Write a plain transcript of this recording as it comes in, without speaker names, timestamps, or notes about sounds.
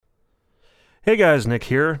Hey guys, Nick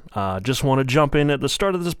here. Just want to jump in at the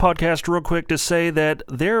start of this podcast real quick to say that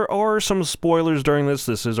there are some spoilers during this.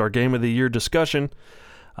 This is our Game of the Year discussion.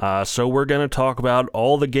 So we're going to talk about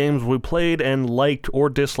all the games we played and liked or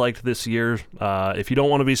disliked this year. If you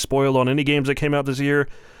don't want to be spoiled on any games that came out this year,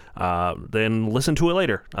 then listen to it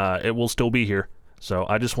later. It will still be here. So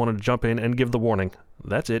I just wanted to jump in and give the warning.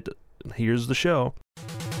 That's it. Here's the show.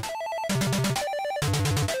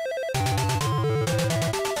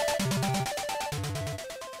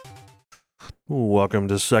 Welcome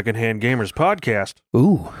to Secondhand Gamers Podcast.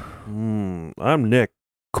 Ooh. I'm Nick.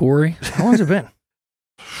 Corey, how long's it been?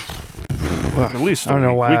 At least I don't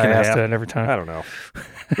know why we I can asked have, that every time. I don't know.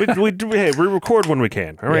 we record when we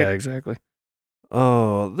can, all right? Yeah, exactly.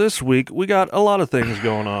 Oh, this week we got a lot of things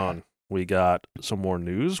going on. We got some more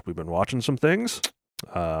news. We've been watching some things.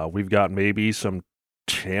 We've got maybe some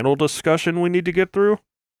channel discussion we need to get through.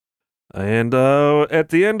 And at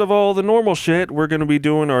the end of all the normal shit, we're going to be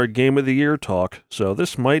doing our Game of the Year talk. So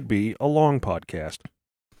this might be a long podcast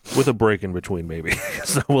with a break in between, maybe.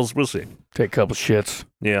 So we'll see. Take a couple shits.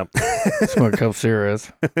 Yeah. Smoke a couple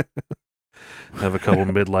cigarettes. Have a couple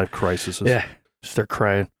midlife crises. Yeah. Start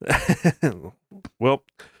crying. Well,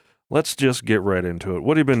 let's just get right into it.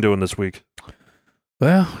 What have you been doing this week?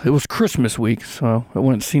 Well, it was Christmas week, so I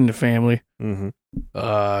went and seen the family. Mm-hmm.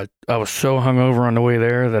 I was so hungover on the way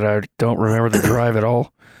there that I don't remember the drive at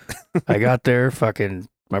all. I got there,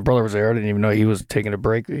 my brother was there. I didn't even know he was taking a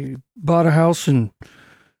break. He bought a house in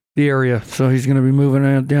the area, so he's going to be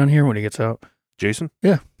moving down here when he gets out. Jason?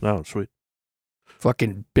 Yeah. Oh, sweet.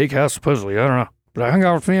 Fucking big house, supposedly. I don't know. But I hung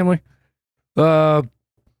out with family.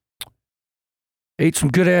 Ate some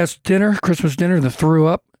good-ass dinner, Christmas dinner, then threw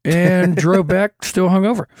up, and drove back still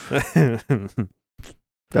hungover.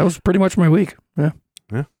 That was pretty much my week. Yeah.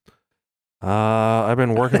 I've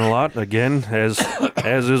been working a lot, again, as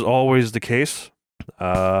is always the case.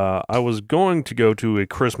 I was going to go to a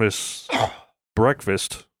Christmas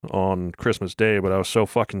breakfast on Christmas Day, but I was so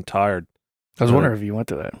fucking tired. I was wondering if you went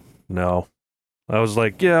to that. No. I was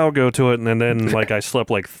like, yeah, I'll go to it, and then like I slept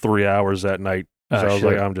like 3 hours that night. So I was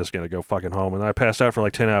like, I'm just going to go fucking home. And I passed out for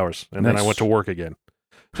like 10 hours, and then I went to work again.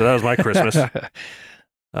 So that was my Christmas.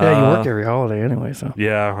 Yeah, you work every holiday anyway, so.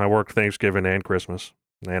 Yeah, I work Thanksgiving and Christmas.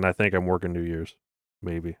 And I think I'm working New Year's.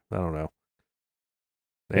 Maybe. I don't know.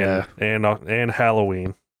 And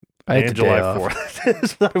Halloween. And July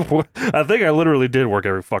 4th. I think I literally did work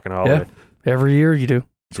every fucking holiday. Yeah, every year you do.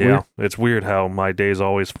 It's weird. It's weird how my days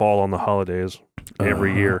always fall on the holidays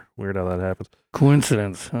every year. Weird how that happens.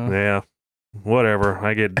 Coincidence, huh? Yeah. Whatever.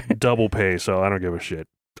 I get double pay, so I don't give a shit.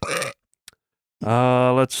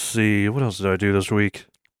 Let's see. What else did I do this week?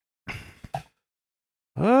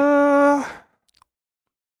 I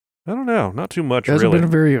don't know. Not too much, it hasn't really.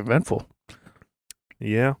 been very eventful.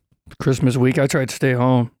 Yeah. Christmas week, I tried to stay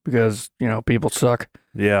home because, people suck.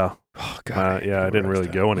 Yeah. Oh, God. I didn't really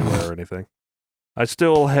go anywhere or anything. I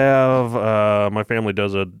still have, my family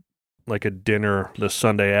does a dinner the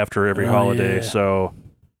Sunday after every holiday, yeah. So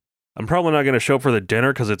I'm probably not going to show up for the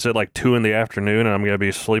dinner because it's at like 2 in the afternoon and I'm going to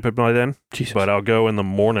be sleeping by then. Jesus. But I'll go in the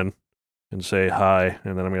morning and say hi,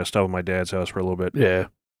 and then I'm going to stop at my dad's house for a little bit. Yeah.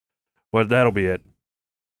 But that'll be it.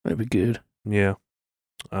 That'd be good. Yeah.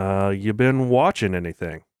 You been watching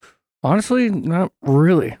anything? Honestly, not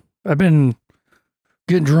really. I've been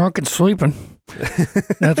getting drunk and sleeping.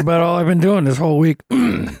 That's about all I've been doing this whole week.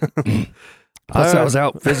 Plus, I was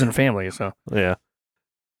out visiting family, so. Yeah.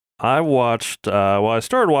 I watched, I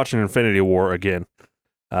started watching Infinity War again,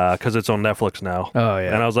 because it's on Netflix now. Oh,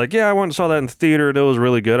 yeah. And I was like, yeah, I went and saw that in the theater, and it was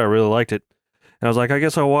really good. I really liked it. And I was like, I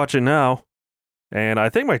guess I'll watch it now. And I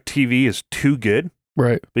think my TV is too good.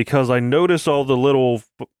 Right. Because I notice all the little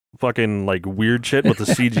fucking, like, weird shit with the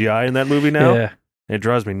CGI in that movie now. Yeah. And it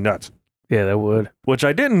drives me nuts. Yeah, that would. Which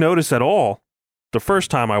I didn't notice at all the first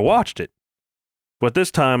time I watched it. But this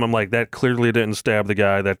time, I'm like, that clearly didn't stab the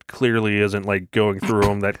guy. That clearly isn't, like, going through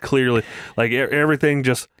him. That clearly, like, everything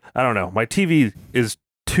just, I don't know. My TV is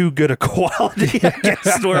too good a quality, I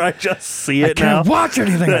guess, where I just see it now. I can't watch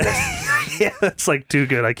anything like this. Yeah, it's, like, too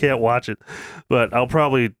good. I can't watch it. But I'll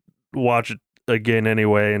probably watch it again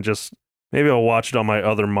anyway, and just, maybe I'll watch it on my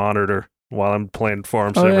other monitor while I'm playing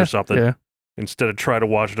Farm Sim or something. Yeah. Instead of try to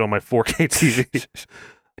watch it on my 4K TV.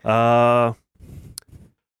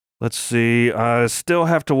 Let's see. I still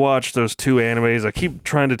have to watch those 2 animes. I keep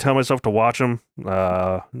trying to tell myself to watch them.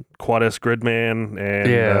 Quad S Gridman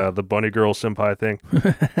and the Bunny Girl Senpai thing.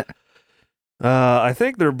 I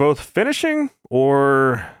think they're both finishing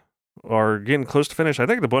or are getting close to finish. I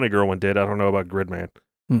think the Bunny Girl one did. I don't know about Gridman.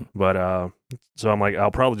 But so I'm like, I'll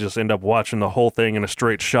probably just end up watching the whole thing in a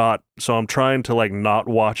straight shot. So I'm trying to like not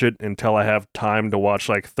watch it until I have time to watch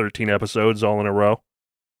like 13 episodes all in a row.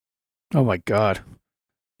 Oh my God.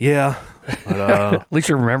 Yeah. But, At least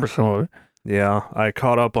you remember some of it. yeah, I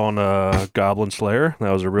caught up on Goblin Slayer.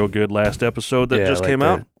 That was a real good last episode that just came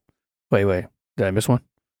out. Wait. Did I miss one?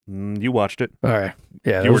 You watched it. All right.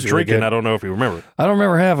 Yeah. You were drinking. I don't know if you remember. I don't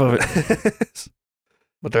remember half of it.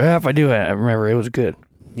 But the half I do remember, it was good.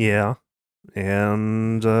 Yeah.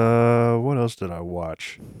 And what else did I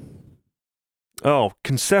watch? Oh,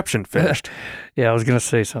 Conception finished. Yeah, I was going to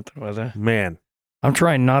say something about that. Man. I'm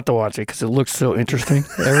trying not to watch it because it looks so interesting.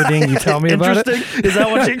 Everything you tell me about it. Is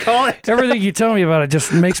that what you call it? Everything you tell me about it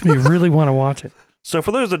just makes me really want to watch it. So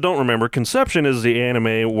for those that don't remember, Conception is the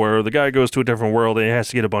anime where the guy goes to a different world and he has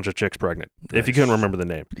to get a bunch of chicks pregnant. Nice. If you couldn't remember the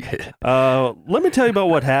name. Let me tell you about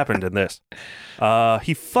what happened in this.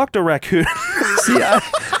 He fucked a raccoon. See,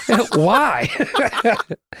 why?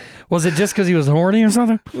 Was it just because he was horny or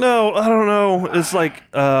something? No, I don't know. It's like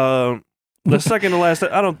the second to last,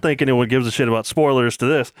 I don't think anyone gives a shit about spoilers to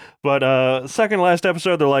this, but second to last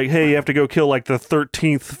episode, they're like, hey, you have to go kill like the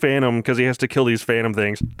 13th Phantom because he has to kill these Phantom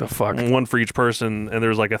things. The fuck? One for each person, and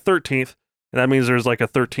there's like a 13th, and that means there's like a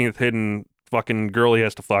 13th hidden fucking girl he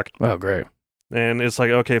has to fuck. Oh, great. And it's like,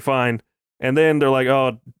 okay, fine. And then they're like,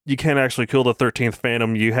 oh, you can't actually kill the 13th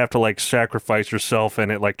Phantom. You have to like sacrifice yourself,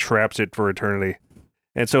 and it like traps it for eternity.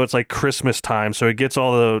 And so it's like Christmas time, so it gets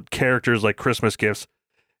all the characters like Christmas gifts.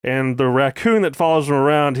 And the raccoon that follows him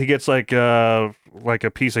around, he gets like a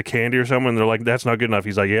piece of candy or something. And they're like, that's not good enough.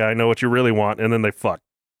 He's like, yeah, I know what you really want. And then they fuck.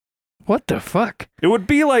 What the fuck? It would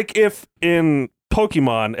be like if in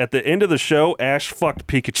Pokemon, at the end of the show, Ash fucked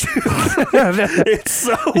Pikachu. It's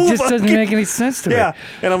so it just doesn't make any sense to me. Yeah.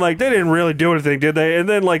 And I'm like, they didn't really do anything, did they? And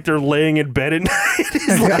then like they're laying in bed at night.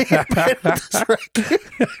 He's laying in bed with this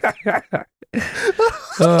raccoon.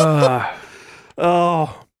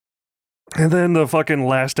 Oh. And then the fucking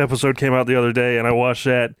last episode came out the other day, and I watched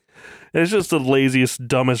that. And it's just the laziest,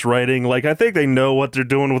 dumbest writing. Like, I think they know what they're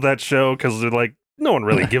doing with that show, because they're like, no one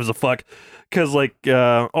really gives a fuck. Because, like,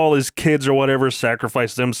 all his kids or whatever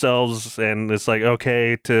sacrifice themselves, and it's like,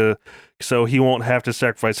 okay, so he won't have to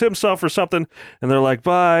sacrifice himself or something. And they're like,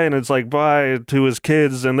 bye, and it's like, bye to his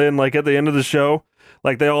kids. And then, like, at the end of the show,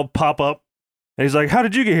 like, they all pop up. And he's like, how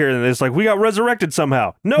did you get here? And it's like, we got resurrected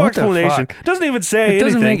somehow. No what explanation. Doesn't even say anything. It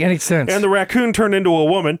doesn't make any sense. And the raccoon turned into a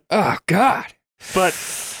woman. Oh, God. But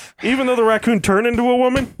even though the raccoon turned into a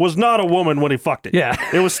woman, was not a woman when he fucked it. Yeah.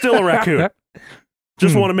 It was still a raccoon.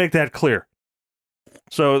 Just want to make that clear.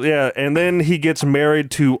 So, yeah, and then he gets married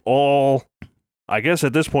to all, I guess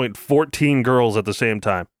at this point, 14 girls at the same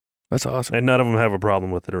time. That's awesome. And none of them have a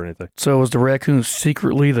problem with it or anything. So was the raccoon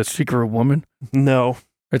secretly the secret woman? No.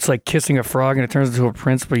 It's like kissing a frog and it turns into a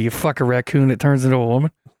prince, but you fuck a raccoon, it turns into a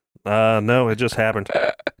woman? No, it just happened.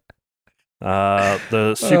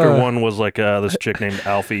 The secret one was like this chick named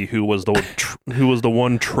Alfie, who was the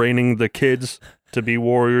one training the kids to be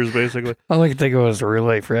warriors, basically. All I can think of was a real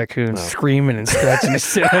life raccoon screaming and scratching his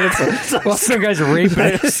shit. While some guys are raping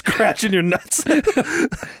it. Scratching your nuts. Oh,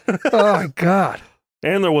 my God.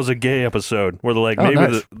 And there was a gay episode where they're like, maybe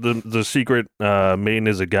nice. the secret maiden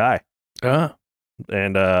is a guy.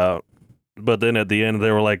 And but then at the end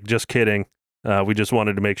they were like, just kidding. We just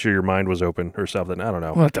wanted to make sure your mind was open or something. I don't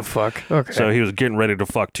know. What the fuck? Okay. So he was getting ready to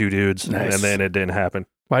fuck two dudes, and then it didn't happen.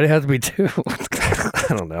 Why'd it have to be two? I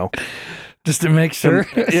don't know. Just to make sure.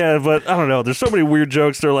 Yeah, but I don't know. There's so many weird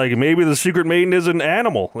jokes. They're like, maybe the secret maiden is an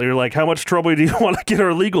animal. You're like, how much trouble do you want to get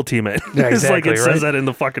our legal team in? Yeah, exactly, it's like it right? says that in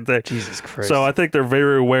the fucking thing. Jesus Christ. So I think they're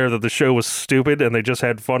very aware that the show was stupid and they just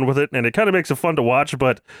had fun with it, and it kind of makes it fun to watch,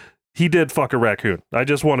 but he did fuck a raccoon. I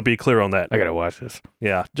just want to be clear on that. I gotta watch this.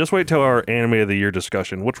 Yeah, just wait till our Anime of the Year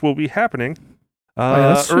discussion, which will be happening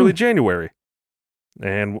early January.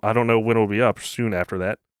 And I don't know when it'll be up, soon after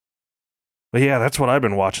that. But yeah, that's what I've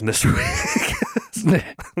been watching this week.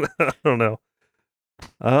 I don't know.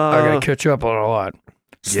 I gotta catch up on a lot.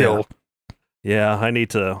 Still. Yeah, I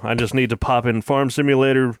just need to pop in Farm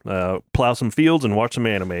Simulator, plow some fields, and watch some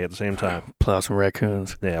anime at the same time. Plow some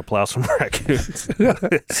raccoons. Yeah, plow some raccoons.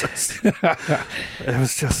 It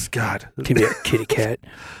was just, God. Give me a kitty cat.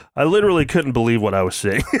 I literally couldn't believe what I was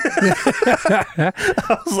seeing. I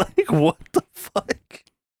was like, what the fuck?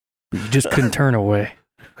 You just couldn't turn away.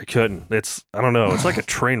 I couldn't. I don't know. It's like a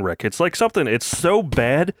train wreck. It's like something, it's so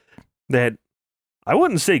bad that I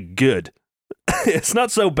wouldn't say good. It's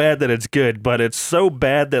not so bad that it's good, but it's so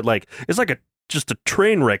bad that like, it's like a just a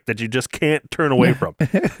train wreck that you just can't turn away from.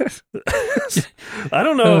 I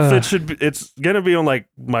don't know if it's gonna be on like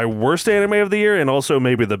my worst anime of the year and also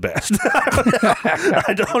maybe the best.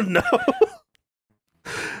 I don't know.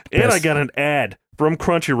 And I got an ad from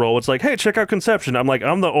Crunchyroll. It's like, hey, check out Conception. I'm like,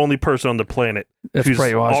 I'm the only person on the planet who's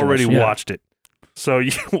already watched it. So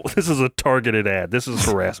this is a targeted ad. This is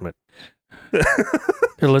harassment.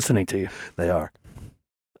 They're listening to you. They are.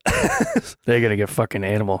 They're gonna get fucking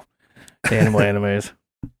animal animes.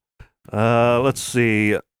 Let's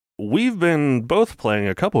see. We've been both playing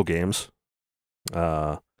a couple games.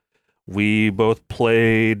 We both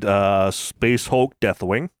played Space Hulk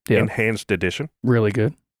Deathwing Enhanced Edition. Really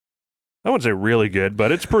good. I wouldn't say really good,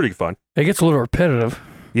 but it's pretty fun. It gets a little repetitive.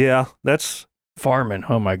 Yeah, that's... Farming,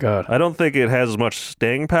 oh my god. I don't think it has as much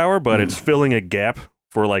staying power, but it's filling a gap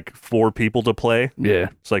for like 4 people to play. Yeah.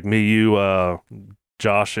 It's like me, you,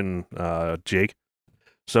 Josh, and Jake.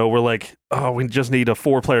 So we're like, oh, we just need a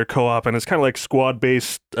 4-player co-op, and it's kind of like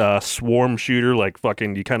squad-based swarm shooter, like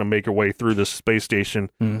fucking you kind of make your way through this space station,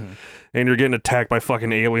 and you're getting attacked by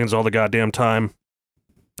fucking aliens all the goddamn time.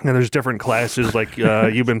 And there's different classes, like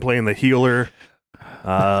you've been playing the healer.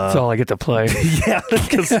 That's all I get to play. Yeah,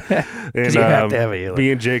 because you have to have a healer.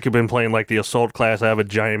 Me and Jake have been playing like the assault class. I have a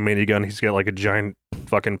giant minigun. He's got like a giant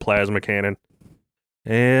fucking plasma cannon.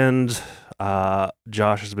 And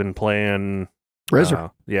Josh has been playing...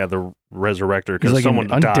 the Resurrector, because like someone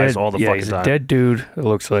dies all the fucking time. He's a dead dude, it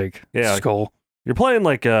looks like. Skull. You're playing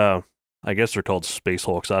like, I guess they're called Space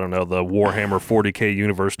Hulks. I don't know the Warhammer 40k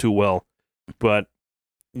universe too well. But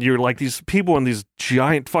you're like these people in these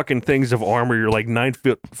giant fucking things of armor. You're like 9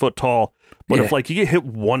 foot tall. But if like you get hit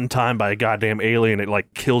one time by a goddamn alien, it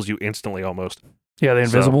like kills you instantly almost. Yeah, the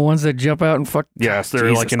invisible ones that jump out and fuck. Yes, they're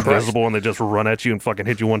Jesus like invisible and they just run at you and fucking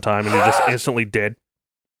hit you one time and you're just instantly dead.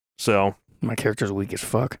 So... My character's weak as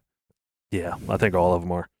fuck. Yeah, I think all of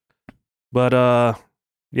them are. But,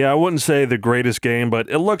 yeah, I wouldn't say the greatest game, but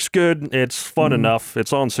it looks good. It's fun enough.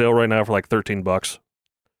 It's on sale right now for like $13.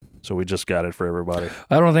 So we just got it for everybody.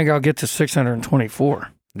 I don't think I'll get to 624.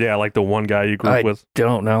 Yeah, like the one guy you group with. I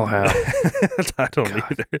don't know how. I don't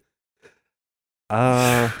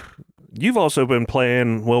either. You've also been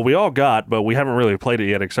playing, well, we all got, but we haven't really played it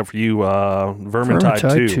yet except for you,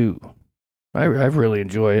 Vermintide 2. I really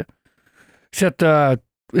enjoy it. Except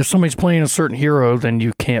if somebody's playing a certain hero, then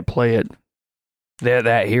you can't play it.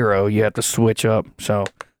 That hero, you have to switch up. So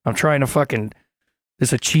I'm trying to fucking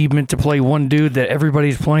this achievement to play one dude that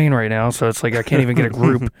everybody's playing right now. So it's like I can't even get a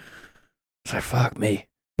group. It's like, fuck me.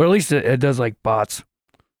 But at least it does like bots.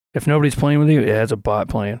 If nobody's playing with you, it has a bot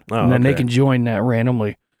playing. Oh, and then they can join that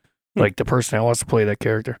randomly. Like the person that wants to play that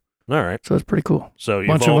character. All right. So it's pretty cool. So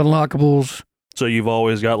bunch of unlockables. So you've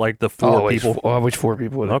always got like the 4 people? Always 4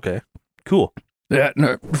 people with it. Okay. Cool. Yeah,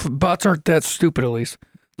 no, bots aren't that stupid, at least.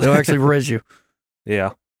 They'll actually res you.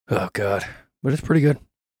 Yeah. Oh, God. But it's pretty good.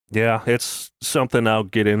 Yeah, it's something I'll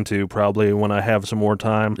get into probably when I have some more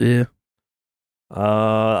time. Yeah.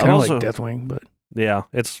 Kind of like Deathwing, but... Yeah,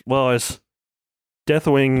 it's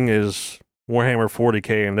Deathwing is Warhammer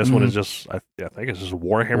 40k, and this one is just, I think it's just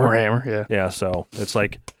Warhammer. Warhammer, yeah. Yeah, so it's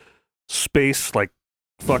like space, like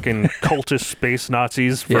fucking cultist space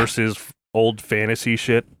Nazis versus old fantasy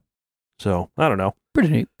shit. So, I don't know. Pretty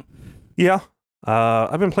neat. Yeah.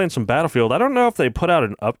 I've been playing some Battlefield. I don't know if they put out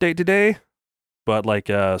an update today, but like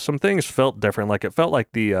some things felt different. Like it felt like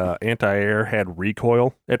the anti-air had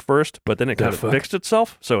recoil at first, but then it kind of fixed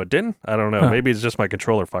itself, so it didn't. I don't know. Maybe it's just my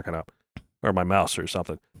controller fucking up. Or my mouse or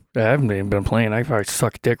something. I haven't even been playing. I probably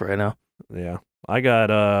suck dick right now. Yeah. I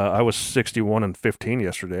was 61-15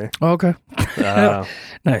 yesterday. Oh, okay.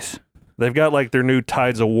 Nice. They've got like their new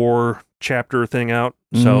Tides of War chapter thing out.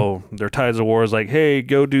 So their Tides of War is like, hey,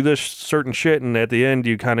 go do this certain shit, and at the end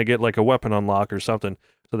you kind of get like a weapon unlock or something.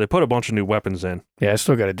 So they put a bunch of new weapons in. Yeah, I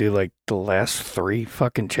still got to do like the last 3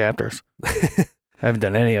 fucking chapters. I haven't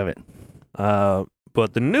done any of it.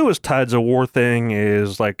 But the newest Tides of War thing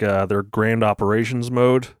is like their Grand Operations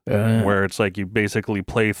mode, where it's like you basically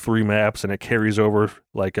play 3 maps and it carries over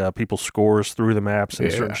like people's scores through the maps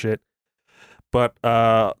and certain shit. But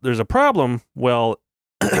there's a problem. Well,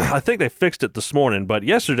 I think they fixed it this morning, but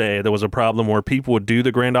yesterday there was a problem where people would do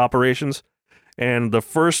the Grand Operations, and the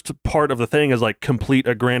first part of the thing is like complete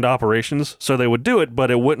a Grand Operations. So they would do it,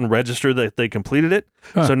 but it wouldn't register that they completed it.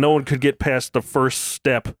 So no one could get past the first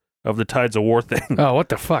step of the Tides of War thing. Oh, what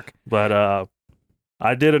the fuck? But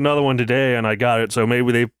I did another one today and I got it, so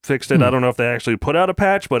maybe they fixed it. I don't know if they actually put out a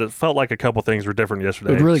patch, but it felt like a couple things were different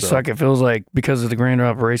yesterday. It would really suck. It feels like because of the Grand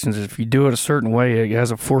Operations, if you do it a certain way, it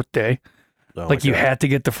has a 4th day. Oh, like you had to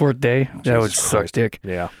get the 4th day. That would suck dick.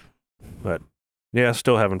 Yeah. But yeah,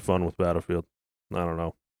 still having fun with Battlefield. I don't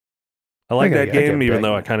know. I like that game, even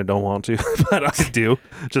though I kind of don't want to, but I do,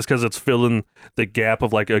 just because it's filling the gap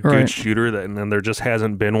of like a good shooter and then there just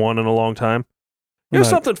hasn't been one in a long time. Here's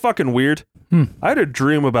something fucking weird. I had a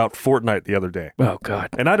dream about Fortnite the other day. Oh, God.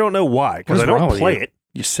 And I don't know why, because I don't play it.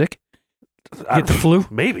 You sick? Get the flu?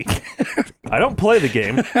 Maybe. I don't play the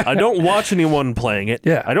game. I don't watch anyone playing it.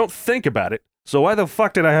 Yeah. I don't think about it. So why the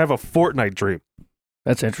fuck did I have a Fortnite dream?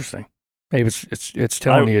 That's interesting. Maybe it's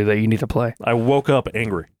telling you that you need to play. I woke up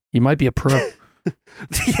angry. You might be a pro.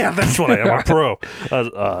 Yeah, that's what I am. I'm a pro.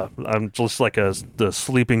 I'm just like the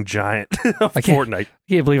sleeping giant of Fortnite. I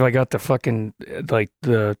can't believe I got the fucking, like,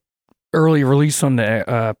 the early release on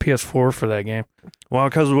the PS4 for that game. Well,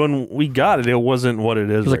 because when we got it, it wasn't what it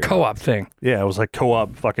is. It was a co-op thing. Yeah, it was like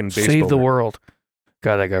co-op fucking baseball. Save the world.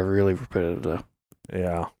 God, that got really repetitive, though.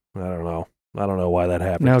 Yeah, I don't know. I don't know why that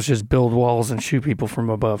happened. Now it's just build walls and shoot people from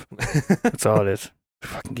above. That's all it is. The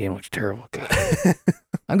fucking game looks terrible.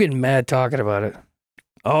 I'm getting mad talking about it.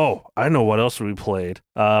 Oh, I know what else we played.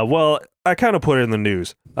 Well, I kind of put it in the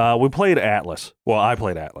news. We played Atlas. Well, I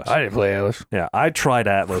played Atlas. I didn't play Atlas. Yeah, I tried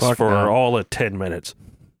Atlas for all of 10 minutes.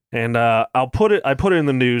 And I put it in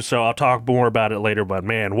the news, so I'll talk more about it later, but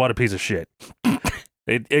man, what a piece of shit.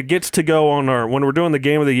 It gets to go on when we're doing the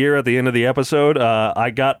game of the year at the end of the episode, I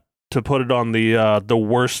got to put it on the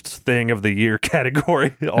worst thing of the year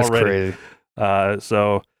category already. That's crazy.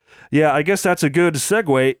 So, yeah, I guess that's a good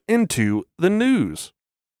segue into the news.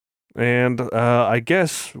 And I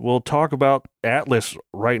guess we'll talk about Atlas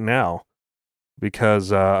right now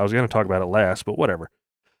because I was going to talk about it last, but whatever.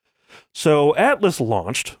 So Atlas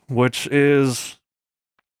launched, which is,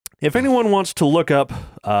 if anyone wants to look up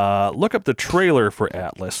the trailer for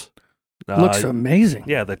Atlas. Looks amazing.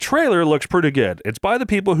 Yeah, the trailer looks pretty good. It's by the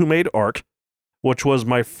people who made Ark, which was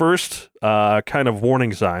my first kind of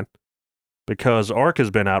warning sign. Because Ark has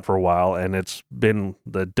been out for a while, and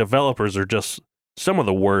the developers are just some of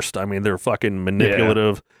the worst. I mean, they're fucking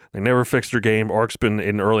manipulative. Yeah. They never fixed their game. Ark's been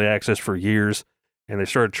in early access for years, and they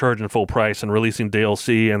started charging full price and releasing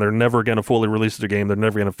DLC, and they're never going to fully release their game. They're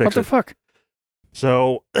never going to fix it. What the fuck?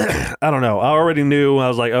 So, I don't know. I already knew. I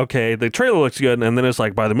was like, okay, the trailer looks good, and then it's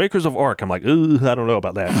like, by the makers of Ark. I'm like, ooh, I don't know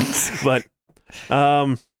about that. But,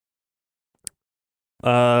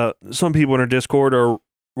 some people in our Discord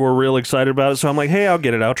were real excited about it, so I'm like, hey, I'll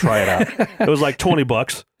get it. I'll try it out. It was like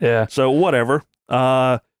 $20. Yeah. So whatever.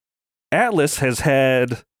 Atlas has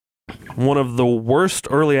had one of the worst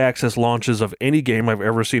early access launches of any game I've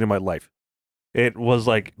ever seen in my life. It was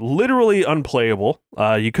like literally unplayable.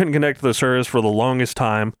 You couldn't connect to the service for the longest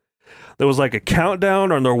time. There was like a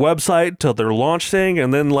countdown on their website to their launch thing,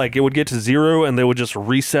 and then like it would get to 0 and they would just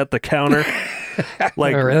reset the counter.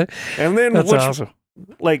 Like, oh, really? And then that's awesome.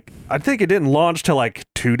 Like, I think it didn't launch till like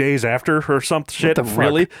 2 days after or some shit,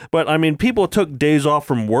 really. But I mean, people took days off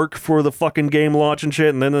from work for the fucking game launch and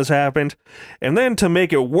shit, and then this happened. And then to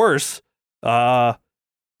make it worse,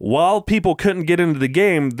 while people couldn't get into the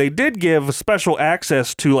game, they did give special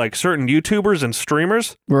access to like certain YouTubers and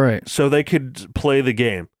streamers, right? So they could play the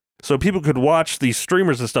game. So people could watch these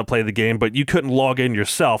streamers and stuff play the game, but you couldn't log in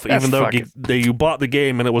yourself, even though you bought the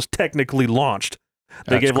game and it was technically launched.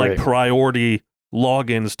 They gave like priority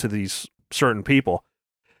logins to these certain people.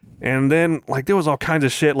 And then like there was all kinds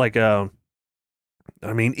of shit like I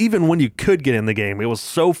mean, even when you could get in the game, it was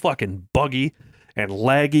so fucking buggy and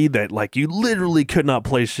laggy that like you literally could not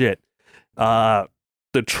play shit. The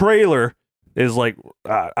trailer is like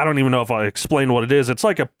I don't even know if I explained what it is. It's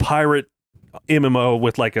like a pirate MMO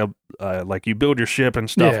with like a like you build your ship and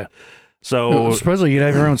stuff. Yeah. So supposedly you'd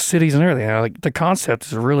have your own cities and everything. Like the concept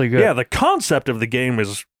is really good. Yeah, the concept of the game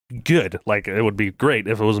is good. Like it would be great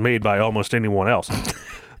if it was made by almost anyone else.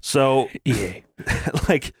 So yeah,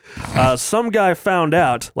 like some guy found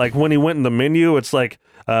out like when he went in the menu, it's like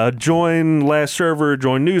join last server,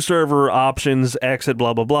 join new server, options, exit,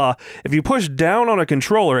 blah blah blah. If you push down on a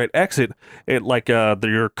controller at exit, it like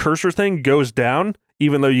your cursor thing goes down,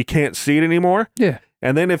 even though you can't see it anymore. Yeah.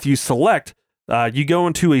 And then if you select, you go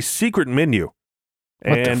into a secret menu,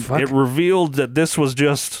 and it revealed that this was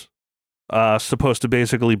just supposed to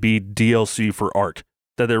basically be DLC for Ark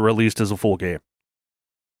that they released as a full game.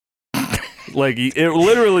 Like it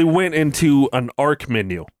literally went into an Ark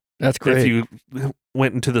menu. That's great. If you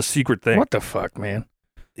went into the secret thing. What the fuck, man?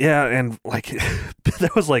 Yeah, and like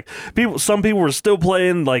that was like some people were still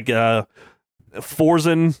playing like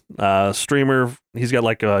Forzen streamer. He's got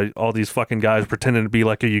like all these fucking guys pretending to be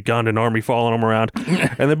like a Ugandan army following him around,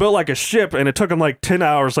 and they built like a ship, and it took them like 10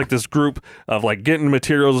 hours, like this group of like getting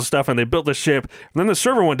materials and stuff, and they built the ship, and then the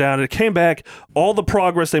server went down, and it came back. All the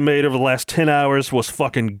progress they made over the last 10 hours was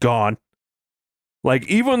fucking gone. Like,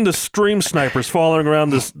 even the stream snipers following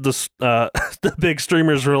around the big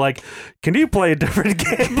streamers were like, "Can you play a different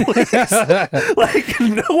game, please?" Like,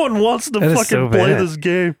 no one wants to fucking play this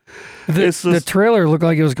game. The trailer looked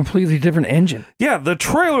like it was a completely different engine. Yeah, the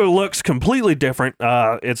trailer looks completely different.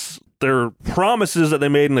 It's their promises that they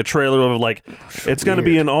made in the trailer of like, it's going to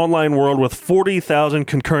be an online world with 40,000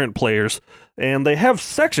 concurrent players, and they have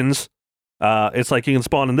sections. It's like you can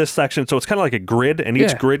spawn in this section, so it's kind of like a grid, and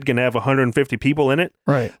each grid can have 150 people in it.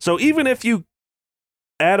 Right. So even if you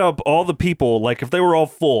add up all the people, like if they were all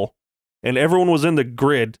full, and everyone was in the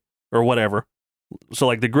grid or whatever, so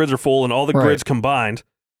like the grids are full and all the grids combined,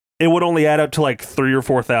 it would only add up to like 3,000 or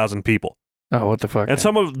 4,000 people. Oh, what the fuck? And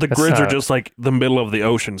some of the grids are just like the middle of the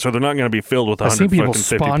ocean, so they're not going to be filled with 150 people. I've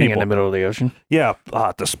seen people spawning in the middle of the ocean. Yeah,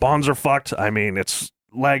 the spawns are fucked. I mean, it's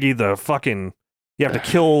laggy. You have to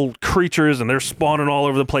kill creatures, and they're spawning all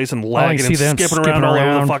over the place and lagging and skipping around all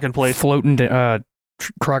over the fucking place. Floating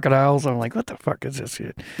crocodiles. I'm like, what the fuck is this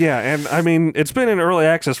shit? Yeah, and I mean, it's been in early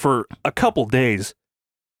access for a couple days,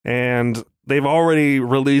 and they've already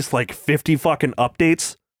released like 50 fucking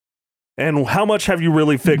updates. And how much have you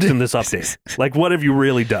really fixed in this update? Like, what have you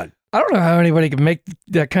really done? I don't know how anybody can make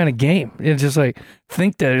that kind of game. It's just like,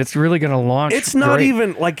 think that it's really going to launch. It's not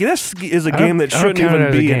even, like, this is a game that shouldn't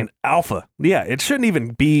even be an alpha. Yeah, it shouldn't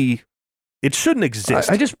even be, it shouldn't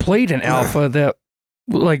exist. I just played an alpha that,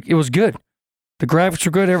 like, it was good. The graphics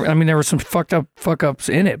were good. I mean, there were some fuck ups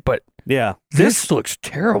in it, but yeah, this looks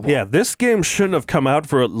terrible. Yeah, this game shouldn't have come out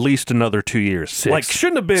for at least another 2 years. Like,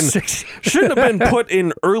 shouldn't have been put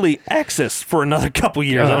in early access for another couple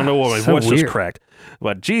years. I don't know why my voice just cracked,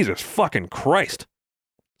 but Jesus fucking Christ.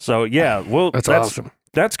 So yeah, well, that's awesome.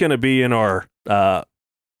 That's going to be in our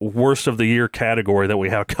worst of the year category that we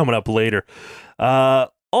have coming up later.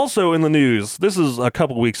 Also in the news, this is a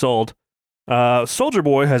couple weeks old. Soulja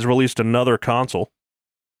Boy has released another console.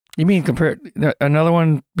 You mean another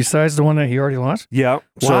one besides the one that he already launched? Yeah.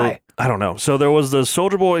 Why? I don't know. So there was the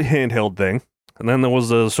Soulja Boy handheld thing, and then there was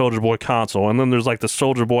the Soulja Boy console, and then there's like the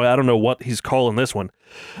Soulja Boy, I don't know what he's calling this one,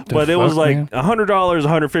 but it was like $100,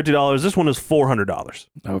 $150. This one is $400.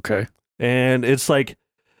 Okay. And it's like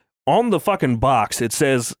on the fucking box, it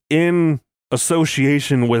says in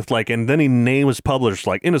association with like, and then he names published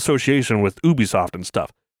like in association with Ubisoft and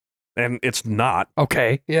stuff. And it's not.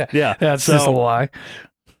 Okay. Yeah. Yeah. That's just a lie.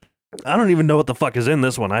 I don't even know what the fuck is in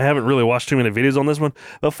this one. I haven't really watched too many videos on this one.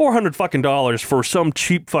 But $400 fucking for some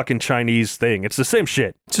cheap fucking Chinese thing. It's the same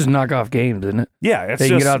shit. It's just knockoff games, isn't it? Yeah, it's they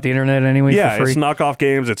can get out the internet anyway. Yeah, for free. It's knockoff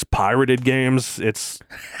games. It's pirated games. It's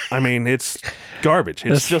garbage.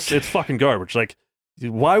 It's fucking garbage. Like,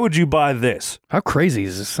 why would you buy this? How crazy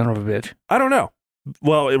is this son of a bitch? I don't know.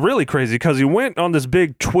 Well, it's really crazy because he went on this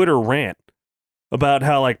big Twitter rant about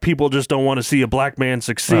how like people just don't want to see a black man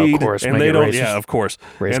succeed, of course, and they don't. Yeah, of course,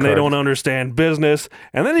 and they don't understand business.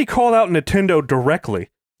 And then he called out Nintendo directly.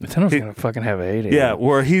 Nintendo's gonna fucking have a heyday. Yeah,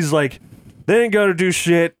 where he's like, they ain't gonna do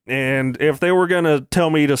shit, and if they were gonna tell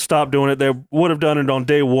me to stop doing it, they would have done it on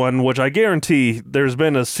day one. Which I guarantee there's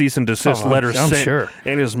been a cease and desist letter sent, sure.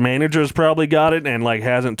 And his manager's probably got it and like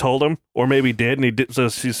hasn't told him, or maybe did, and he did. So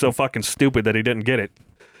he's so fucking stupid that he didn't get it,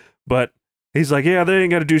 but. He's like, yeah, they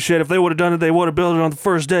ain't gonna do shit. If they would have done it, they would have built it on the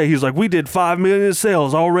first day. He's like, we did 5 million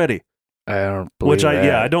sales already. I don't believe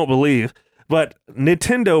I don't believe. But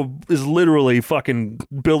Nintendo is literally fucking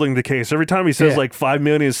building the case. Every time he says like 5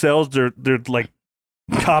 million sales, they're like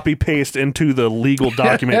copy paste into the legal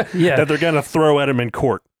document that they're gonna throw at him in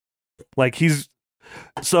court. Like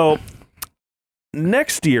so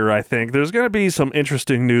next year, I think there's gonna be some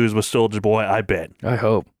interesting news with Soulja Boy. I bet. I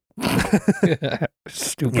hope.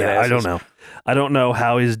 Stupid. Yeah, asses. I don't know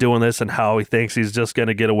how he's doing this and how he thinks he's just going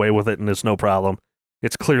to get away with it and it's no problem.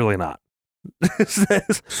 It's clearly not.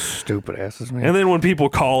 Stupid asses, man. And then when people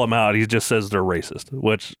call him out, he just says they're racist,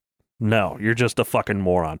 which, no, you're just a fucking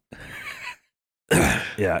moron.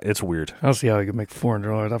 Yeah, it's weird. I'll see how he can make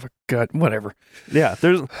 $400 off a gut. Whatever. Yeah,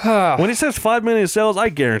 when he says 5 million sales, I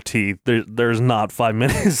guarantee there's not 5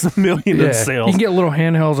 million in sales. You can get little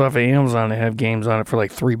handhelds off of Amazon that have games on it for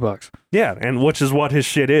like $3. Yeah, and which is what his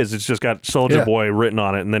shit is. It's just got Soulja Boy written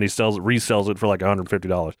on it, and then he resells it for like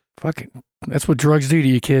 $150. Fucking, that's what drugs do to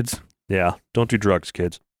you kids. Yeah, don't do drugs,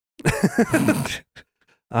 kids.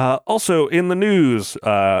 Also, in the news,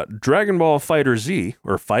 Dragon Ball Fighter Z,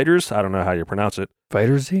 or Fighters, I don't know how you pronounce it.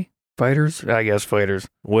 Fighter Z? Fighters? I guess Fighters.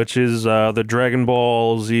 Which is the Dragon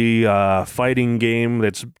Ball Z fighting game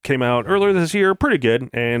that's came out earlier this year, pretty good,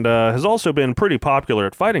 and has also been pretty popular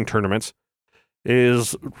at fighting tournaments,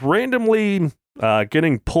 is randomly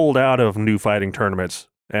getting pulled out of new fighting tournaments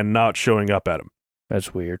and not showing up at them.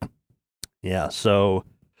 That's weird. Yeah, so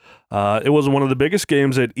It was one of the biggest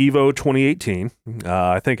games at EVO 2018.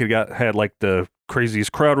 I think it had like the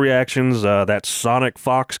craziest crowd reactions. That Sonic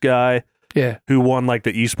Fox guy, Yeah. who won like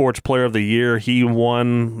the esports player of the year, he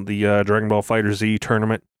won the Dragon Ball FighterZ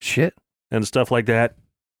tournament Shit. and stuff like that.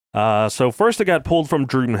 So first it got pulled from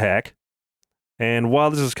DreamHack, and while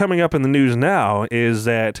this is coming up in the news now, is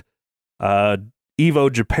that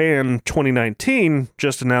EVO Japan 2019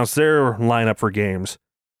 just announced their lineup for games,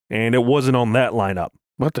 and it wasn't on that lineup.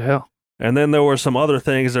 What the hell? And then there were some other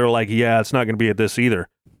things that were like, yeah, it's not going to be at this either.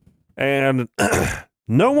 And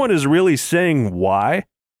no one is really saying why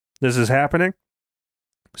this is happening.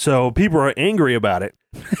 So people are angry about it,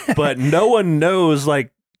 but no one knows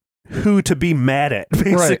like who to be mad at,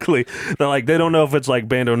 basically. Right. They don't know if it's like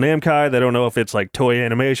Bandai Namco, they don't know if it's like Toei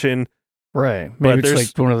Animation. Right. Maybe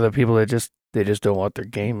it's like one of the people that they just don't want their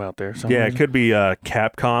game out there. Yeah, it could be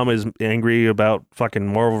Capcom is angry about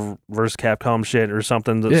fucking Marvel vs. Capcom shit or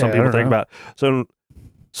something that some people think about. So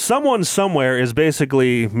someone somewhere is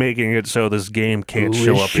basically making it so this game can't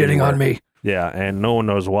show up shitting anywhere. On me. Yeah, and no one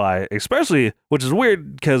knows why. Especially, which is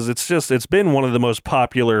weird because it's been one of the most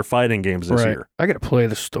popular fighting games this year. I got to play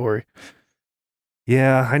the story.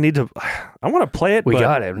 Yeah, I want to play it. We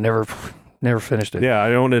got it. Never finished it. Yeah,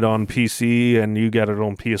 I own it on PC, and you got it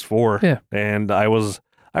on PS4. Yeah. And I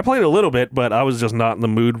played a little bit, but I was just not in the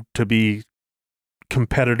mood to be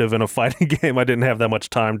competitive in a fighting game. I didn't have that much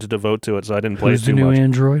time to devote to it, so I didn't play it too much. Who's the new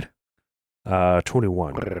Android?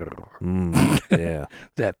 21. Yeah.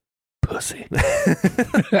 That pussy.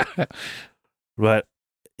 But,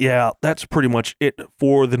 yeah, that's pretty much it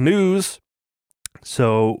for the news.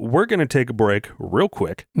 So we're going to take a break real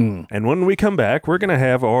quick, and when we come back, we're going to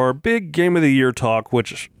have our big Game of the Year talk,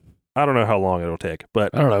 which I don't know how long it'll take,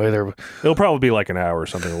 but I don't know either. It'll probably be like an hour or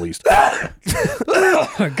something at least.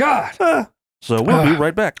 Oh, my God. So we'll be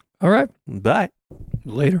right back. All right. Bye.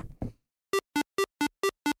 Later.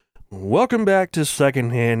 Welcome back to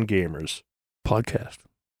Secondhand Gamers. Podcast,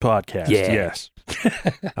 yeah. Yes.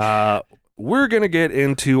 We're going to get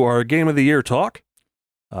into our Game of the Year talk.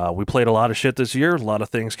 We played a lot of shit this year. A lot of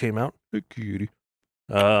things came out. Hey, cutie.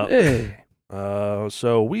 Hey.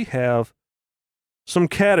 So we have some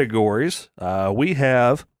categories. We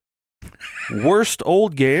have worst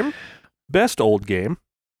old game, best old game,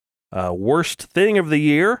 worst thing of the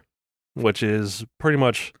year, which is pretty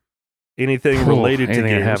much anything related to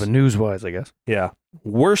games. Happen news-wise, I guess. Yeah.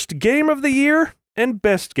 Worst game of the year and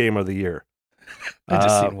best game of the year. I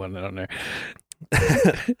just seen one on there.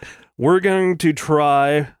 We're going to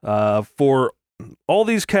try for all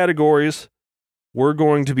these categories. We're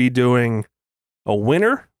going to be doing a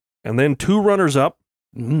winner and then 2 runners up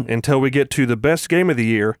until we get to the best game of the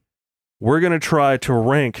year. We're going to try to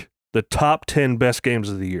rank the top 10 best games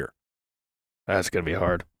of the year. That's going to be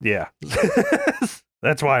hard. Yeah.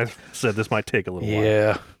 That's why I said this might take a little while.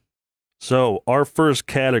 Yeah. So our first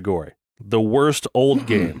category, the worst old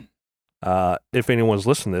game. If anyone's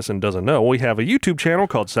listening to this and doesn't know, we have a YouTube channel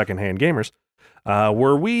called Secondhand Gamers,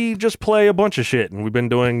 where we just play a bunch of shit, and we've been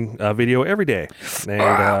doing a video every day.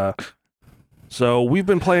 And so we've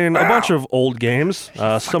been playing a bunch of old games.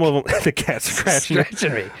 Some of them, the cat's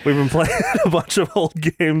scratching me. We've been playing a bunch of old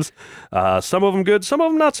games. Some of them good, some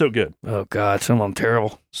of them not so good. Oh God, some of them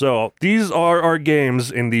terrible. So these are our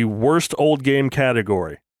games in the worst old game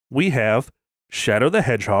category. We have Shadow the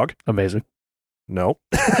Hedgehog. Amazing. No.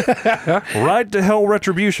 Ride to Hell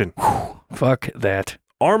Retribution. Fuck that.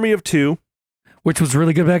 Army of Two. Which was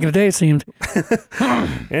really good back in the day, it seemed.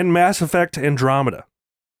 And Mass Effect Andromeda.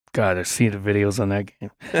 God, I've seen the videos on that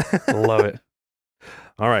game. Love it.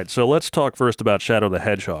 All right, so let's talk first about Shadow the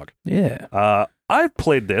Hedgehog. Yeah. I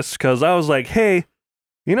played this because I was like, hey,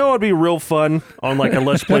 you know what would be real fun on like a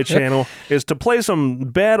Let's Play channel is to play some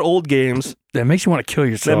bad old games. That makes you want to kill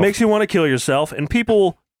yourself. That makes you want to kill yourself, and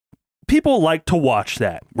people like to watch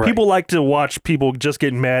that. Right. People like to watch people just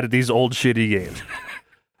get mad at these old shitty games.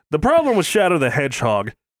 The problem with Shadow the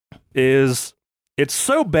Hedgehog is it's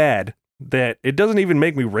so bad that it doesn't even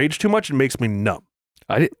make me rage too much. It makes me numb.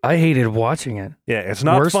 I hated watching it. Yeah, it's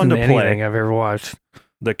not Worse fun than to play. Anything I've ever watched.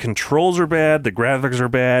 The controls are bad. The graphics are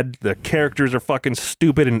bad. The characters are fucking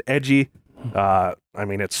stupid and edgy. I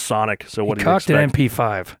mean, it's Sonic, so what do you expect? Cocked an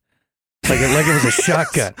MP5. Like it was a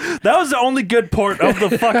shotgun. That was the only good part of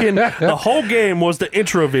the fucking... the whole game was the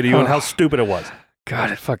intro video and how stupid it was.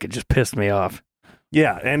 God, it fucking just pissed me off.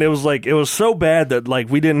 Yeah, and it was so bad that like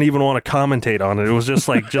we didn't even want to commentate on it. It was just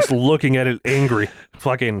like just looking at it angry.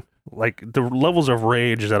 Fucking like the levels of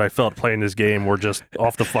rage that I felt playing this game were just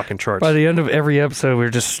off the fucking charts. By the end of every episode, we were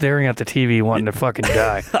just staring at the TV wanting to fucking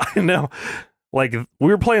die. I know. like we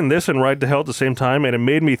were playing this and Ride to Hell at the same time, and it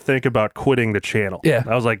made me think about quitting the channel. Yeah.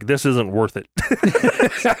 I was like, this isn't worth it.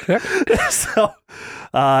 So,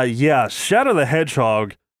 yeah, Shadow the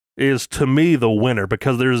Hedgehog is to me the winner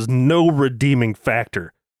because there's no redeeming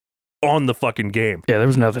factor on the fucking game. Yeah, there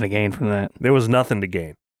was nothing to gain from that. There was nothing to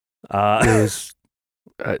gain. It was.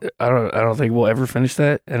 I don't think we'll ever finish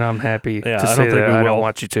that, and I'm happy Yeah, to I say don't think that we I don't will.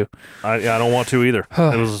 want you to. I don't want to either.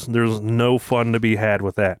 There's no fun to be had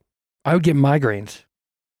with that. I would get migraines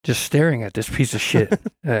just staring at this piece of shit.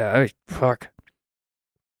 Fuck.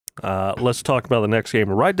 Let's talk about the next game,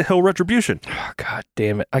 Ride to Hell Retribution. Oh, God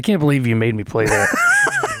damn it! I can't believe you made me play that.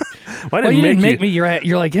 Why Well, didn't you didn't make make me.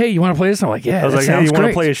 You're like, hey, you want to play this? I'm like, yeah. I was that like, hey, sounds you want to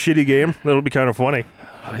great. play a shitty game? That'll be kind of funny.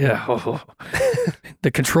 Oh, yeah. The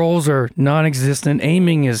controls are non-existent.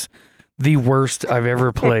 Aiming is the worst I've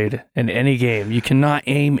ever played in any game. You cannot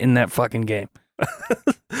aim in that fucking game.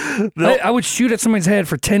 I would shoot at somebody's head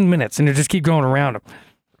for 10 minutes and it just keep going around them.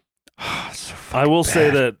 I will say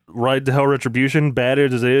that Ride to Hell Retribution, bad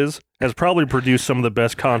as it is, has probably produced some of the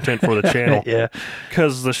best content for the channel. Yeah.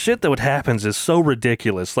 Because the shit that would happens is so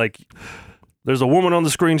ridiculous. Like, there's a woman on the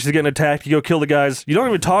screen, she's getting attacked, you go kill the guys. You don't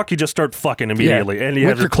even talk, you just start fucking immediately. And you With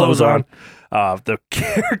have your your clothes clothes on. The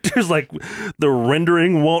characters, like, the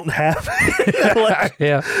rendering won't happen. Like,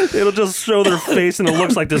 Yeah. it'll just show their face and it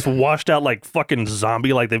looks like this washed out, like, fucking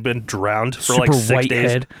zombie, like they've been drowned for like Super 6 white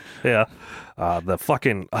days. head. Yeah. The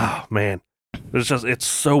fucking, oh, man. It's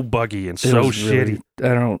so buggy and It so was shitty.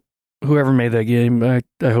 really- whoever made that game, I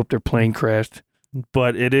hope their plane crashed.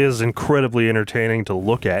 But it is incredibly entertaining to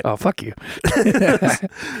look at. Oh, fuck you.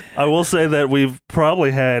 I will say that we've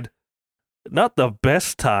probably had not the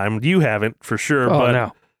best time. You haven't, for sure, Oh,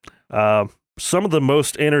 but no. some of the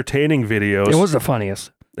most entertaining videos. It was the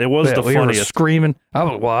funniest. It was Yeah, the we were funniest. screaming. I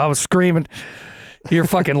was screaming. You're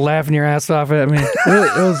fucking laughing your ass off at me.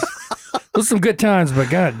 It was some good times, but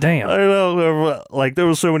god damn. I know, like there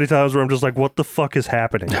was so many times where I'm just like, "What the fuck is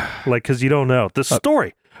happening?" Like, because you don't know the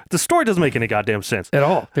story. The story doesn't make any goddamn sense. At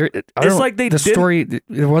all. It's like they the didn't- story.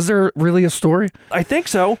 Was there really a story? I think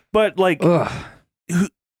so, but like, Ugh.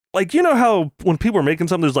 you know how when people are making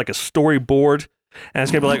something, there's like a storyboard, and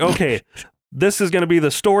it's gonna be like, okay, this is gonna be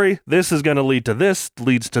the story. This is gonna lead to this,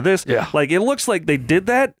 leads to this. Yeah. Like it looks like they did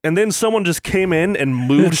that, and then someone just came in and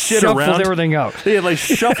moved shit Shuffled around. everything out. They like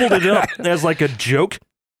shuffled it up as like a joke,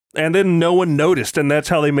 and then no one noticed, and that's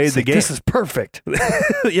how they made It's the like, game. this is perfect.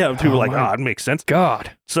 Yeah, people Oh are like, my- it makes sense.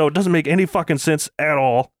 God. So it doesn't make any fucking sense at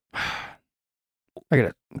all. I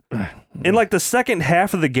gotta. In like the second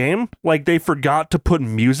half of the game, like they forgot to put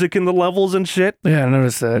music in the levels and shit. Yeah, I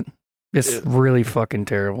noticed that. It's really fucking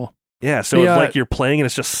terrible. Yeah, so Yeah. it's like you're playing and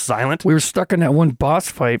it's just silent. We were stuck in that one boss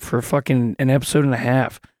fight for fucking an episode and a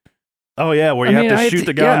half. Oh yeah, where you have to shoot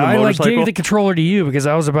the guy on the I like motorcycle. gave the controller to you because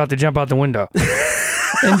I was about to jump out the window,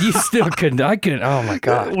 and you still couldn't. I couldn't. Oh my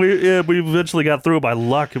god. we eventually got through it by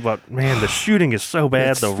luck, but man, the shooting is so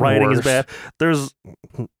bad, It's the writing is worse. bad. There's,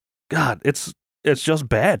 God, it's just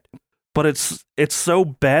bad, but it's so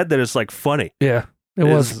bad that it's like funny. Yeah, it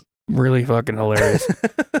was really fucking hilarious.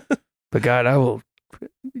 But God, I will.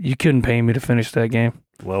 You couldn't pay me to finish that game.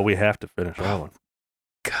 Well, we have to finish that one.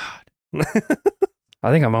 God. I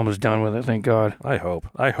think I'm almost done with it. Thank God. I hope,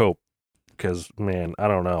 because man, I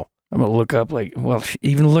don't know. I'm gonna look up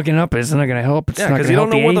even looking up isn't gonna help. It's Yeah, not 'cause gonna you help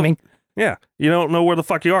don't know the where the- aiming. Yeah, you don't know where the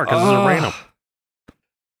fuck you are because it's random.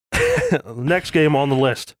 Next game on the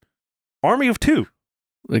list, Army of Two.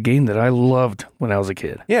 The game that I loved when I was a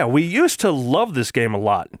kid. Yeah, we used to love this game a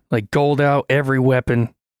lot. Like gold out every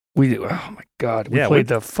weapon. Oh my God. We Yeah, played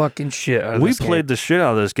the fucking shit out of We this played the shit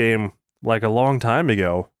out of this game like a long time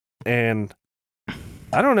ago, and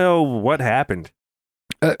I don't know what happened,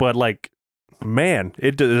 but like, man,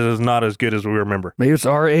 it is not as good as we remember. Maybe it's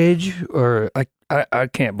our age, or I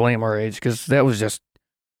can't blame our age because that was just,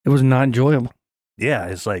 it was not enjoyable. Yeah,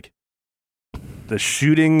 it's like the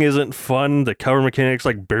shooting isn't fun. The cover mechanics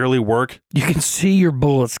like barely work. You can see your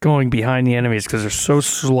bullets going behind the enemies because they're so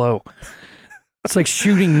slow. It's like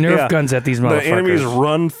shooting Nerf Yeah. guns at these motherfuckers. The enemies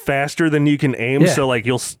run faster than you can aim, Yeah. so like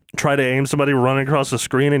you'll try to aim somebody running across the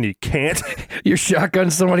screen and you can't. Your shotgun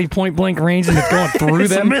somebody point blank range and it's going through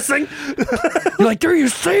It's them. missing. You're like, do you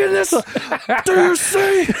see this? Do you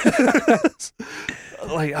see?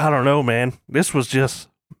 Like, I don't know, man. This was just,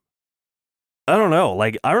 I don't know.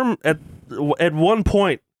 Like, at one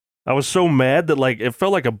point, I was so mad that like it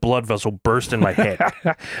felt like a blood vessel burst in my head.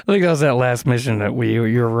 I think that was that last mission that you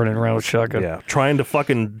were running around with shotgun. Yeah, trying to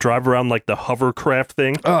fucking drive around like the hovercraft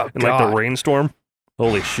thing Oh, in God. like the rainstorm.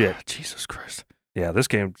 Holy shit. Jesus Christ. Yeah, this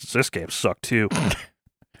game sucked too.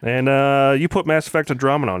 And you put Mass Effect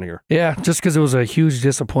Andromeda on here. Yeah, just because it was a huge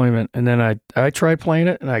disappointment, and then I tried playing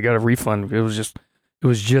it and I got a refund. It was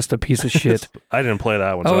just a piece of shit. I didn't play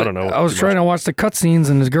that one, so I don't know. I was trying to watch the cutscenes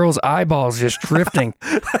and this girl's eyeballs just drifting.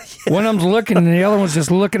 One of them's looking and the other one's just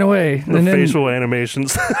looking away. The and then, facial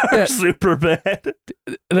animations are super bad.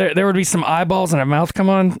 There would be some eyeballs and a mouth come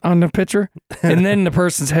on the picture, and then the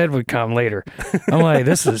person's head would come later. I'm like,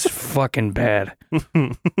 this is fucking bad.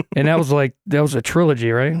 And that was a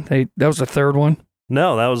trilogy, right? That was the third one.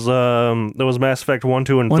 No, that was Mass Effect 1,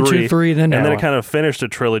 2, and 3. 1, 2, 3, and then it kind of finished a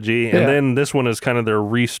trilogy, and then this one is kind of their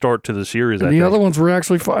restart to the series. The other ones were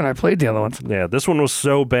actually fun. I played the other ones. Yeah, this one was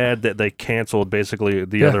so bad that they canceled basically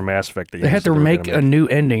the other Mass Effect. They had to make a new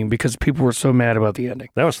ending because people were so mad about the ending.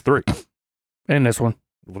 That was 3. And this one.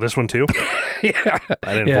 Well, this one too? Yeah.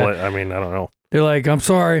 I didn't play. I mean, I don't know. They're like, I'm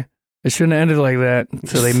sorry. It shouldn't have ended like that.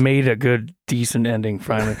 So they made a good, decent ending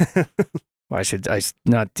finally.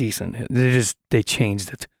 Not decent. They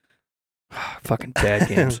changed it. Fucking bad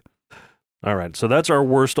games. All right, so that's our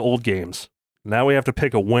worst old games. Now we have to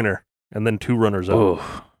pick a winner and then 2 runners up.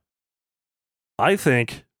 Oh. I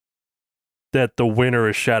think that the winner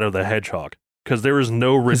is Shadow the Hedgehog because there is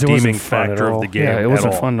no redeeming factor of the game. Yeah, it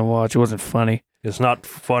wasn't fun to watch. It wasn't funny. It's not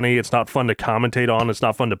funny. It's not fun to commentate on. It's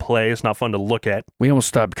not fun to play. It's not fun to look at. We almost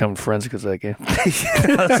stopped becoming friends because of that game.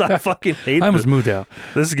 I fucking hate it. I almost moved out.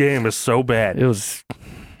 This game is so bad. It was...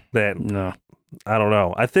 No. I don't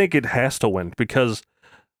know. I think it has to win because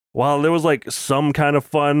while there was like some kind of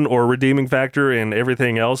fun or redeeming factor in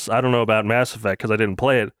everything else, I don't know about Mass Effect because I didn't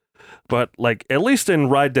play it, but like at least in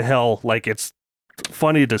Ride to Hell, like it's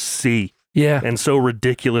funny to see. Yeah. And so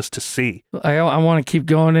ridiculous to see. I want to keep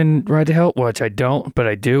going in Ride to Hell, which I don't, but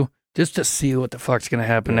I do, just to see what the fuck's going to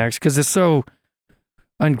happen next because it's so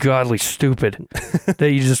ungodly stupid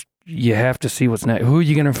that you have to see what's next. Who are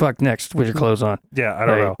you going to fuck next with your clothes on? Yeah, I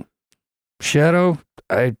don't know. Shadow,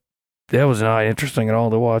 that was not interesting at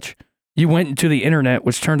all to watch. You went into the internet,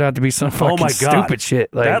 which turned out to be some fucking stupid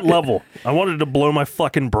shit. Like, that level, I wanted to blow my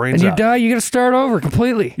fucking brains out. And you die, you got to start over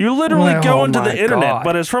completely. You literally go into the internet,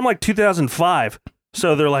 but it's from like 2005.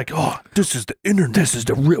 So they're like, oh, this is the internet. This is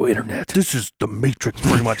the real internet. This is the Matrix,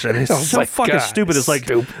 pretty much. And it's so fucking stupid.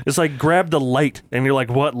 It's like grab the light, and you're like,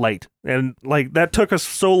 what light? And like that took us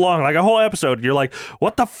so long, like a whole episode. You're like,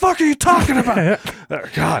 what the fuck are you talking about?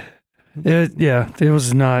 God. It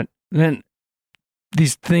was not. Then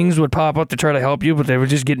these things would pop up to try to help you, but they were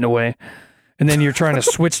just getting away. And then you're trying to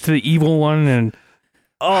switch to the evil one, and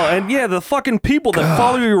the fucking people that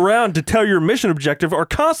follow you around to tell your mission objective are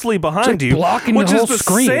constantly behind you, blocking which the whole is the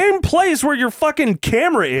screen. Same place where your fucking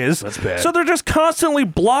camera is. That's bad. So they're just constantly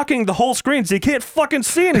blocking the whole screen, so you can't fucking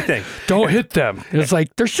see anything. Don't hit them. It's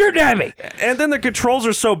like they're shooting at me. And then the controls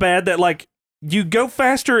are so bad that like you go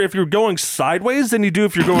faster if you're going sideways than you do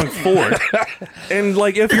if you're going forward. And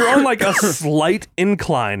like if you're on like a slight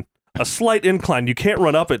incline, you can't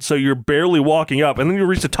run up it, so you're barely walking up, and then you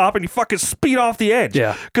reach the top and you fucking speed off the edge.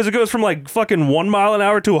 Yeah. Because it goes from like fucking 1 mile an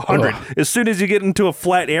hour to 100 as soon as you get into a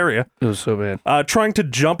flat area. It was so bad. Trying to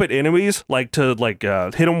jump at enemies, like to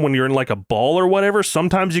hit them when you're in like a ball or whatever.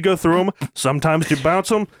 Sometimes you go through them, sometimes you bounce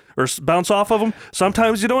them or bounce off of them.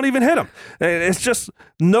 Sometimes you don't even hit them. It's just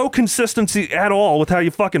no consistency at all with how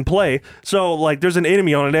you fucking play. So like there's an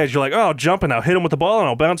enemy on an edge, you're like, oh, I'll jump and I'll hit him with the ball and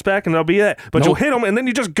I'll bounce back and that'll be it. But you'll hit them and then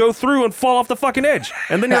you just go through and fall off the fucking edge.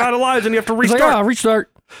 And then you're out of lives and you have to restart. Like,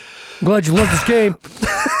 restart. I'm glad you loved this game.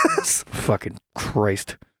 Fucking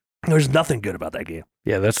Christ. There's nothing good about that game.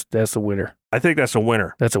 Yeah, that's the winner. I think that's a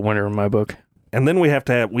winner. That's a winner in my book. And then we have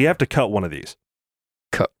to cut one of these.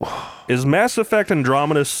 Is Mass Effect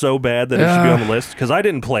Andromeda so bad that it should be on the list? Because I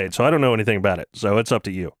didn't play it, so I don't know anything about it. So it's up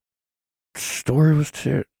to you. Story was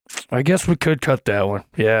shit. I guess we could cut that one.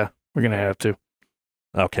 Yeah, we're gonna have to.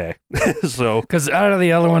 Okay. So because out of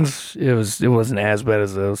the other ones, it wasn't as bad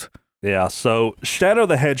as those. Yeah. So Shadow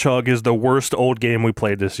the Hedgehog is the worst old game we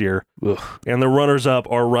played this year, and the runners up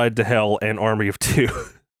are Ride to Hell and Army of Two.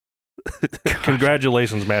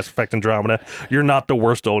 Congratulations, Mass Effect Andromeda. You're not the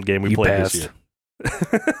worst old game we played this year.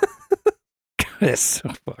 It's so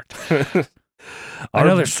fucked. I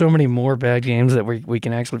know there's so many more bad games that we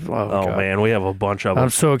can actually. Oh man, we have a bunch of them. I'm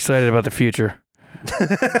so excited about the future.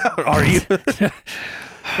 Are you?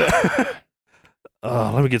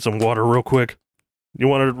 Let me get some water real quick. You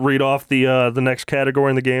want to read off the next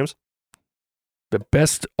category in the games? The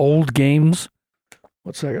best old games.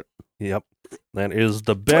 1 second. Yep. That is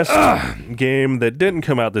the best game that didn't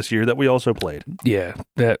come out this year that we also played. Yeah,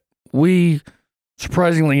 that we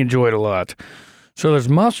surprisingly enjoyed a lot. So there's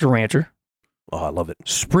Monster Rancher. Oh, I love it.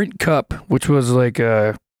 Sprint Cup, which was like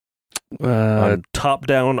a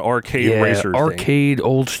top-down arcade racer thing. Arcade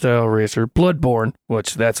old style racer. Bloodborne,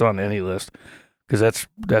 which that's on any list because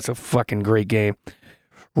that's a fucking great game.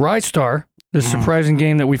 Ride-Star, the surprising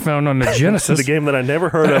game that we found on the Genesis. The game that I never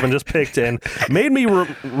heard of and just picked and made me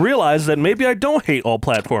realize that maybe I don't hate all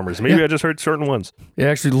platformers. Maybe I just heard certain ones. It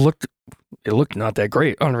actually looked not that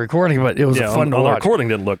great on recording, but it was fun to watch. The recording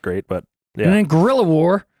didn't look great, but yeah. And then Guerrilla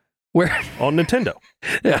War, where on Nintendo.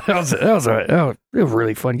 Yeah, that was a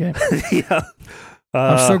really fun game. Yeah.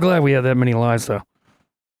 I'm so glad we had that many lives, though.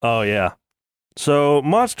 Oh, yeah. So,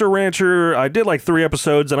 Monster Rancher, I did like 3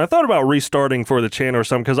 episodes, and I thought about restarting for the channel or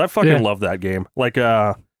something, because I fucking love that game. Like,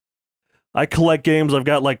 I collect games. I've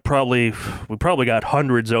got like we probably got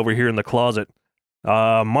hundreds over here in the closet.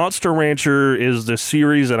 Monster Rancher is the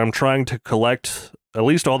series that I'm trying to collect at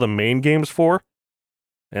least all the main games for.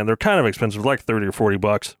 And they're kind of expensive, like $30 or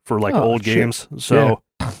 $40 for like old games. So,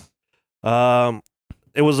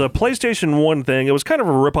 it was a PlayStation 1 thing. It was kind of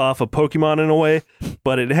a ripoff of Pokemon in a way,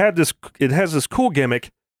 but it has this cool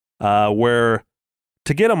gimmick where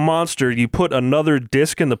to get a monster, you put another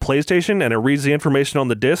disc in the PlayStation and it reads the information on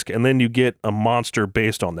the disc, and then you get a monster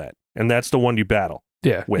based on that. And that's the one you battle.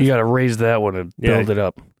 Yeah, with. You got to raise that one and build it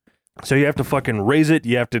up. So you have to fucking raise it.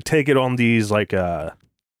 You have to take it on these like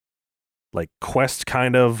quests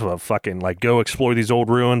kind of fucking like go explore these old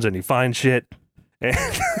ruins and you find shit. And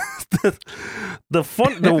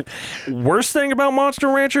the worst thing about Monster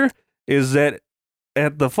Rancher is that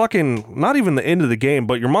at the fucking, not even the end of the game,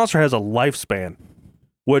 but your monster has a lifespan,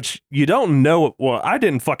 which you don't know. Well, I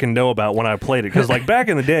didn't fucking know about when I played it, because like back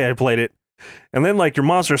in the day I played it, and then like your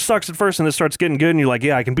monster sucks at first and it starts getting good and you're like,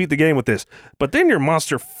 yeah, I can beat the game with this. But then your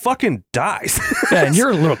monster fucking dies. Yeah, and you're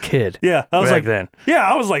a little kid. Yeah, I was back like, then. Yeah,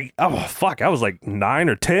 I was like, oh fuck, I was like 9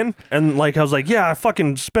 or 10, and like I was like, yeah, I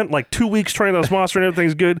fucking spent like 2 weeks training this monster and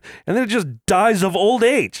everything's good, and then it just dies of old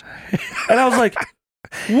age. And I was like,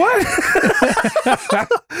 what?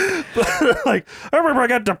 But, like, I remember I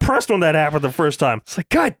got depressed when that happened the first time. It's like,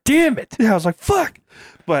 God damn it. Yeah, I was like, fuck.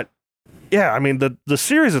 But yeah, I mean, the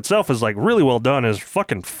series itself is like really well done. It's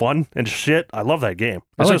fucking fun and shit. I love that game.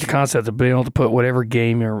 I like the concept of being able to put whatever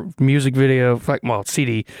game or music video,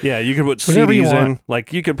 CD. Yeah, you could put CDs in.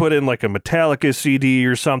 Like, you could put in like a Metallica CD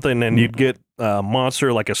or something, and you'd get a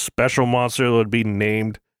monster, like a special monster that would be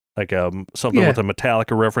named like something with a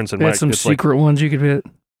Metallica reference. And some secret ones you could hit.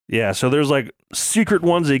 Yeah, so there's like secret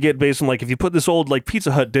ones that you get based on like if you put this old like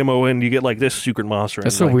Pizza Hut demo in, you get like this secret monster.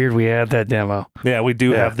 That's so weird we had that demo. Yeah, we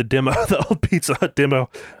do have the demo, the old Pizza Hut demo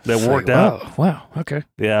that worked out. Wow, okay.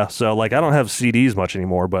 Yeah, so like I don't have CDs much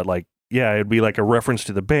anymore, but like, yeah, it'd be like a reference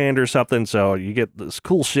to the band or something, so you get this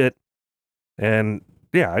cool shit. And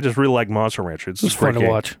yeah, I just really like Monster Rancher. It's fun to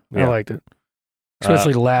watch. Yeah. I liked it.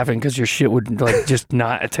 Especially laughing because your shit would like just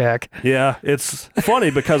not attack. Yeah, it's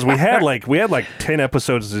funny because we had like 10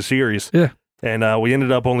 episodes of the series. Yeah. And we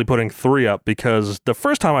ended up only putting 3 up because the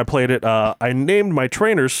first time I played it, I named my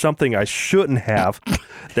trainers something I shouldn't have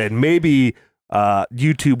that maybe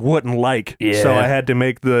YouTube wouldn't like. Yeah. So I had to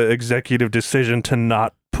make the executive decision to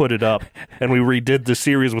not put it up. And we redid the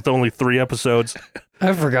series with only 3 episodes.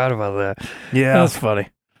 I forgot about that. Yeah. That's funny.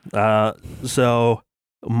 So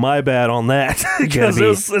my bad on that. Because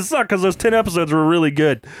it's not because those 10 episodes were really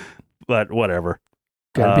good. But whatever.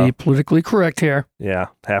 Gotta be politically correct here. Yeah,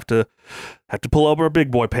 have to pull up our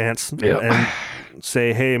big boy pants and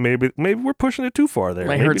say, hey, maybe we're pushing it too far there.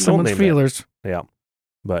 Might maybe hurt someone's feelers. Yeah,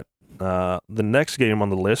 but the next game on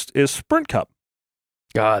the list is Sprint Cup.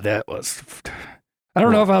 God, that was. I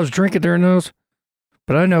don't know if I was drinking during those,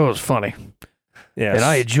 but I know it was funny. Yeah, and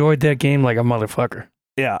I enjoyed that game like a motherfucker.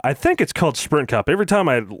 Yeah, I think it's called Sprint Cup. Every time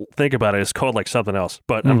I think about it, it's called like something else,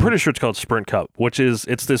 but I'm pretty sure it's called Sprint Cup,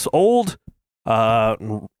 it's this old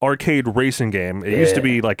arcade racing game. It used to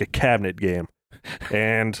be like a cabinet game,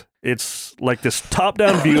 and it's like this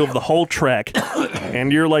top-down view of the whole track,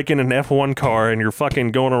 and you're like in an F1 car, and you're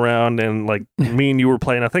fucking going around, and like me and you were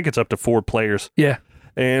playing. I think it's up to 4 players. Yeah,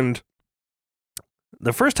 and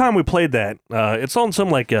the first time we played that, it's on some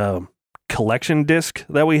like collection disc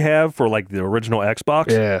that we have for like the original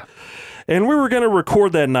Xbox. Yeah. And we were going to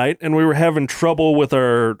record that night, and we were having trouble with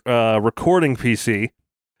our recording PC.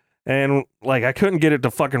 And like I couldn't get it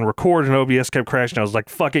to fucking record, and OBS kept crashing. I was like,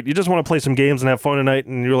 fuck it, you just want to play some games and have fun tonight?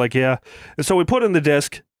 And you're like, yeah. And so we put in the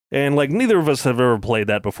disc, and like neither of us have ever played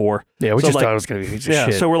that before. Yeah, we so just like, thought it was going to be just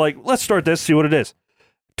shit. So we're like, let's start this, see what it is.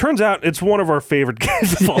 Turns out it's one of our favorite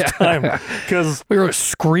games of all time because we were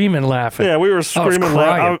screaming, laughing. Yeah, we were screaming.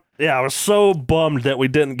 Crying. I was so bummed that we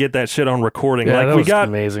didn't get that shit on recording. Yeah, like that we was got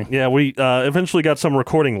amazing. Yeah, we eventually got some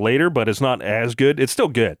recording later, but it's not as good. It's still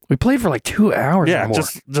good. We played for like 2 hours. Yeah, or more.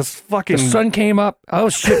 just fucking. The sun came up. I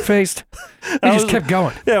was shit faced. We just kept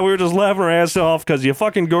going. Yeah, we were just laughing our ass off because you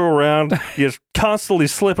fucking go around, you're constantly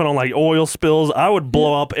slipping on like oil spills. I would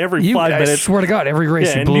blow up every 5 minutes. I swear to God, every race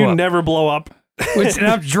Yeah, you and blew you up. never blow up. And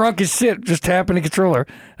I'm drunk as shit, just tapping the controller,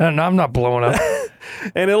 and I'm not blowing up.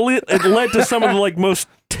 And it led to some of the like most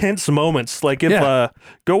tense moments. Like if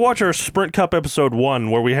go watch our Sprint Cup episode 1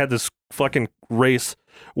 where we had this fucking race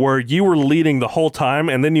where you were leading the whole time,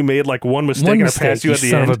 and then you made like one mistake and I passed you at the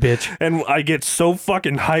son end. Of a bitch. And I get so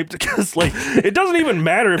fucking hyped because like it doesn't even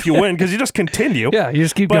matter if you win because you just continue. Yeah, you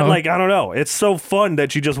just keep but going. Like I don't know, it's so fun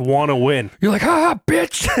that you just want to win. You're like,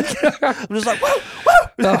 bitch. I'm just like, woo,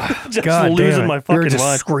 woo. Just God losing damn my You're fucking just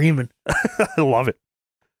mind. screaming. I love it.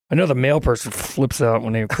 I know the male person flips out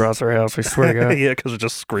when they cross our house. I swear to God. Yeah, because they're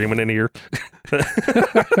just screaming in here.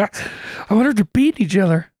 I wanted to beat each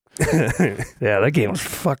other. Yeah, that game was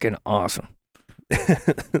fucking awesome.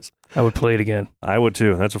 I would play it again. I would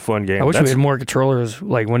too. That's a fun game. I wish we had more controllers.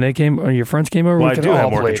 Like when they came, or your friends came over, Well, we I could do all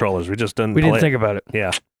have more play. controllers. We just didn't. We didn't play think about it.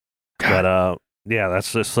 Yeah, but yeah,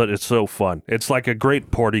 that's just it's so fun. It's like a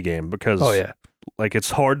great party game because like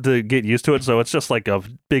it's hard to get used to it. So it's just like a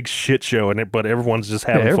big shit show in it, but everyone's just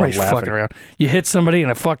having fun everybody's laughing. fucking around. You hit somebody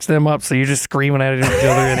and it fucks them up, so you're just screaming at each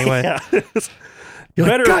other anyway. Yeah. You're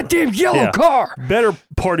Better- like, goddamn yellow car. Better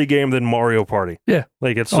party game than Mario Party. Yeah.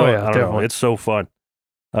 Like it's so I don't know. definitely. It's so fun.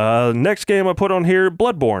 Next game I put on here,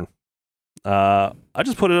 Bloodborne. I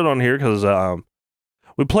just put it on here because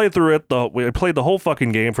we played through it. We played the whole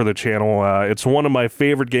fucking game for the channel. It's one of my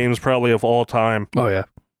favorite games probably of all time. Oh yeah.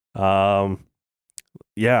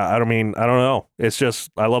 Yeah, I mean, I don't know. It's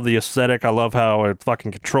just, I love the aesthetic. I love how it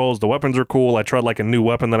fucking controls. The weapons are cool. I tried like a new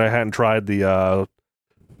weapon that I hadn't tried, the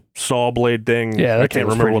saw blade thing. Yeah, that I can't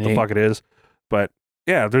was remember what pretty the neat. fuck it is. But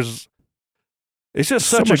yeah, it's just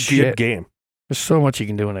So such a much good shit. game. There's so much you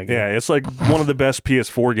can do in that game. Yeah, it's like one of the best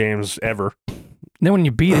PS4 games ever. Then when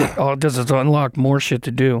you beat it, all it does is unlock more shit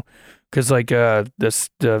to do. Because like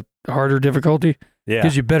the harder difficulty Yeah.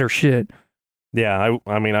 gives you better shit. Yeah,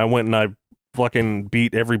 I mean, I went and I fucking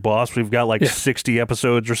beat every boss. We've got like 60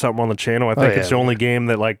 episodes or something on the channel. I think it's the only game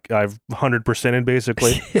that like I've 100%ed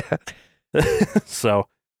basically. Yeah. So,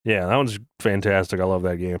 yeah, that one's fantastic. I love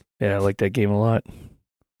that game. Yeah, I like that game a lot.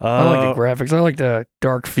 I like the graphics. I like the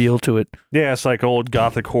dark feel to it. Yeah, it's like old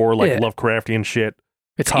gothic horror, like Yeah. Lovecraftian shit.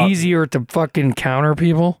 It's easier to fucking counter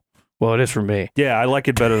people. Well, it is for me. Yeah, I like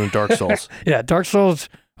it better than Dark Souls. Yeah, Dark Souls,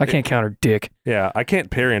 I can't counter dick. Yeah, I can't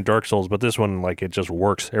parry in Dark Souls, but this one, like, it just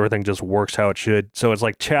works. Everything just works how it should. So it's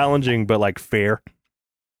like challenging, but like fair.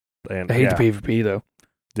 And I hate the PvP though.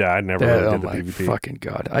 Yeah, I never really Oh did the my PvP. fucking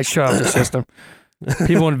God. I shut off the system.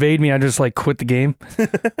 People invade me, I just like quit the game.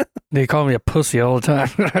 They call me a pussy all the time.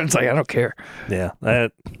 It's like, I don't care. Yeah,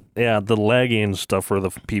 the laggy and stuff for the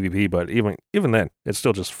PvP, but even then, it's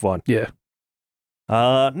still just fun. Yeah.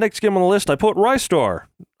 Next game on the list, I put Rystar,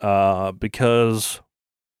 because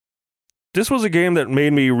this was a game that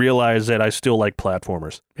made me realize that I still like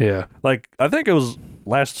platformers. Yeah. Like, I think it was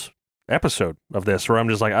last episode of this where I'm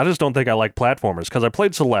just like, I just don't think I like platformers, because I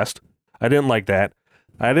played Celeste. I didn't like that.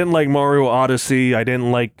 I didn't like Mario Odyssey. I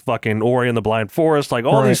didn't like fucking Ori and the Blind Forest. Like,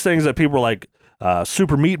 all these things that people are like,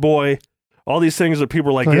 Super Meat Boy, all these things that people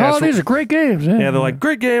are like, yeah, these are great games. yeah, they're like,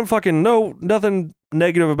 great game, fucking nothing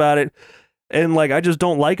negative about it. And like, I just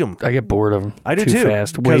don't like them. I get bored of them. I do too. too,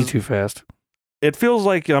 Fast. Way 'cause too fast. It feels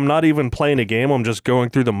like I'm not even playing a game. I'm just going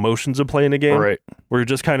through the motions of playing a game. Right. Where you're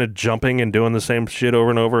just kind of jumping and doing the same shit over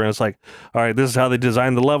and over. And it's like, all right, this is how they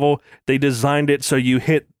designed the level. They designed it so you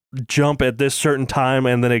hit jump at this certain time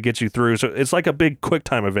and then it gets you through. So it's like a big quick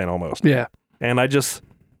time event almost. Yeah. And I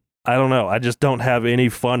don't know. I just don't have any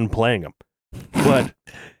fun playing them. But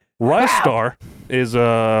Rystar is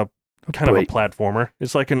a kind of a platformer.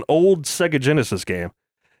 It's like an old Sega Genesis game.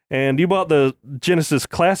 And you bought the Genesis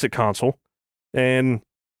Classic console, and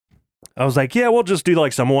I was like, yeah, we'll just do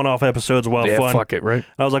like some one-off episodes while fun. Fuck it, right?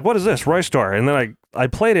 I was like, what is this? Rystar. And then I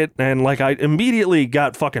played it, and like I immediately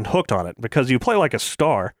got fucking hooked on it because you play like a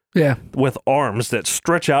star. Yeah. With arms that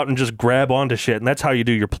stretch out and just grab onto shit, and that's how you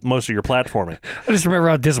do most of your platforming. I just remember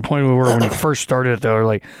how disappointed we were when you first started it, though. We're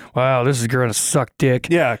like, wow, this is going to suck dick.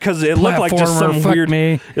 Yeah, because it looked like just some fuck weird.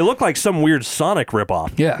 me. It looked like some weird Sonic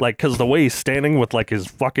ripoff. Yeah. Like, because the way he's standing with like his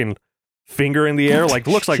fucking finger in the air, like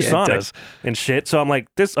looks like Yeah, it Sonic does. and shit. So I'm like,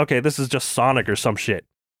 this is just Sonic or some shit.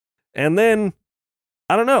 And then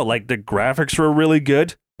I don't know, like the graphics were really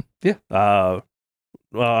good. Yeah.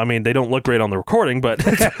 well, I mean, they don't look great on the recording, but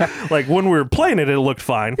like when we were playing it, it looked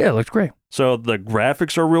fine. Yeah, it looks great. So the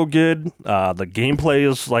graphics are real good. The gameplay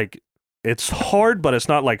is like, it's hard, but it's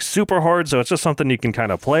not like super hard. So it's just something you can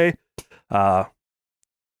kind of play.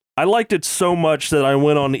 I liked it so much that I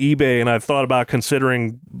went on eBay and I thought about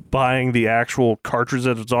considering buying the actual cartridge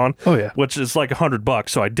that it's on. Oh, yeah. Which is like $100,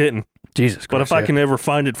 so I didn't. Jesus Christ. But if I can ever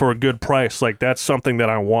find it for a good price, like that's something that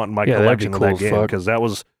I want in my collection of that game, because that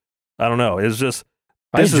was, I don't know, it's just.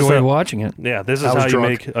 I enjoyed watching it. Yeah, this is how you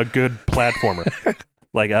make a good platformer.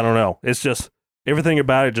 Like, I don't know. It's just, everything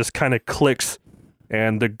about it just kind of clicks,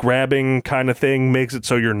 and the grabbing kind of thing makes it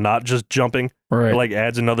so you're not just jumping. Right. It like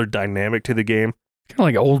adds another dynamic to the game. Kind of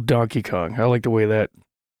like old Donkey Kong. I like the way that.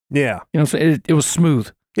 Yeah. You know what I'm saying? It was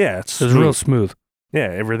smooth. Yeah, it was real smooth. Yeah,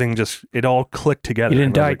 everything just, it all clicked together. You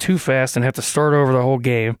didn't die too fast and have to start over the whole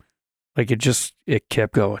game. Like, it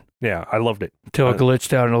kept going. Yeah, I loved it. Until it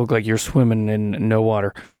glitched out and it looked like you're swimming in no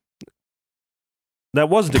water. That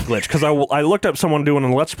wasn't a glitch, because I looked up someone doing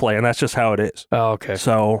a Let's Play, and that's just how it is. Oh, okay.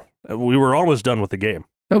 So, we were almost done with the game.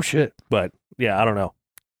 Oh, shit. But, yeah, I don't know.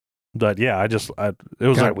 But, yeah, it was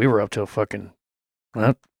God, like... we were up till fucking...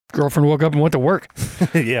 Well, girlfriend woke up and went to work.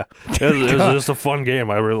 Yeah. It was just a fun game.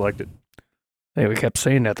 I really liked it. Hey, we kept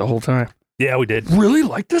saying that the whole time. Yeah, we did. Really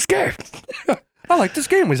like this game. I like this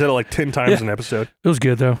game. We said it like 10 times an episode. It was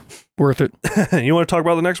good, though. Worth it. You want to talk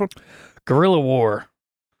about the next one? Guerrilla War.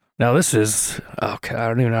 Now, this is... Okay, I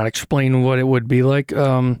don't even know how to explain what it would be like.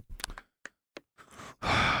 Was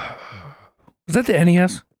that the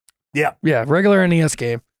NES? Yeah. Yeah, regular NES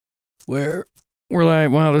game. Where we're like,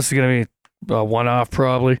 well, this is going to be a one-off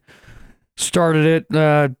probably. Started it.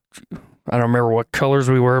 I don't remember what colors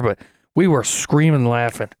we were, but we were screaming,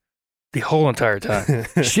 laughing the whole entire time.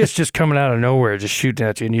 Shit's just coming out of nowhere, just shooting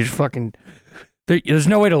at you, and you just fucking... There's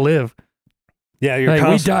no way to live. Yeah, you're like,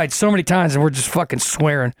 we died so many times, and we're just fucking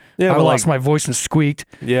swearing. Yeah, I lost my voice and squeaked.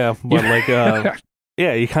 Yeah, but like,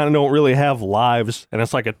 yeah, you kind of don't really have lives, and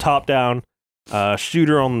it's like a top-down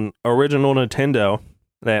shooter on original Nintendo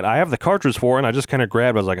that I have the cartridge for, and I just kind of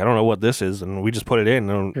grabbed. I was like, I don't know what this is, and we just put it in.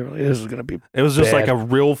 And this is gonna be. It was just bad. like a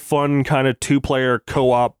real fun kind of 2-player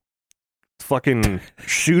co-op, fucking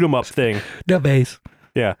shoot 'em up thing. The base.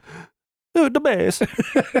 Yeah. The base.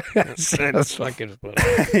 That's fucking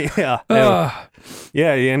funny. Yeah.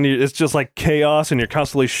 Yeah, and it's just like chaos, and you're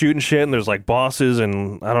constantly shooting shit, and there's like bosses,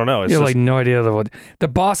 and I don't know. You have like no idea the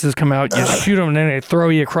bosses come out, you shoot them, and then they throw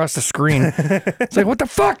you across the screen. It's like, what the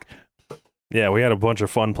fuck? Yeah, we had a bunch of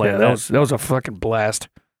fun playing that. That was a fucking blast.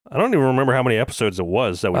 I don't even remember how many episodes it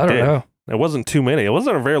was that we did. I don't know. It wasn't too many. It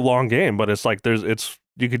wasn't a very long game, but it's like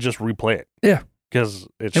you could just replay it. Yeah. Because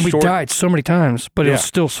it's and we short. died so many times, but it was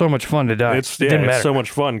still so much fun to die. It's so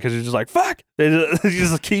much fun because you're just like, fuck. You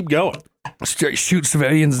just keep going. Straight shoot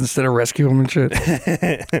civilians instead of rescue them and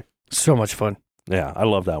shit. So much fun. Yeah, I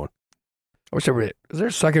love that one. I wish I read it. Is there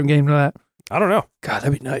a second game to that? I don't know. God,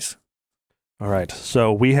 that'd be nice. All right,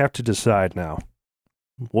 so we have to decide now.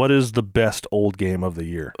 What is the best old game of the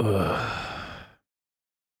year? I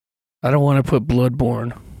don't want to put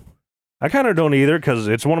Bloodborne. I kind of don't either because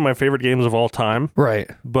it's one of my favorite games of all time. Right.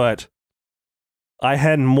 But I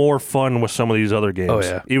had more fun with some of these other games. Oh,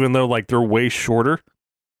 yeah. Even though like they're way shorter.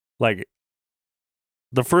 Like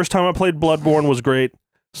the first time I played Bloodborne was great.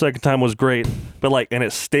 Second time was great. But like, and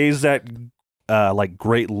it stays that like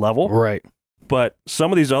great level. Right. But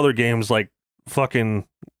some of these other games like fucking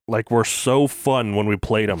like were so fun when we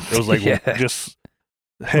played them. It was like just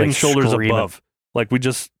head and shoulders above. Like we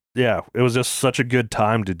just, it was just such a good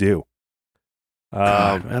time to do.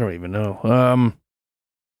 God, I don't even know.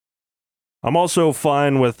 I'm also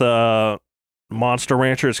fine with Monster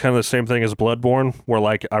Rancher. It's kind of the same thing as Bloodborne, where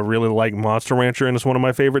like I really like Monster Rancher and it's one of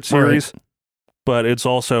my favorite series. Right. But it's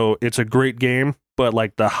a great game, but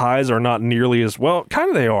like the highs are not nearly as well. Kind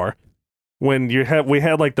of they are. When we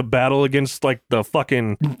had like the battle against like the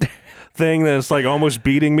fucking thing that's like almost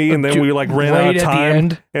beating me, and then we like ran out of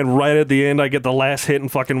time, and right at the end I get the last hit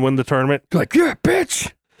and fucking win the tournament. You're like, yeah,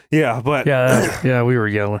 bitch. Yeah, but we were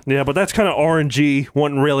yelling. Yeah, but that's kind of RNG.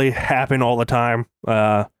 Wouldn't really happen all the time.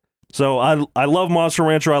 So I love Monster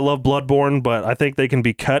Rancher. I love Bloodborne, but I think they can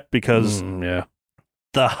be cut because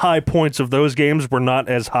the high points of those games were not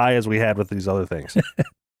as high as we had with these other things.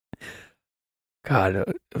 God,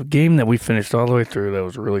 a game that we finished all the way through that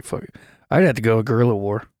was really fucking... I'd have to go with Guerrilla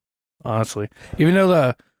War, honestly. Even though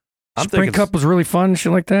the Sprint Cup was really fun and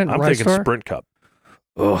shit like that. I'm thinking Sprint Cup.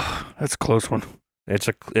 Oh, that's a close one.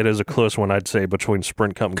 It is a close one, I'd say, between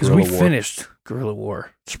Sprint Cup and Guerrilla War. Because we finished Guerrilla War.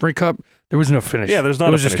 Sprint Cup, there was no finish. Yeah, there's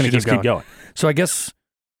not a finish. You just keep going. So I guess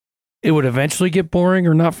it would eventually get boring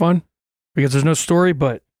or not fun because there's no story,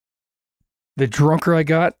 but the drunker I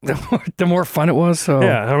got, the more fun it was. So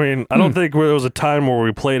Yeah, I mean, I don't think there was a time where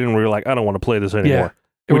we played and we were like, I don't want to play this anymore.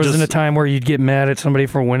 It wasn't a time where you'd get mad at somebody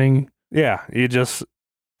for winning. Yeah, you just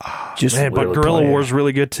man, but literally Guerrilla playing. War's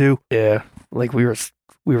really good too. Yeah, like we were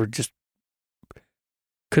just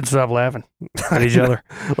couldn't stop laughing at each other.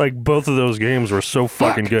 Like both of those games were so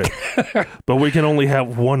fucking good. But we can only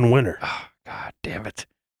have one winner. Oh, God damn it.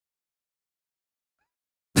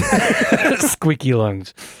 Squeaky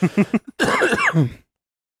lungs.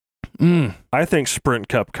 I think Sprint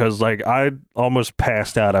Cup because like I almost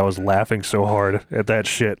passed out. I was laughing so hard at that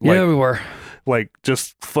shit. Like, Yeah, we were. like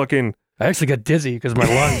just fucking. I actually got dizzy because my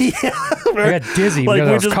lungs. I got dizzy Like because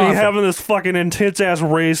I we'd was just coughing. be having this fucking intense ass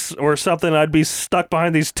race or something. I'd be stuck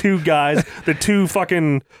behind these two guys, the two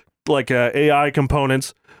fucking like AI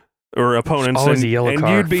components or opponents, Always and, a yellow and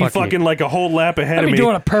car. you'd be Fuck fucking you. like a whole lap ahead I'd of be me.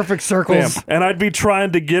 doing a perfect circles. Yeah, and I'd be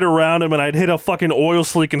trying to get around him, and I'd hit a fucking oil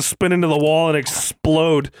slick and spin into the wall and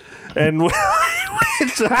explode. And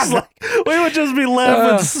it's just like, we would just be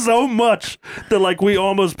laughing so much that like we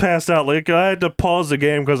almost passed out. Like I had to pause the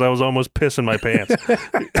game because I was almost pissing my pants.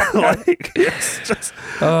 Like it's just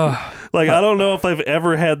like I don't know if I've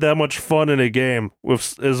ever had that much fun in a game with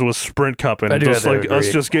Sprint Cup and I do just have to like us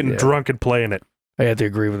agree. just getting Yeah. drunk and playing it. I had to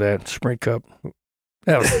agree with that. Sprint Cup.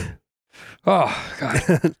 That was. Oh, God.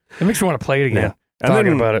 It makes me want to play it again. Yeah. And Talking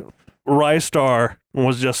then about it. Rystar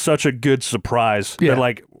was just such a good surprise Yeah. that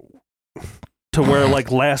like to where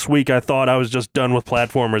like last week I thought I was just done with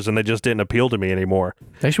platformers and they just didn't appeal to me anymore.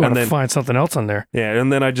 They should want and to then- find something else on there. Yeah,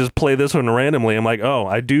 and then I just play this one randomly. I'm like, oh,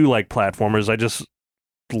 I do like platformers. I just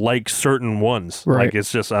like certain ones. Right. Like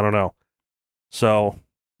it's just I don't know. So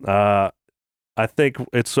I think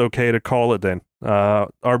it's okay to call it then.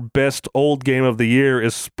 Our best old game of the year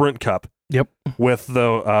is Sprint Cup. Yep. With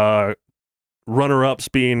the runner-ups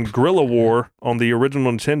being Guerrilla War on the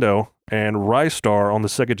original Nintendo and Rystar on the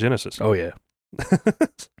Sega Genesis. Oh, yeah.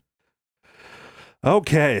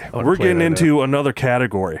 Okay, wanna we're play getting that into another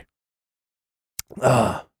category.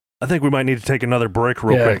 I think we might need to take another break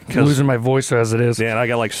real quick. I'm losing my voice as it is. Yeah, and I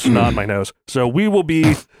got like snot in my nose. So we will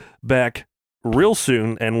be back real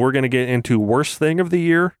soon, and we're going to get into worst thing of the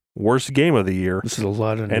year, worst game of the year, This is a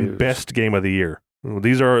lot of and news. best game of the year.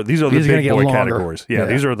 These are the These are gonna big get boy longer. categories. Yeah, Yeah.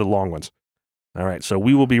 these are the long ones. All right, so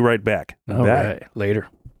we will be right back. All right. Later.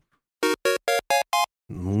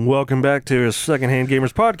 Welcome back to Secondhand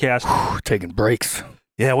Gamers Podcast. We're taking breaks.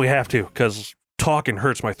 Yeah, we have to because talking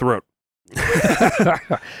hurts my throat.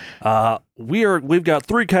 We've got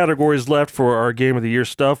 3 categories left for our game of the year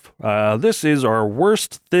stuff. This is our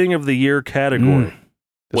worst thing of the year category,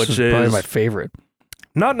 This which is probably is my favorite.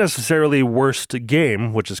 not necessarily worst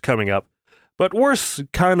game, which is coming up, but worst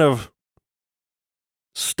kind of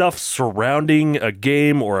stuff surrounding a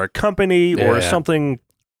game or a company or Yeah. something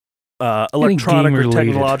electronic or game-related.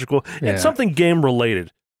 technological. Yeah. It's something game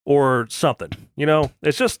related or something. You know,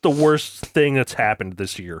 it's just the worst thing that's happened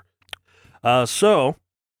this year. So,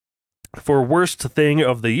 for worst thing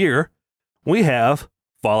of the year, we have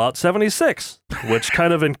Fallout 76, which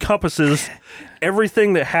kind of encompasses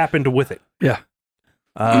everything that happened with it. Yeah.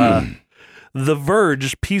 The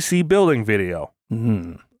Verge PC building video,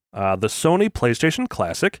 Mm, the Sony PlayStation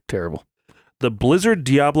Classic, terrible. the Blizzard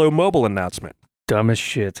Diablo mobile announcement, Dumbest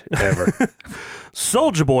shit ever.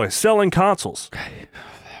 Soulja Boy selling consoles,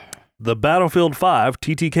 the Battlefield 5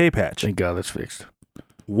 TTK patch, Thank God that's fixed.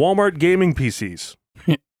 Walmart gaming PCs,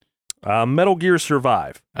 Metal Gear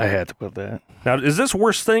Survive. I had to put that. Now, is this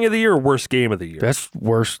worst thing of the year or worst game of the year? That's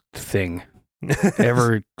worst thing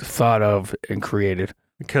ever thought of and created.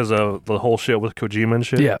 Because of the whole shit with Kojima and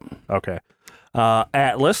shit? Yeah. Okay.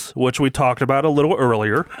 Atlas, which we talked about a little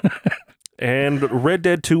earlier, and Red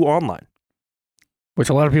Dead 2 Online. Which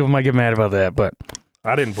a lot of people might get mad about that, but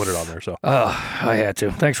I didn't put it on there, so. I had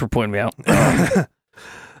to. Thanks for pointing me out.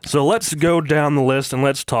 So let's go down the list and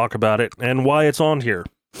let's talk about it and why it's on here.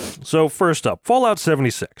 So first up, Fallout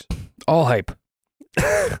 76. All hype.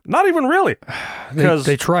 Not even really.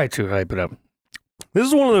 They try to hype it up. This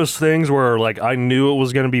is one of those things where like I knew it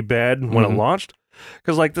was going to be bad when it Mhm. launched.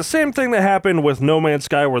 Because like the same thing that happened with No Man's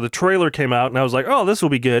Sky where the trailer came out and I was like, oh, this will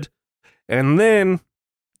be good. And then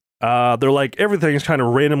they're like, everything's kind of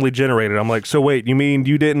randomly generated. I'm like, so wait, you mean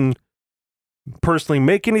you didn't personally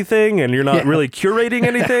make anything and you're not Yeah. really curating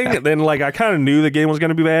anything? And then like I kind of knew the game was going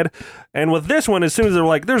to be bad. And with this one, as soon as they're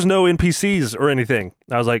like, there's no NPCs or anything,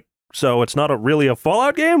 I was like, so it's not really a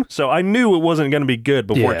Fallout game? So I knew it wasn't going to be good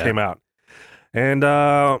before it Yeah. came out. And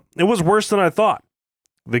it was worse than I thought,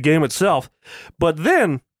 the game itself. But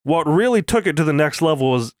then what really took it to the next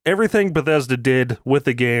level was everything Bethesda did with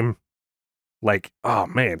the game. Like, oh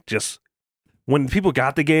man, just when people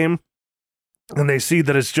got the game, and they see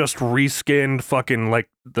that it's just reskinned fucking, like,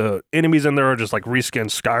 the enemies in there are just, like, reskinned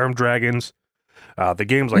Skyrim dragons. The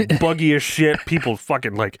game's, like, buggy as shit. People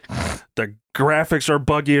fucking, like, the graphics are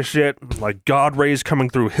buggy as shit. Like, God rays coming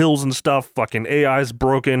through hills and stuff. Fucking AI's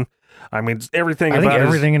broken. I mean, everything I think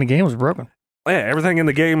everything in the game was broken. Yeah, everything in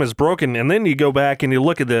the game is broken. And then you go back and you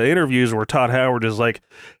look at the interviews where Todd Howard is like,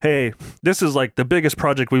 hey, this is like the biggest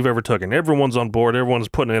project we've ever taken. Everyone's on board. Everyone's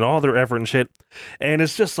putting in all their effort and shit. And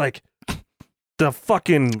it's just like the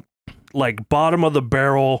fucking, like, bottom of the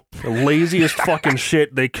barrel, the laziest fucking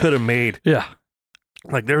shit they could have made. Yeah.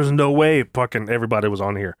 Like, there's no way fucking everybody was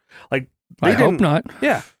on here. Like, I hope not.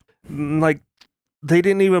 Yeah. Like, they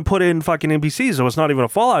didn't even put in fucking NPCs, so it's not even a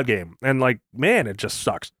Fallout game. And, like, man, it just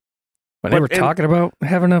sucks. When they were talking about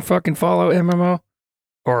having a fucking Fallout MMO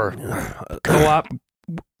or co-op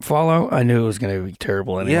Fallout, I knew it was going to be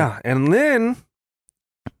terrible anyway. Yeah, and then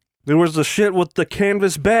there was the shit with the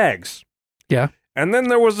canvas bags. Yeah. And then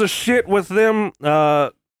there was the shit with them,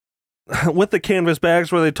 with the canvas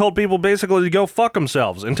bags where they told people basically to go fuck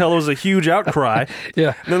themselves until there was a huge outcry.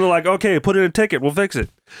 Yeah. And then they're like, okay, put in a ticket, we'll fix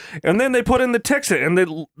it. And then they put in the ticket and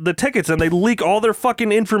the tickets and they leak all their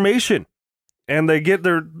fucking information. And they get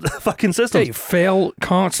their fucking systems. They fail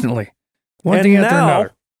constantly. One thing after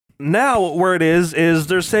another. Now, where it is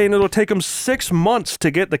they're saying it'll take them 6 months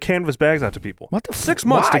to get the canvas bags out to people. What the 6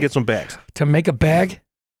 months why? to get some bags. To make a bag?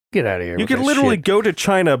 Get out of here. You could literally go to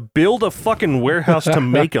China, build a fucking warehouse to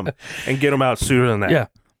make them, and get them out sooner than that. Yeah.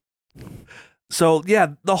 So,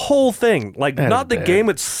 yeah, the whole thing, like, That not the bad. game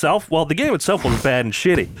itself. Well, the game itself was bad and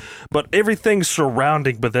shitty, but everything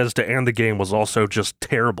surrounding Bethesda and the game was also just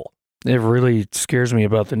terrible. It really scares me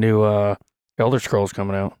about the new Elder Scrolls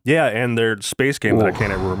coming out. Yeah, and their space game that I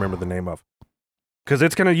can't ever remember the name of. Because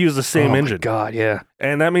it's going to use the same engine. Oh, my God, yeah.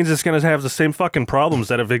 And that means it's going to have the same fucking problems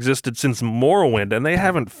that have existed since Morrowind, and they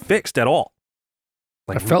haven't fixed at all.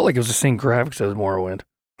 I felt like it was the same graphics as Morrowind.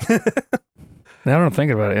 Now that I'm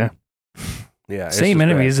thinking about it, yeah. Yeah, it's Same just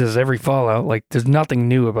enemies as every Fallout. Like, there's nothing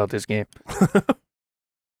new about this game. bad.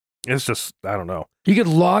 It's just, I don't know. You could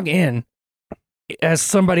log in as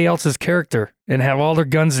somebody else's character and have all their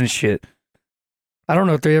guns and shit. I don't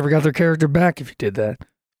know if they ever got their character back if you did that.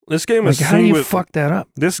 This game Like, is how do you fuck that up?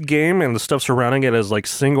 This game and the stuff surrounding it has, like,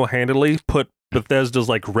 single-handedly put Bethesda's,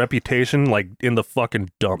 like, reputation, like, in the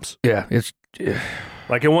fucking dumps. Yeah, it's...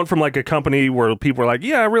 Like, it went from, like, a company where people are like,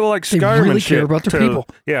 yeah, I really like They Skyrim really and shit. care about their to- people.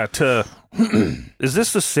 Yeah, to... Is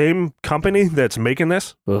this the same company that's making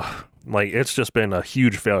this? Ugh. Like, it's just been a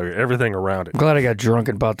huge failure. Everything around it. I'm glad I got drunk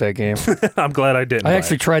and bought that game. I'm glad I didn't. I buy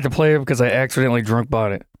actually it. tried to play it because I accidentally drunk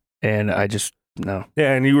bought it. And I just... No.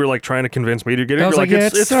 Yeah, and you were, like, trying to convince me to get it. I You're was like, like,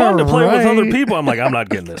 it's "It's fun to play with other alright." people. I'm like, I'm not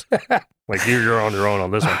getting this. Like, you're on your own on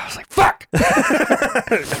this one. I was like, fuck!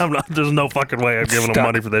 I'm not. There's no fucking way I'm giving them Stuck.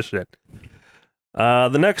 money for this shit.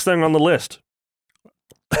 The next thing on the list,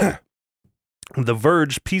 the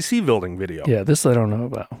Verge PC building video. Yeah, this I don't know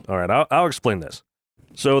about. All right, I'll explain this.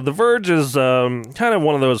 So the Verge is kind of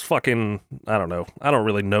one of those fucking, I don't know. I don't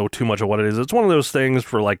really know too much of what it is. It's one of those things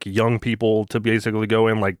for, like, young people to basically go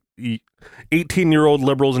in, like 18-year-old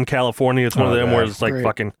liberals in California. It's one of them where it's like great.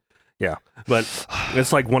 fucking, yeah. But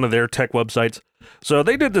it's like one of their tech websites. So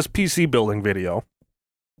they did this PC building video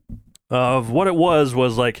of what it was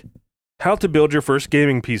like how to build your first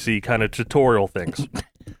gaming PC kind of tutorial things.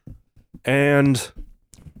 And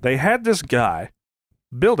they had this guy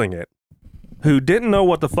building it who didn't know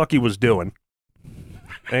what the fuck he was doing.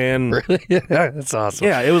 And Really? Yeah, that's awesome.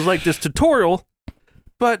 yeah, it was like this tutorial,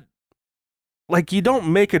 but like you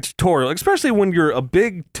don't make a tutorial, especially when you're a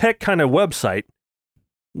big tech kind of website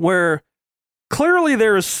where clearly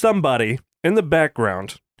there is somebody in the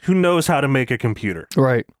background who knows how to make a computer.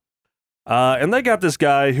 Right. And they got this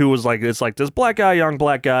guy who was like, it's like this black guy, young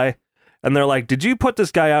black guy. And they're like, did you put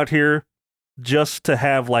this guy out here just to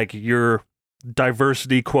have like your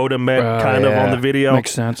diversity quota met kind of on the video?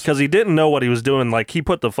 Makes sense. Because he didn't know what he was doing. Like he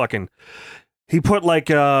put like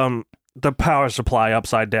the power supply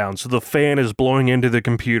upside down, so the fan is blowing into the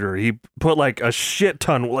computer. He put like a shit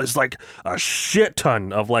ton. Well, it's like a shit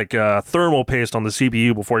ton of like thermal paste on the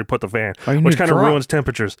CPU before he put the fan, Oh, you which need kind of drop. ruins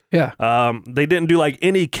temperatures. Yeah. They didn't do like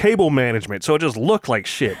any cable management, so it just looked like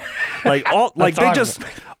shit. Like all like they just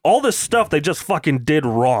all this stuff they just fucking did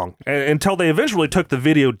wrong until they eventually took the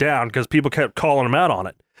video down because people kept calling them out on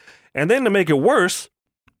it. And then to make it worse,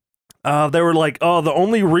 they were like, "Oh, the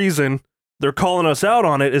only reason they're calling us out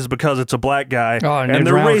on it is because it's a black guy Oh, and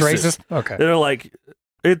they're Drown's racist." Okay. They're like,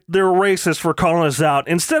 they're racist for calling us out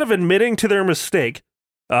instead of admitting to their mistake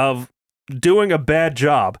of doing a bad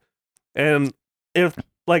job. And if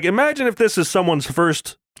like, imagine if this is someone's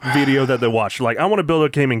first video that they watch. Like, I want to build a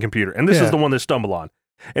gaming computer, and this is the one they stumble on.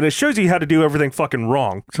 And it shows you how to do everything fucking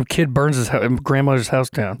wrong. Some kid burns his grandmother's house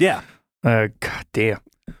down. Yeah. God damn.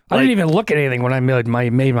 I didn't even look at anything when I made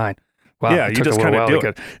mine. Wow. Yeah, you just kind of do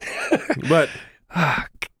it. But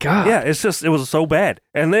God. Yeah, it was so bad.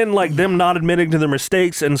 And then like them not admitting to their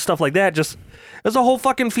mistakes and stuff like that, just it was a whole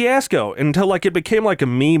fucking fiasco until like it became like a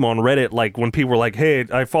meme on Reddit, like when people were like, "Hey,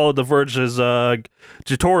 I followed The Verge's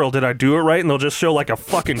tutorial. Did I do it right?" And they'll just show like a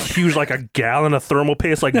fucking huge, like a gallon of thermal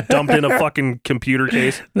paste like dumped in a fucking computer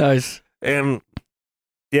case. Nice. And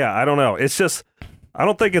yeah, I don't know. It's just I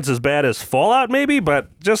don't think it's as bad as Fallout, maybe,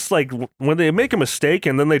 but just like when they make a mistake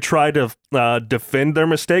and then they try to defend their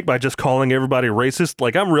mistake by just calling everybody racist,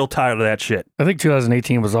 like I'm real tired of that shit. I think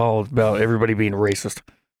 2018 was all about everybody being racist.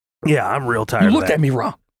 Yeah, I'm real tired of that. You looked at me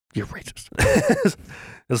wrong. You're racist.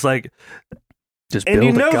 It's like, just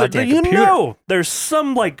build a goddamn computer. There's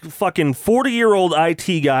some like fucking 40-year-old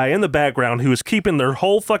IT guy in the background who is keeping their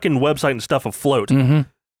whole fucking website and stuff afloat. Mm-hmm.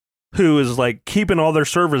 Who is like keeping all their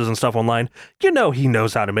servers and stuff online. You know he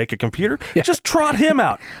knows how to make a computer. Yeah. Just trot him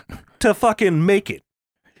out to fucking make it.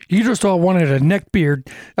 You just all wanted a neckbeard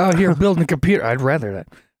out here building a computer. I'd rather that.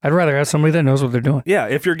 I'd rather have somebody that knows what they're doing. Yeah,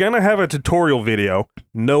 if you're going to have a tutorial video,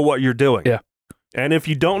 know what you're doing. Yeah. And if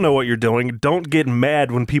you don't know what you're doing, don't get mad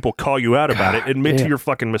when people call you out about it. Admit to your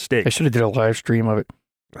fucking mistake. I should have did a live stream of it.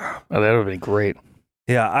 Oh, that would have been great.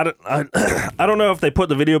 Yeah, I don't know if they put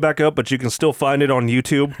the video back up, but you can still find it on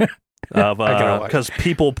YouTube. Because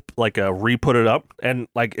people like re-put it up, and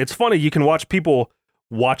like it's funny, you can watch people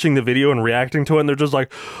watching the video and reacting to it, and they're just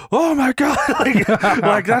like, "Oh my god!"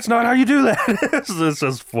 like that's not how you do that. It's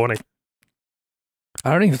just funny.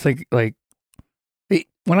 I don't even think like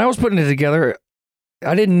when I was putting it together,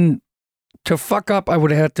 I didn't to fuck up. I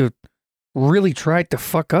would have had to really try to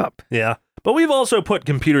fuck up. Yeah. But we've also put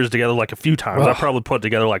computers together like a few times. I probably put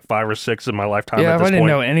together like 5 or 6 in my lifetime. Yeah, at this if I didn't point.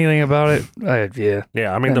 know anything about it, yeah.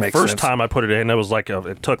 Yeah, I mean, the first time I put it in, it was like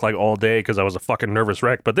it took like all day because I was a fucking nervous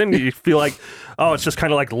wreck. But then you feel like, oh, it's just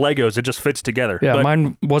kind of like Legos. It just fits together. Yeah, but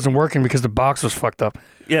mine wasn't working because the box was fucked up.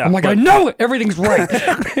 Yeah, I'm like, I know it. Everything's right.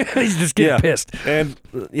 He's just getting pissed. And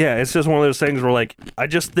yeah, it's just one of those things where like I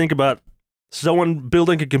just think about someone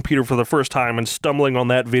building a computer for the first time and stumbling on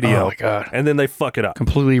that video. Oh my god! And then they fuck it up.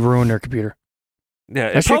 Completely ruin their computer.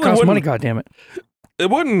 Yeah, that shit costs money. Goddammit. It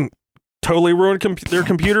wouldn't totally ruin their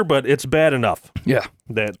computer, but it's bad enough. Yeah,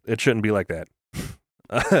 that it shouldn't be like that.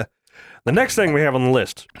 The next thing we have on the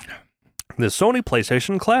list, the Sony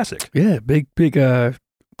PlayStation Classic. Yeah, big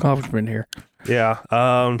accomplishment here. Yeah.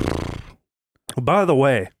 By the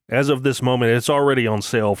way, as of this moment, it's already on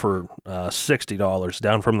sale for $60,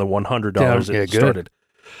 down from the $100 it started.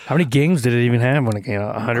 How many games did it even have when it came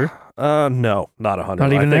out? 100? No, not 100.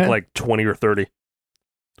 Not even I think that? like 20 or 30.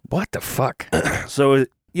 What the fuck? So,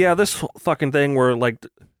 yeah, this fucking thing where, like,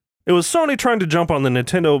 it was Sony trying to jump on the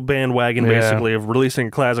Nintendo bandwagon, basically, of releasing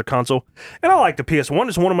a classic console. And I like the PS1.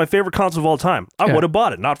 It's one of my favorite consoles of all time. I would have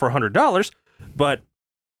bought it, not for $100, but...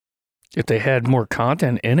 if they had more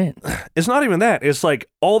content in it. It's not even that. It's like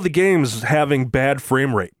all the games having bad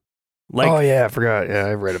frame rate. Like, oh, yeah, I forgot. Yeah,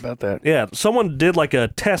 I read about that. Yeah, someone did, like, a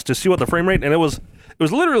test to see what the frame rate, and it was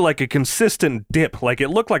literally like a consistent dip. Like, it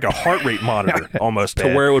looked like a heart rate monitor almost,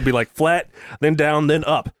 to where it would be like flat, then down, then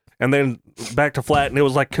up, and then back to flat. And it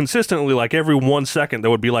was like consistently, like every 1 second, there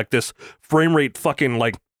would be like this frame rate fucking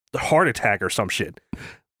like heart attack or some shit.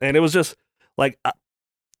 And it was just like,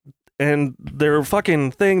 and their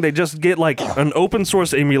fucking thing, they just get like an open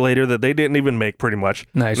source emulator that they didn't even make pretty much.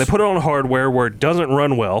 Nice. And they put it on hardware where it doesn't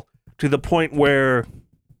run well, to the point where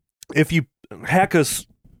if you hack a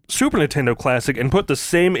Super Nintendo Classic and put the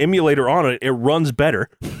same emulator on it, it runs better.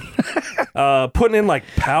 Putting in like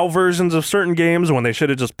PAL versions of certain games when they should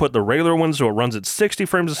have just put the regular ones so it runs at 60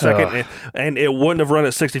 frames a second, and it wouldn't have run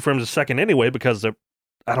at 60 frames a second anyway because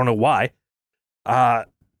I don't know why.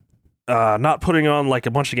 Not putting on like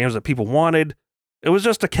a bunch of games that people wanted. It was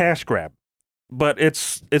just a cash grab, but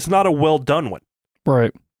it's not a well done one.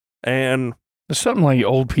 Right. And it's something like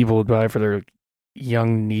old people would buy for their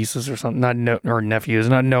young nieces or something, or nephews,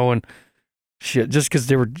 not knowing shit, just because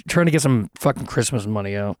they were trying to get some fucking Christmas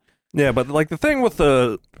money out. Yeah, but like the thing with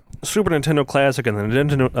the Super Nintendo Classic and the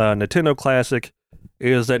Nintendo Classic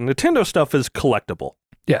is that Nintendo stuff is collectible.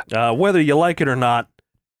 Yeah. Whether you like it or not,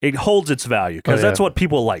 it holds its value because that's what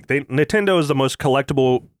people like. Nintendo is the most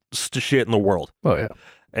collectible shit in the world. Oh yeah.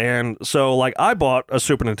 And so like I bought a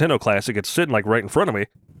Super Nintendo Classic. It's sitting like right in front of me.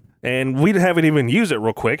 And we haven't even used it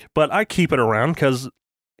real quick, but I keep it around because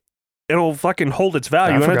it'll fucking hold its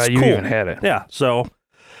value, and it's you cool. even had it. Yeah, so...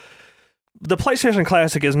 the PlayStation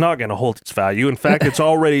Classic is not going to hold its value. In fact, it's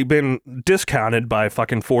already been discounted by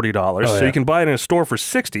fucking $40. So you can buy it in a store for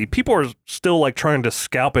 $60. People are still like trying to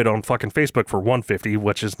scalp it on fucking Facebook for $150,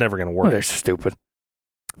 which is never going to work. Well, they're stupid.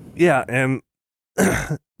 Yeah, and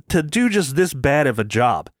to do just this bad of a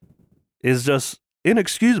job is just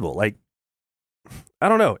inexcusable. Like, I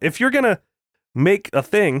don't know. If you're going to make a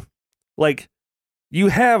thing, like, you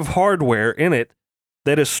have hardware in it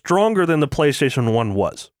that is stronger than the PlayStation 1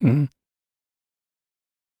 was. Mm-hmm.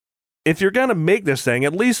 If you're going to make this thing,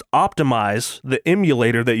 at least optimize the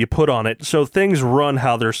emulator that you put on it so things run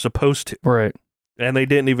how they're supposed to. Right. And they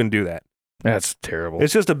didn't even do that. That's terrible.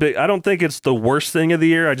 It's just I don't think it's the worst thing of the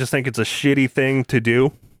year. I just think it's a shitty thing to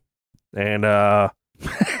do. And, I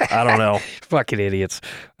don't know. Fucking idiots.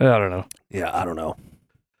 I don't know. Yeah, I don't know.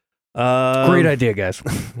 Great idea, guys.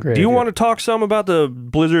 Great do you idea. want to talk some about the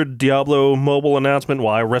Blizzard Diablo mobile announcement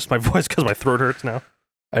while I rest my voice because my throat hurts now?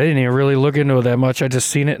 I didn't even really look into it that much. I just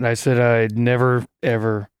seen it and I said I'd never,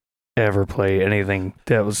 ever, ever play anything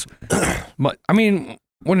that was... I mean,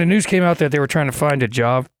 when the news came out that they were trying to find a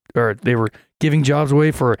job, or they were giving jobs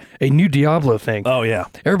away for a new Diablo thing. Oh, yeah.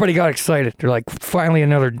 Everybody got excited. They're like, finally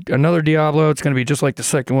another Diablo. It's going to be just like the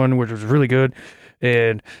second one, which was really good.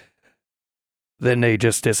 And then they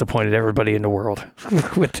just disappointed everybody in the world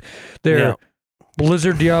with their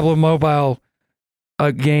Blizzard Diablo mobile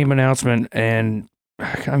game announcement. And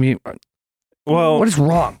I mean, well, what is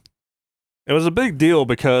wrong? It was a big deal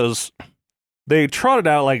because they trotted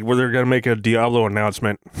out like where they're going to make a Diablo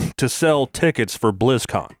announcement to sell tickets for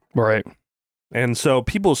BlizzCon. Right. And so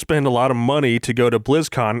people spend a lot of money to go to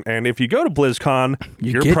BlizzCon, and if you go to BlizzCon,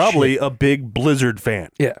 you're probably a big Blizzard fan.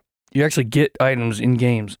 Yeah. You actually get items in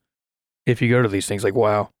games if you go to these things, like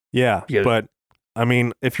WoW. Yeah, but I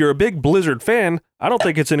mean, if you're a big Blizzard fan, I don't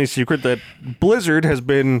think it's any secret that Blizzard has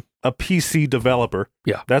been a PC developer.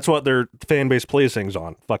 Yeah. That's what their fan base plays things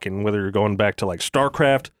on. Fucking whether you're going back to like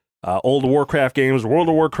StarCraft, old Warcraft games, World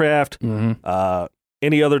of Warcraft,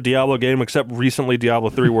 any other Diablo game except recently Diablo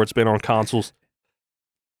 3 where it's been on consoles.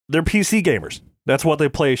 They're PC gamers. That's what they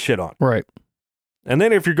play shit on. Right. And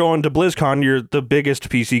then if you're going to BlizzCon, you're the biggest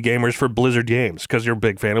PC gamers for Blizzard games because you're a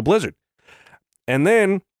big fan of Blizzard. And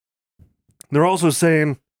then they're also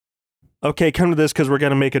saying, okay, come to this because we're going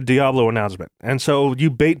to make a Diablo announcement. And so you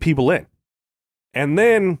bait people in. And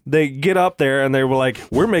then they get up there and they were like,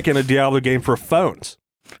 we're making a Diablo game for phones.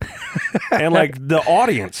 And like the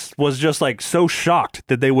audience was just like so shocked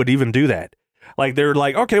that they would even do that. Like they're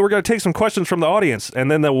like, okay, we're going to take some questions from the audience. And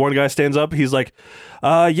then the one guy stands up. He's like,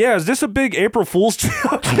 yeah, is this a big April Fool's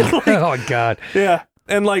joke? Like, oh, God. Yeah.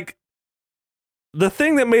 And like the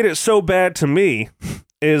thing that made it so bad to me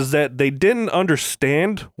is that they didn't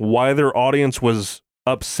understand why their audience was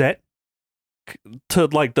upset to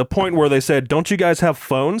like the point where they said, don't you guys have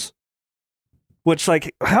phones? Which,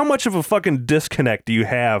 like, how much of a fucking disconnect do you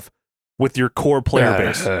have with your core player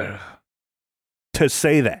base to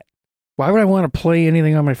say that? Why would I want to play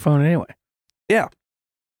anything on my phone anyway? Yeah.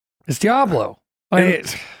 It's Diablo. And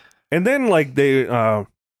then, like, they, I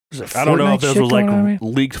don't know if this was, like,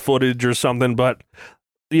 leaked footage or something, but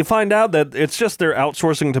you find out that it's just they're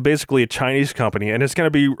outsourcing to basically a Chinese company, and it's going to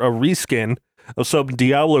be a reskin of some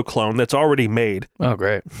Diablo clone that's already made. Oh,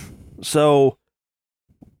 great. So...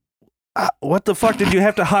 what the fuck did you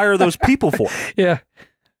have to hire those people for? Yeah.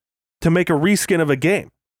 To make a reskin of a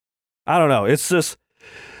game. I don't know. It's just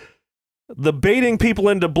the baiting people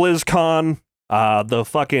into BlizzCon, the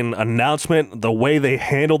fucking announcement, the way they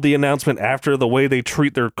handled the announcement after, the way they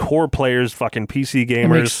treat their core players, fucking PC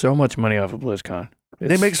gamers. They make so much money off of BlizzCon.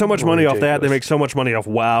 They make so much money off that. They make so much money off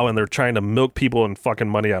WoW, and they're trying to milk people and fucking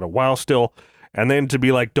money out of WoW still. And then to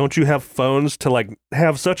be like, don't you have phones, to like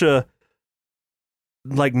have such a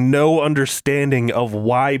like no understanding of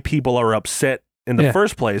why people are upset in the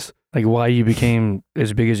first place. Like why you became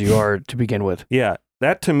as big as you are to begin with. Yeah.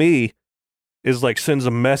 That to me is like sends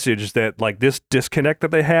a message that like this disconnect that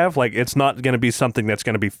they have, like it's not going to be something that's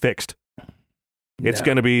going to be fixed. It's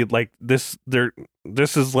going to be like this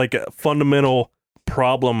is like a fundamental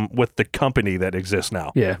problem with the company that exists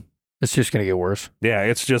now. Yeah. It's just going to get worse. Yeah,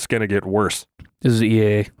 it's just going to get worse. This is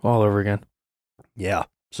EA all over again. Yeah.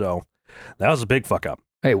 So that was a big fuck up.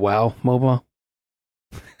 Hey, WoW mobile.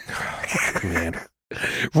 Man.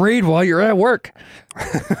 Read while you're at work.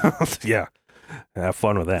 Yeah. Have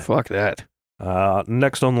fun with that. Fuck that.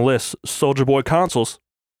 Next on the list, Soulja Boy consoles.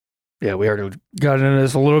 Yeah, we already got into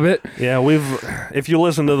this a little bit. Yeah, if you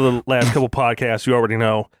listen to the last couple podcasts, you already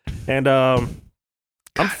know. And I'm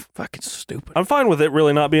fucking stupid. I'm fine with it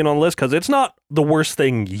really not being on the list because it's not the worst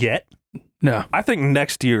thing yet. No. I think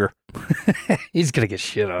next year He's gonna get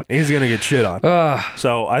shit on. He's going to get shit on.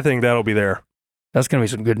 So I think that'll be there. That's gonna be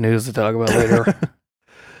some good news to talk about later.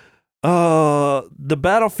 The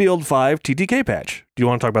Battlefield 5 TTK patch. Do you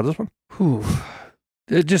want to talk about this one? Whew.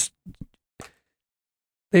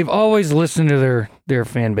 They've always listened to their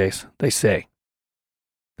fan base. They say.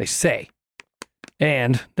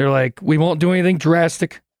 And they're like, we won't do anything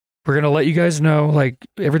drastic. We're going to let you guys know, like,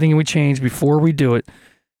 everything we change before we do it.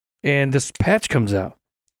 And this patch comes out.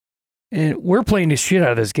 And we're playing the shit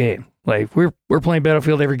out of this game. Like, we're playing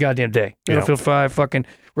Battlefield every goddamn day. Battlefield 5,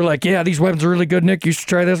 we're like, yeah, these weapons are really good, Nick. You should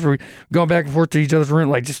try this. We're going back and forth to each other's room,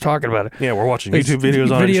 like, just talking about it. Yeah, we're watching YouTube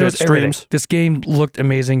videos on it, shit, streams. Everything. This game looked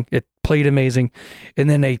amazing. It played amazing. And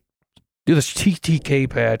then they do this TTK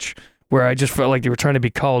patch where I just felt like they were trying to be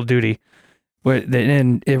Call of Duty.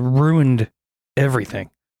 And it ruined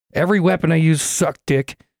everything. Every weapon I used sucked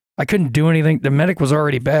dick. I couldn't do anything. The medic was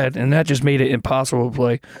already bad, and that just made it impossible to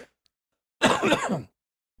play.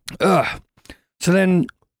 So then,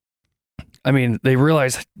 I mean, they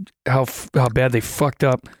realized how bad they fucked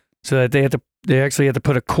up, so that they actually had to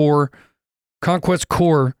put a Conquest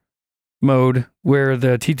Core mode where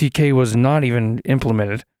the TTK was not even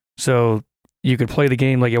implemented. So you could play the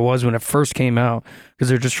game like it was when it first came out, because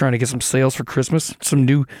they're just trying to get some sales for Christmas. Some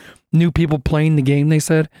new people playing the game, they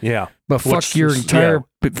said. Yeah. But fuck your entire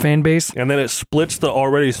fan base. And then it splits the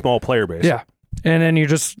already small player base. Yeah. And then you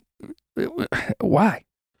just... Why?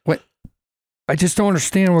 What? I just don't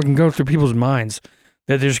understand what can go through people's minds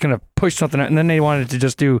that they're just going to push something out. And then they wanted to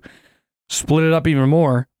just split it up even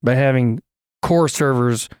more by having core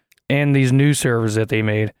servers and these new servers that they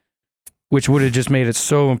made, which would have just made it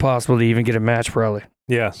so impossible to even get a match, probably.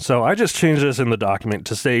 Yeah, so I just changed this in the document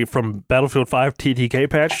to say from Battlefield 5 TTK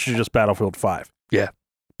patch to just Battlefield 5. Yeah.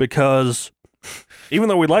 Because even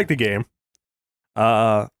though we like the game,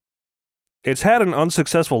 it's had an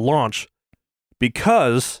unsuccessful launch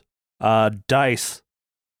because DICE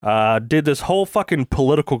did this whole fucking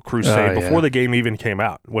political crusade before the game even came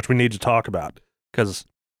out, which we need to talk about, because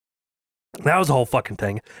that was the whole fucking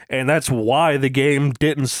thing. And that's why the game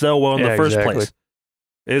didn't sell well in the first place,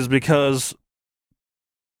 is because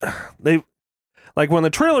they, like, when the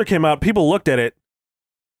trailer came out, people looked at it,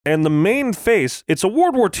 and the main face, it's a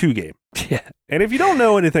World War II game. Yeah. And if you don't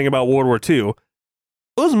know anything about World War II, it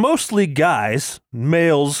was mostly guys,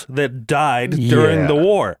 males, that died during the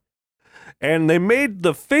war. And they made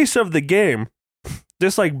the face of the game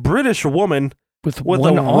this, like, British woman with a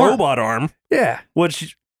robot arm. Yeah.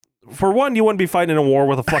 Which, for one, you wouldn't be fighting in a war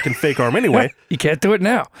with a fucking fake arm anyway. You can't do it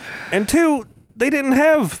now. And two, they didn't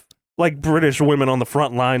have, like, British women on the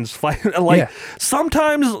front lines fighting.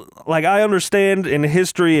 Sometimes, like, I understand in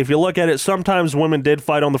history, if you look at it, sometimes women did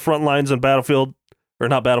fight on the front lines in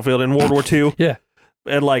in World War II. Yeah.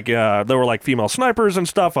 And, like, there were, like, female snipers and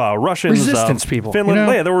stuff, Russians. Resistance people. Finland. You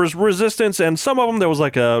know? Yeah, there was resistance, and some of them, there was,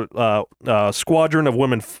 like, a squadron of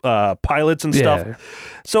women pilots and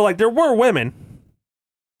stuff. So, like, there were women,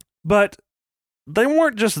 but they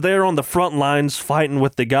weren't just there on the front lines fighting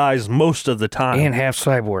with the guys most of the time. And half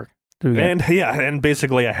cyborg. And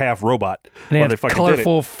basically a half robot. And they had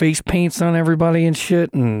colorful face paints on everybody and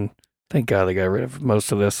shit, and thank God they got rid of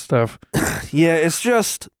most of this stuff. Yeah, it's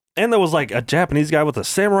just... And there was, like, a Japanese guy with a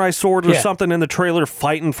samurai sword or something in the trailer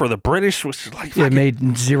fighting for the British, which is like... It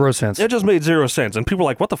made zero sense. It just made zero sense. And people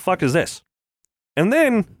were like, what the fuck is this? And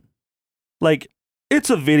then, like, it's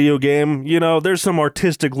a video game. You know, there's some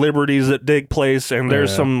artistic liberties that take place, and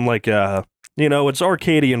there's some, like, you know, it's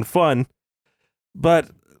arcadey and fun.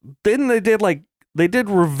 But then they did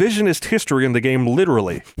revisionist history in the game,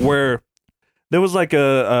 literally, where there was, like,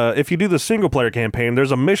 if you do the single-player campaign,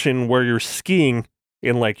 there's a mission where you're skiing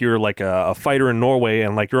in, like, you're like a fighter in Norway,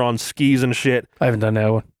 and, like, you're on skis and shit. I haven't done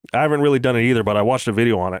that one. I haven't really done it either, but I watched a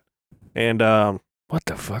video on it. And what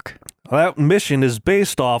the fuck? That mission is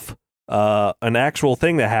based off an actual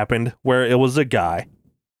thing that happened where it was a guy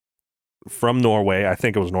from Norway, I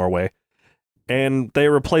think it was Norway, and they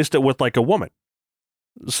replaced it with, like, a woman.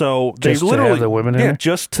 So they just literally to have the women in it?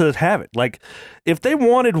 just to have it. Like, if they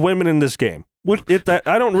wanted women in this game,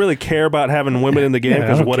 I don't really care about having women in the game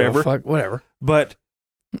because whatever. Whatever. But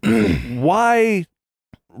why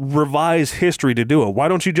revise history to do it? Why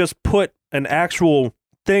don't you just put an actual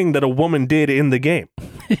thing that a woman did in the game?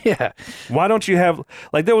 Yeah. Why don't you have,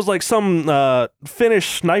 like, there was, like, some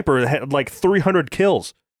Finnish sniper that had, like, 300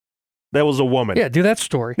 kills. That was a woman. Yeah, do that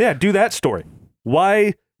story. Yeah, do that story.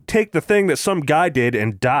 Why take the thing that some guy did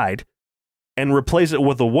and died and replace it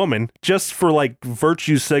with a woman just for, like,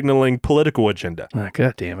 virtue signaling political agenda? Oh,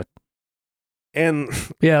 God damn it. And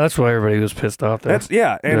yeah, that's why everybody was pissed off there.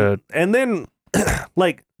 And then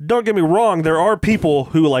like, don't get me wrong, there are people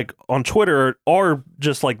who, like, on Twitter are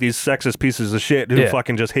just like these sexist pieces of shit who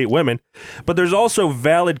fucking just hate women. But there's also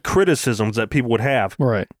valid criticisms that people would have.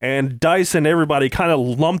 Right. And DICE and everybody kind of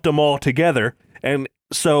lumped them all together. And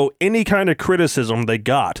so any kind of criticism they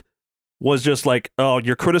got was just like, oh,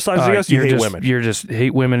 you're criticizing us, you hate women. You just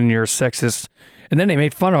hate women and you're sexist. And then they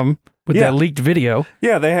made fun of them with that leaked video.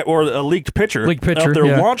 Yeah, they had, or a leaked picture of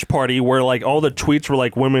their launch party where like all the tweets were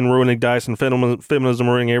like women ruining DICE and feminism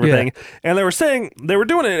ruining everything. Yeah. And they were saying, they were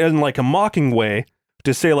doing it in like a mocking way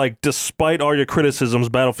to say like, despite all your criticisms,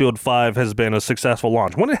 Battlefield 5 has been a successful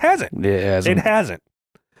launch. When it hasn't. It hasn't.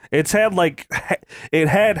 It's had like, it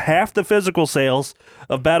had half the physical sales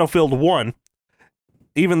of Battlefield 1,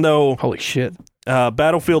 even though... Holy shit.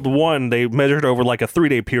 Battlefield 1, they measured over like a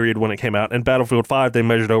 3-day period when it came out, and Battlefield 5, they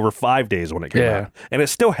measured over 5 days when it came out. And it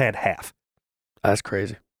still had half. That's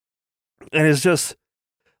crazy. And it's just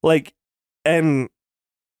like, and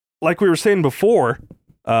like we were saying before,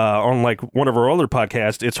 on like one of our other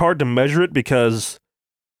podcasts, it's hard to measure it because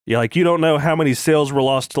like you don't know how many sales were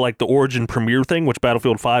lost to like the Origin Premiere thing, which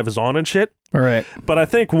Battlefield 5 is on and shit. All right. But I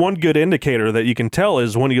think one good indicator that you can tell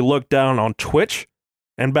is when you look down on Twitch,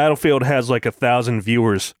 and Battlefield has like 1,000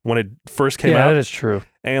 viewers when it first came out. Yeah, that is true.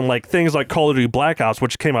 And like things like Call of Duty Black Ops,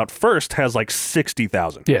 which came out first, has like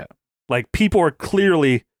 60,000. Yeah. Like people are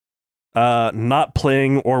clearly not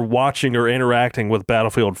playing or watching or interacting with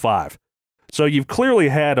Battlefield 5. So you've clearly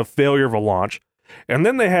had a failure of a launch. And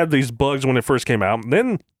then they had these bugs when it first came out.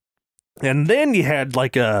 And then you had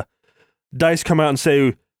like DICE come out and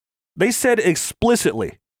say, they said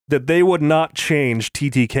explicitly that they would not change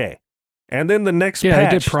TTK. And then the next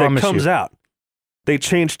patch that comes out, they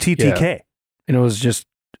changed TTK. Yeah. And it was just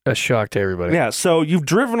a shock to everybody. Yeah, so you've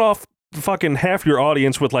driven off fucking half your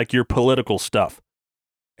audience with like your political stuff.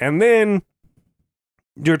 And then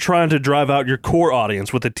you're trying to drive out your core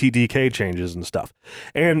audience with the TTK changes and stuff.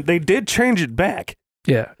 And they did change it back.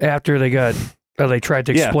 Yeah, after they got... they tried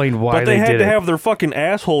to explain why they did it. But they had to have their fucking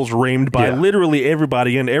assholes reamed by literally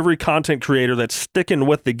everybody and every content creator that's sticking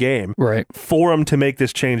with the game for them to make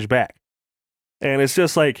this change back. And it's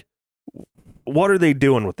just like, what are they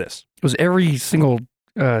doing with this? It was every single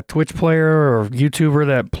Twitch player or YouTuber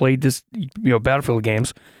that played this, Battlefield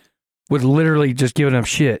games was literally just giving them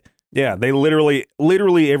shit. Yeah, they literally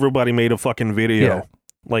everybody made a fucking video. Yeah.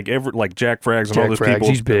 Like Jack Frags and all those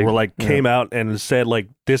people were like came out and said like,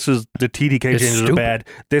 this is the TTK changes are bad.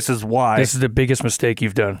 This is why. This is the biggest mistake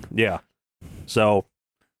you've done. Yeah. So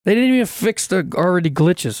they didn't even fix the already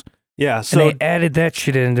glitches. Yeah, so and they added that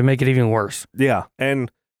shit in to make it even worse. Yeah, and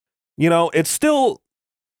it's still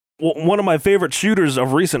one of my favorite shooters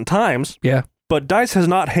of recent times. Yeah, but DICE has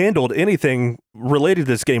not handled anything related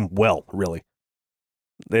to this game well, really.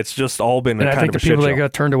 It's just all been and a kind of a shit show. I think the people that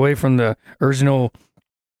got turned away from the original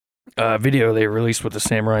video they released with the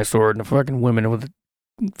samurai sword and the fucking women with the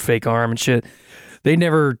fake arm and shit, they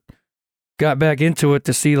never got back into it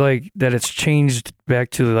to see like that it's changed back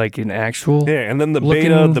to like an actual and then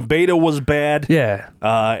the beta was bad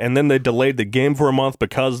and then they delayed the game for a month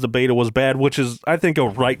because the beta was bad, which is I think a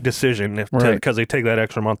right decision because they take that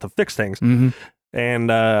extra month to fix things.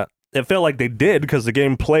 And it felt like they did because the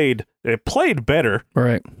game played better,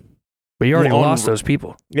 but you already lost those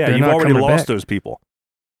people. You've already lost those people.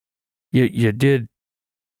 You did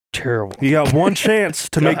terrible. You got one chance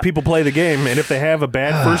to make people play the game, and if they have a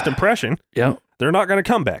bad first impression, they're not going to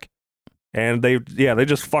come back. And they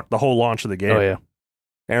just fucked the whole launch of the game. Oh yeah.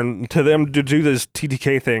 And to them to do this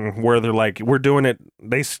TTK thing where they're like, we're doing it.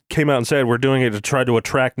 They came out and said we're doing it to try to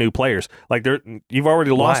attract new players. Like you've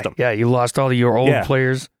already lost them. Yeah, you lost all of your old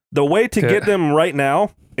players. The way to get them right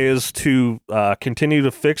now is to continue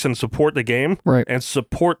to fix and support the game, and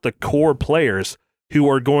support the core players who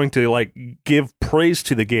are going to like give praise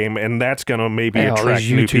to the game, and that's going to maybe attract all these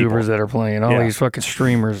new people. YouTubers that are playing, all these fucking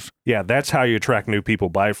streamers. Yeah, that's how you attract new people,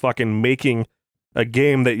 by fucking making a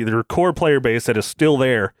game that your core player base that is still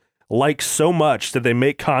there likes so much that they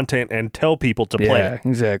make content and tell people to play it. Yeah,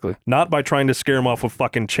 exactly. Not by trying to scare them off with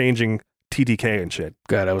fucking changing TTK and shit.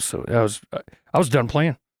 God, I was done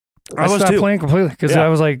playing. I stopped playing completely because I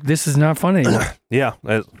was like, this is not fun anymore.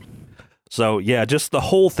 So, just the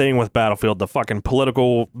whole thing with Battlefield, the fucking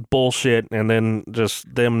political bullshit, and then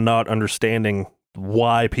just them not understanding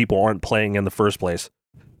why people aren't playing in the first place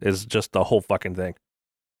is just the whole fucking thing.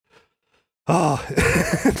 Oh.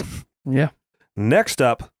 Yeah. Next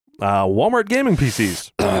up, Walmart gaming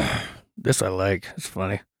PCs. This I like. It's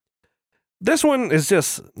funny. This one is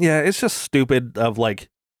just, it's just stupid of like...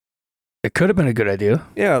 It could have been a good idea.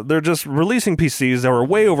 Yeah, they're just releasing PCs that were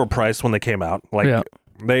way overpriced when they came out. Like,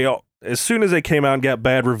 as soon as they came out and got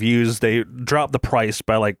bad reviews, they dropped the price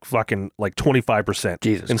by like fucking like 25%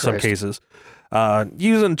 Jesus in some Christ. cases.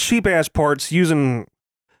 Using cheap ass parts, using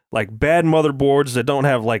like bad motherboards that don't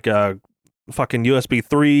have like a fucking USB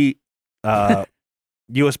 3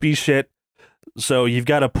 USB shit. So you've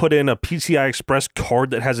got to put in a PCI Express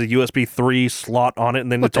card that has a USB 3 slot on it,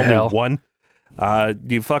 and then What it's the only hell? one.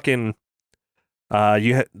 You fucking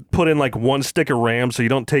put in like one stick of RAM, so you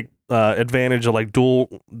don't take advantage of like dual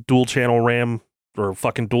channel RAM or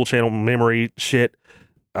fucking dual channel memory shit.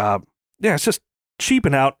 Yeah, it's just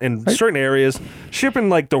cheaping out in certain areas, shipping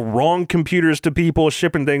like the wrong computers to people,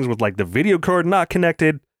 shipping things with like the video card not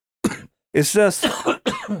connected. It's just,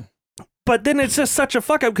 but then it's just such a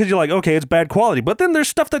fuck up because you're like, okay, it's bad quality, but then there's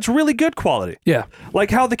stuff that's really good quality. Yeah.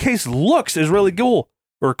 Like how the case looks is really cool.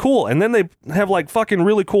 And then they have like fucking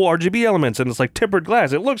really cool RGB elements, and it's like tempered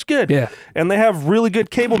glass. It looks good. Yeah. And they have really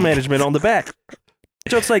good cable management on the back.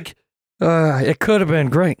 So it's like, it could have been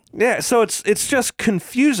great. yeah. So it's just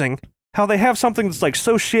confusing how they have something that's like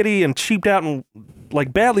so shitty and cheaped out and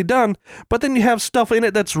like badly done, but then you have stuff in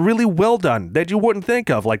it that's really well done that you wouldn't think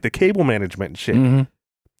of, like the cable management and shit. Mm-hmm. And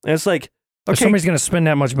it's like, If okay, somebody's going to spend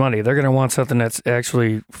that much money, they're going to want something that's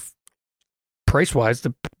actually price-wise,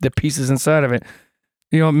 the pieces inside of it,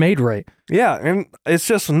 made right. yeah, and it's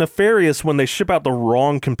just nefarious when they ship out the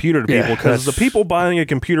wrong computer to Yeah, people, because the that's- people buying a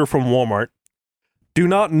computer from Walmart do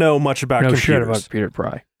not know much about No computers. shit about computer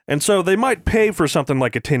pry. And so they might pay for something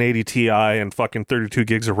like a 1080 Ti and fucking 32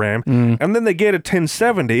 gigs of RAM, Mm. and then they get a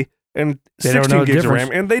 1070 and They don't 16 know the gigs of difference.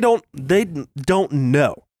 RAM, and they don't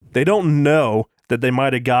know. They don't know that they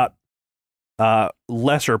might have got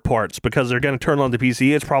lesser parts because they're going to turn on the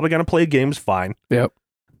PC. It's probably going to play games fine. Yep.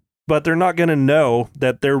 But they're not going to know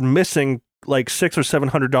that they're missing like $600 or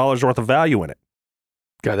 $700 worth of value in it.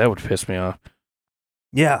 God, that would piss me off.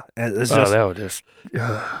 Yeah, it's Oh, just. that would just.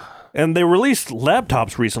 And they released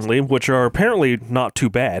laptops recently, which are apparently not too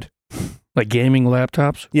bad. Like gaming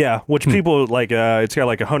laptops? Yeah, which people like. It's got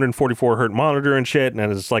like a 144 hertz monitor and shit,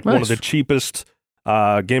 and it's like one of Nice. the cheapest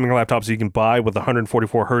gaming laptops you can buy with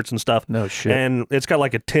 144 hertz and stuff. No shit. And it's got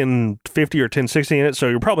like a 1050 or 1060 in it, so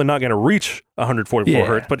you're probably not going to reach 144 Yeah.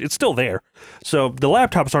 hertz, but it's still there. So the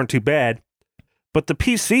laptops aren't too bad, but the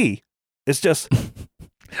PC is just.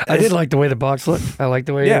 I did like the way the box looked. I like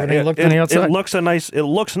the way everything looked on the outside. It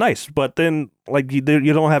looks nice, but then like you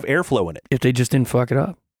don't have airflow in it. If they just didn't fuck it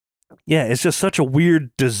up. Yeah, it's just such a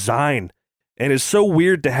weird design. And it's so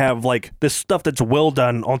weird to have like this stuff that's well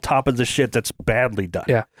done on top of the shit that's badly done.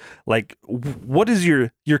 Yeah. Like what is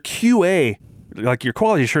your QA, like your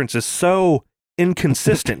quality assurance is so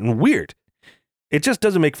inconsistent and weird. It just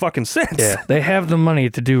doesn't make fucking sense. Yeah. They have the money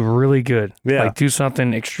to do really good. Yeah. Like do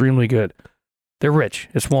something extremely good. They're rich.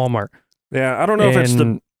 It's Walmart. Yeah, I don't know if it's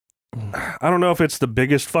And- the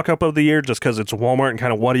biggest fuck up of the year just because it's Walmart and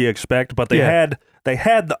kind of what do you expect, but they Yeah.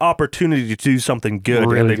 had the opportunity to do something good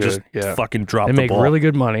and Really they just good, yeah. fucking dropped They the make ball. really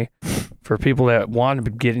good money for people that want to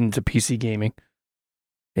get into PC gaming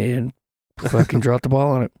and fucking drop the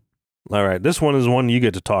ball on it. All right, this one is one you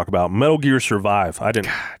get to talk about. Metal Gear Survive. I didn't.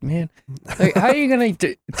 God, man. Like, how are you going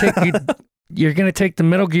to take you're going to take the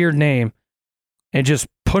Metal Gear name and just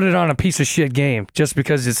put it on a piece of shit game just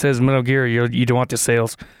because it says Metal Gear, you don't want the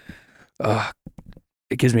sales.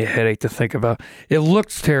 It gives me a headache to think about. It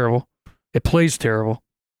looks terrible. It plays terrible.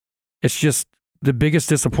 It's just the biggest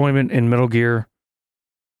disappointment in Metal Gear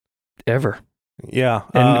ever. Yeah,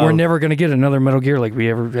 And we're never going to get another Metal Gear like we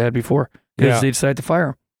ever had before because Yeah. they decided to fire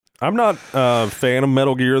him. I'm not a fan of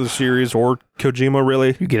Metal Gear the series or Kojima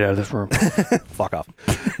really. You get out of this room. Fuck off.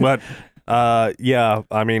 But yeah,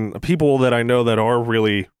 I mean, people that I know that are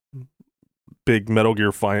really big Metal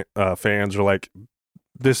Gear fans are like,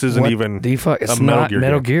 this isn't What even. the fuck? It's a Metal not Gear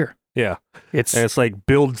Metal game. Gear. Yeah, It's and it's like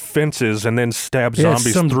build fences and then stab yeah, it's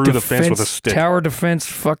zombies some through the fence with a defense, stick. Tower defense,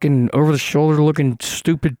 fucking over the shoulder looking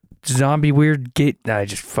stupid zombie weird gate. Nah,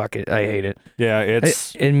 just fuck it. I hate it. Yeah,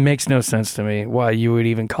 it's It makes no sense to me why you would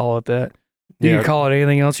even call it that. You Yeah. can call it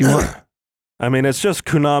anything else you want. I mean, it's just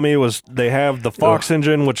Konami they have the Fox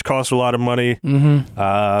engine, which costs a lot of money.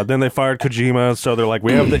 Mm-hmm. Then they fired Kojima, so they're like,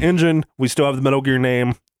 we have the engine, we still have the Metal Gear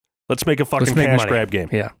name. Let's make a fucking make cash money. grab game.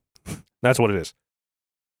 Yeah. That's what it is.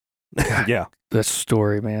 Yeah. The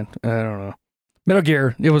story, man. I don't know. Metal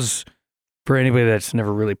Gear, it was, for anybody that's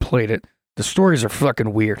never really played it, the stories are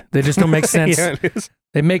fucking weird. They just don't make sense. Yeah, it is.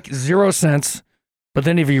 They make zero sense. But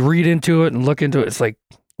then if you read into it and look into it, it's like,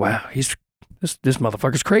 wow, this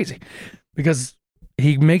motherfucker's crazy. Because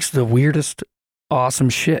he makes the weirdest, awesome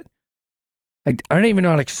shit. I don't even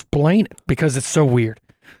know how to explain it because it's so weird.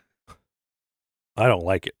 I don't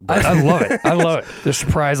like it. but- I love it. I love it. The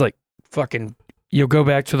surprise, like, fucking you'll go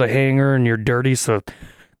back to the hangar and you're dirty, so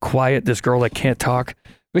quiet. This girl that can't talk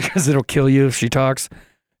because it'll kill you if she talks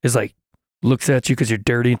is like looks at you because you're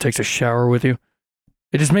dirty and takes a shower with you.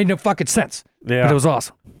 It just made no fucking sense. Yeah. But it was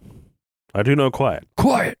awesome. I do know quiet.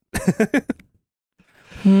 Quiet.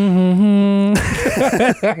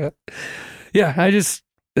 Yeah,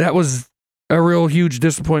 that was a real huge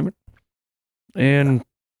disappointment. And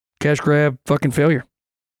cash grab fucking failure.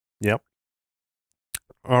 Yep.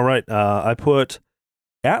 All right. I put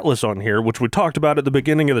Atlas on here, which we talked about at the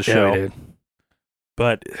beginning of the show. Yeah, we did.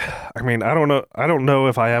 But I mean, I don't know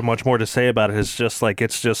if I have much more to say about it. It's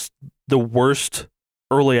just the worst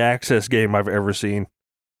early access game I've ever seen.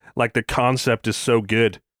 Like, the concept is so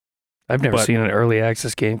good. I've never seen an early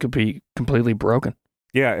access game be completely broken.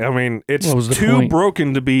 Yeah, I mean, it's too point?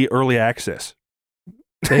 broken to be early access.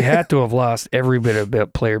 They had to have lost every bit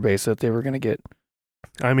of player base that they were going to get.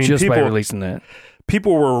 I mean, just by releasing that.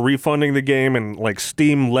 People were refunding the game, and like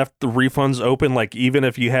Steam left the refunds open. Like, even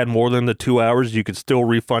if you had more than the 2 hours, you could still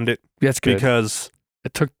refund it. That's good. Because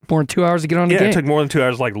it took more than 2 hours to get on the game. Yeah, it took more than 2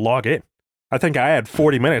 hours to like log in. I think I had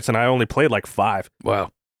 40 minutes and I only played like 5.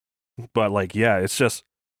 Wow. But like, yeah, it's just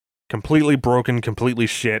completely broken, completely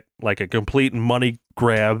shit, like a complete money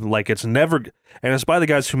grab. Like, it's never, and it's by the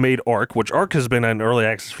guys who made Ark, which Ark has been in early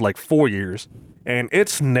access for like 4 years, and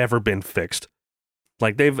it's never been fixed.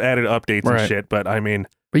 Like, they've added updates and shit, but I mean.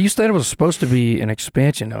 But you said it was supposed to be an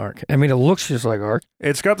expansion Ark. I mean, it looks just like Ark.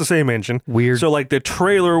 It's got the same engine. Weird. So, like, the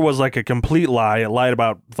trailer was like a complete lie. It lied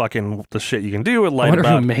about fucking the shit you can do. It lied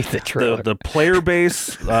about who made the trailer. The player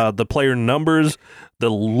base, the player numbers. The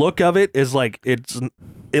look of it is like, it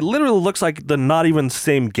literally looks like the not even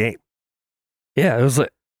same game. Yeah, it was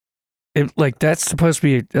like, that's supposed to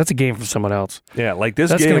be, that's a game from someone else. Yeah, like this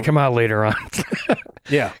that's game. going to come out later on.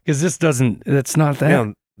 Yeah. Because that's not that.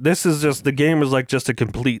 Yeah, this is just, the game is like just a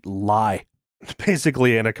complete lie,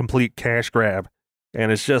 basically, and a complete cash grab.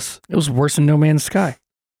 And it's just. It was worse than No Man's Sky.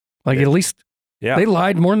 Like, at least they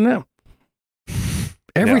lied more than them.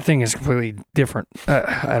 Everything is completely different.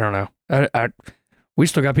 I don't know. We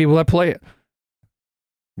still got people that play it.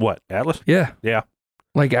 What, Atlas? Yeah. Yeah.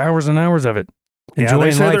 Like hours and hours of it. Yeah,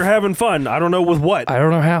 they say they're having fun. I don't know with what. I don't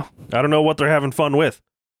know how. I don't know what they're having fun with.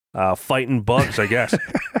 Fighting bugs, I guess.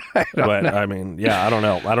 I mean, yeah, I don't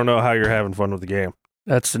know. I don't know how you're having fun with the game.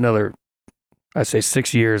 That's another, I say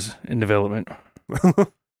 6 years in development.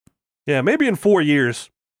 Yeah, maybe in 4 years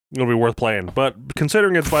it'll be worth playing. But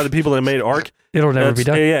considering it's by the people that made Ark, it'll never be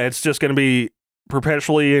done. Yeah, it's just going to be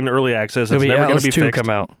perpetually in early access. It's never going to be fixed. Come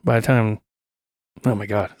out by the time. Oh my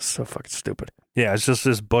god, it's so fucking stupid. Yeah, it's just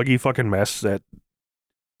this buggy fucking mess that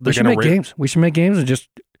we should make games. We should make games and just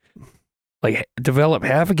like develop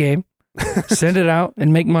half a game, send it out,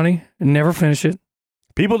 and make money and never finish it.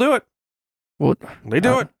 People do it. Well, they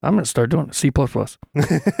do it. I'm gonna start doing it. C++. All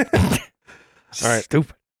right,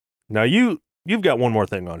 stupid. Now you've got one more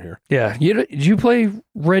thing on here. Yeah, did you play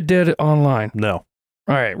Red Dead Online? No.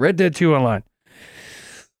 All right, Red Dead 2 Online.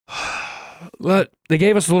 They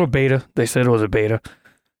gave us a little beta. They said it was a beta.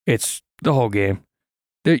 It's the whole game.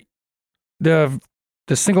 The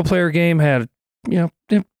single player game had,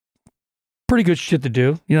 pretty good shit to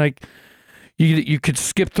do. Like you could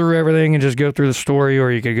skip through everything and just go through the story,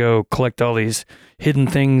 or you could go collect all these hidden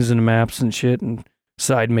things in the maps and shit and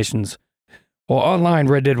side missions. Well, online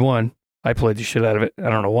Red Dead 1, I played the shit out of it. I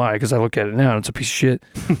don't know why, because I look at it now and it's a piece of shit.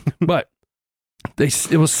 But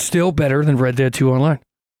it was still better than Red Dead 2 Online.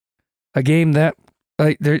 A game that,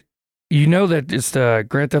 that it's the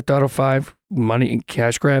Grand Theft Auto 5 money and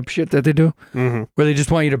cash grab shit that they do, where they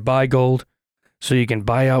just want you to buy gold so you can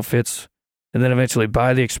buy outfits and then eventually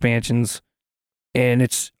buy the expansions. And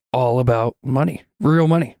it's all about money, real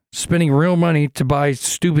money, spending real money to buy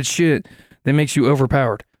stupid shit that makes you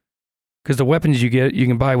overpowered. Because the weapons you get, you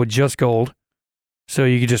can buy with just gold. So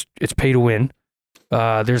you can it's pay to win.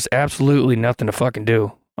 There's absolutely nothing to fucking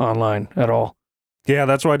do online at all. Yeah,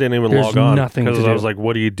 that's why I didn't even log on. Because I was like,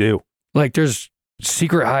 what do you do? Like, there's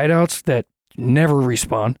secret hideouts that never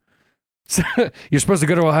respawn. So you're supposed to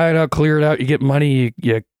go to a hideout, clear it out, you get money,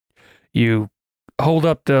 you hold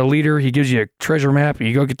up the leader, he gives you a treasure map,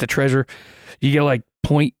 you go get the treasure, you get like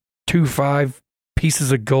 0.25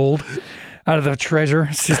 pieces of gold out of the treasure.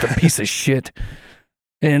 It's just a piece of shit.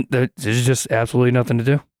 And there's just absolutely nothing to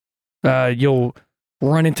do. You'll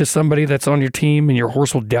run into somebody that's on your team and your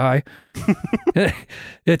horse will die.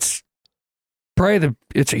 It's probably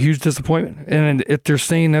it's a huge disappointment. And if they're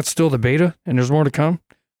saying that's still the beta and there's more to come,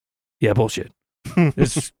 yeah, bullshit.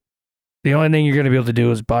 It's the only thing you're going to be able to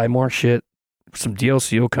do is buy more shit. Some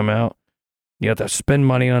DLC will come out. You have to spend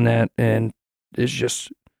money on that, and it's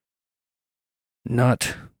just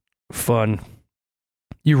not fun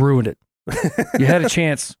You ruined it. You had a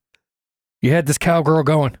chance. You had this cowgirl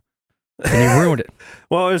going, and you ruined it.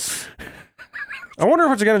 Well, I wonder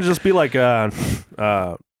if it's going to just be like Grand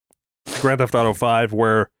Theft Auto 5,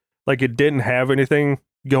 where like it didn't have anything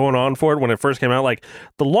going on for it when it first came out. Like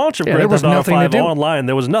the launch of Grand Theft Auto 5 online,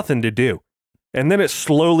 there was nothing to do. And then it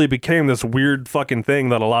slowly became this weird fucking thing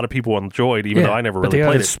that a lot of people enjoyed, even though I never really played it.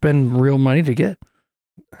 But they had to spend real money to get.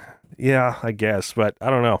 Yeah, I guess, but I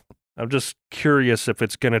don't know. I'm just curious if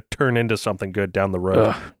it's going to turn into something good down the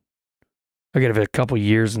road. I give it a couple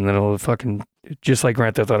years and then it'll fucking, just like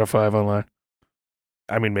Grand Theft Auto 5 online.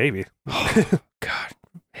 I mean, maybe. Oh, God,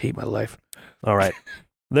 I hate my life. All right.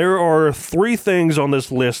 There are 3 things on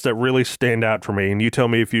this list that really stand out for me, and you tell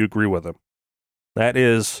me if you agree with them. That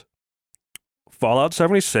is Fallout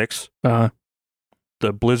 76, the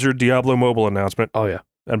Blizzard Diablo Mobile announcement,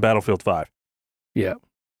 and Battlefield 5. Yeah.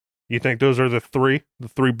 You think those are the three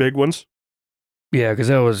big ones? Yeah, because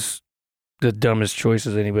that was the dumbest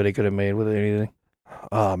choices anybody could have made with anything.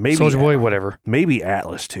 Maybe Soulja Boy, whatever. Maybe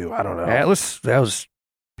Atlas too. I don't know. Atlas,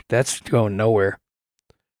 that's going nowhere.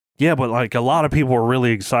 Yeah, but like a lot of people were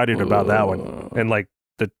really excited about that one, and like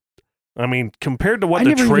compared to what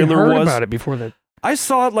the trailer even heard was about it before that. I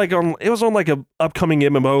saw it it was on like a upcoming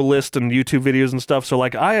MMO list and YouTube videos and stuff. So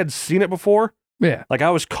like I had seen it before. Yeah. Like I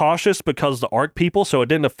was cautious because the ARC people, so it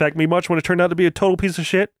didn't affect me much when it turned out to be a total piece of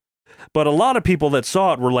shit. But a lot of people that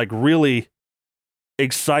saw it were like really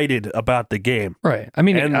excited about the game. Right. I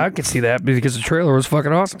mean, I could see that because the trailer was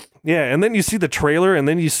fucking awesome. Yeah, and then you see the trailer and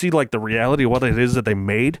then you see like the reality of what it is that they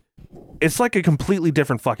made. It's like a completely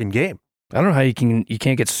different fucking game. I don't know how you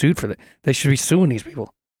can't get sued for that. They should be suing these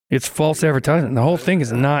people. It's false advertising. The whole thing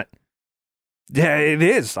is not. Yeah, it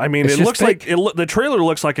is. I mean, it looks like the trailer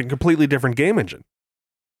looks like a completely different game engine.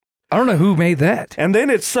 I don't know who made that. And then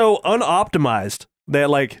it's so unoptimized that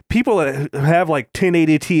like people that have like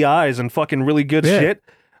 1080 Ti's and fucking really good shit,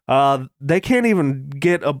 they can't even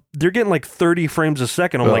get they're getting like 30 frames a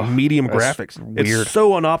second on like medium graphics. Weird. It's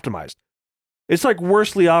so unoptimized. It's like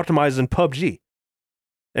worsely optimized in PUBG.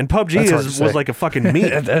 And PUBG was like a fucking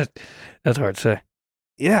meme. That's hard to say.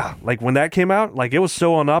 Yeah, like when that came out, like it was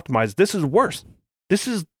so unoptimized. This is worse. This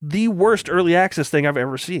is the worst early access thing I've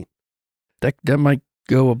ever seen. That might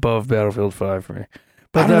go above Battlefield 5 for me.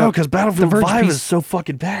 But I don't know, because Battlefield 5 is so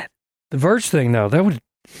fucking bad. The Verge thing, though, that would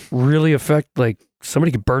really affect, like,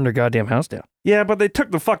 somebody could burn their goddamn house down. Yeah, but they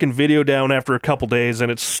took the fucking video down after a couple days,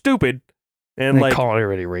 and it's stupid. And they like, call it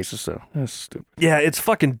already racist, though. That's stupid. Yeah, it's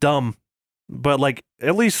fucking dumb. But like,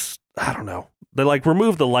 at least, I don't know. They like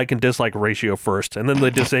removed the like and dislike ratio first, and then they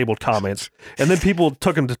disabled comments. And then people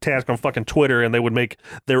took them to task on fucking Twitter, and they would make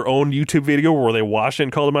their own YouTube video where they wash it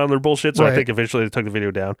and call them out on their bullshit. So I think eventually they took the video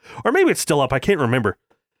down. Or maybe it's still up. I can't remember.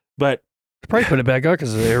 But they probably put it back up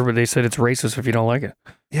because they said it's racist if you don't like it.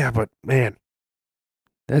 Yeah, but man.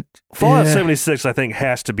 Fallout 76, I think,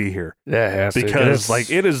 has to be here. Yeah, it has to. Because like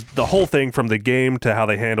it is the whole thing from the game to how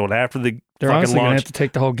they handled after the they're fucking honestly launch. Gonna have to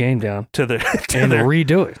take the whole game down to the and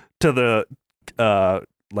redo it to the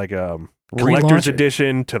collector's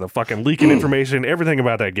edition, to the fucking leaking information. Everything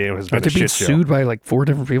about that game has been a shit show. Sued by like 4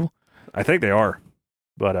 different people. I think they are,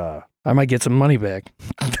 but I might get some money back.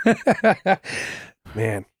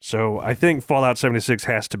 Man, so I think Fallout 76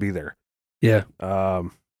 has to be there. Yeah.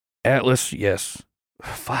 Atlas, yes.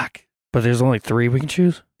 Fuck. But there's only 3 we can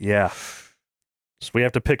choose? Yeah. So we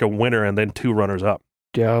have to pick a winner and then 2 runners up.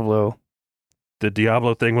 Diablo. The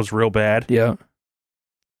Diablo thing was real bad. Yeah.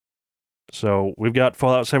 So we've got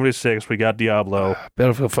Fallout 76, we got Diablo.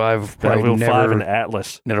 Battlefield 5. Battlefield 5 and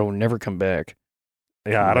Atlas. It'll never come back.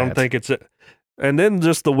 Yeah, I don't think it's... And then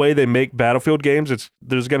just the way they make Battlefield games,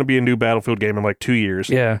 there's going to be a new Battlefield game in like 2 years.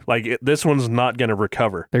 Yeah. Like this one's not going to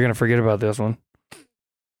recover. They're going to forget about this one.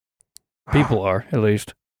 People are, at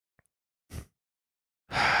least.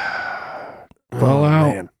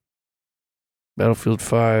 Fallout, man. Battlefield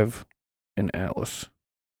 5, and Atlas.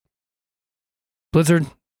 Blizzard.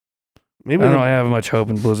 Maybe I don't have much hope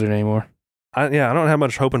in Blizzard anymore. I don't have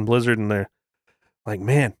much hope in Blizzard in there. Like,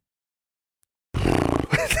 man.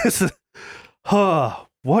 This is...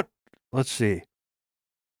 what? Let's see.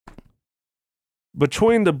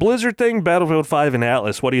 Between the Blizzard thing, Battlefield 5, and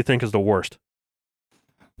Atlas, what do you think is the worst?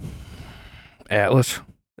 Atlas.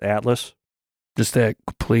 Just that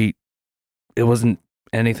complete... It wasn't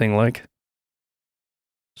anything like.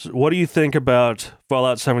 So what do you think about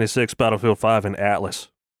Fallout 76, Battlefield 5, and Atlas?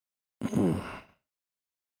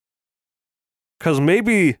 Because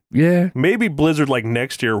maybe Blizzard like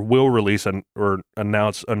next year will release or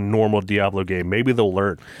announce a normal Diablo game. Maybe they'll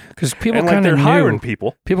learn. Because people kind of hiring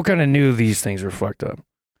people. People kind of knew these things were fucked up.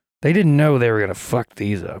 They didn't know they were gonna fuck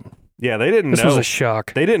these up. Yeah, they didn't This know. was a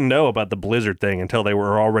shock. They didn't know about the Blizzard thing until they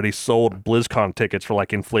were already sold BlizzCon tickets for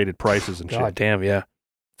like inflated prices and shit. God damn, yeah.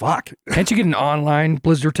 Fuck. Can't you get an online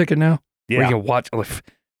Blizzard ticket now? Where Yeah. you can watch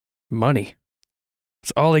money.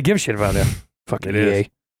 That's all they give a shit about now. Fucking It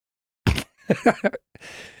EA.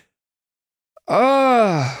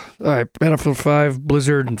 All right, Battlefield 5,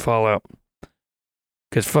 Blizzard, and Fallout.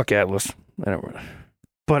 Because fuck Atlas. I don't.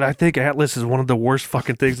 But I think Atlas is one of the worst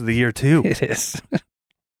fucking things of the year too. It is.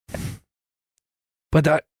 But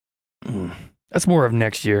that's more of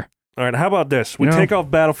next year. All right, how about this? We You know- take off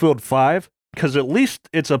Battlefield 5 because at least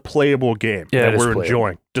it's a playable game Yeah, that it is we're playable.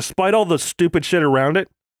 enjoying. Despite all the stupid shit around it,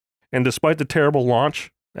 and despite the terrible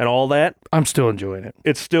launch and all that, I'm still enjoying it.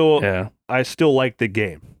 it's still Yeah, I still like the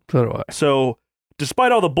game. so do I. So,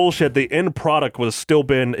 despite all the bullshit, the end product was still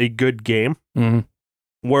been a good game. Mm-hmm.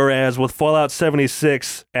 Whereas with Fallout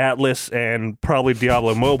 76, Atlas, and probably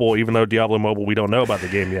Diablo Mobile, even though Diablo Mobile we don't know about the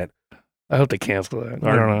game yet, I hope they cancel that. I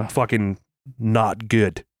are don't know. fucking not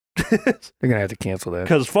good. They're gonna have to cancel that.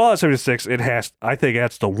 Because Fallout 76, I think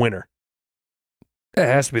that's the winner. That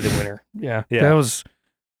has to be the winner. Yeah. Yeah. That was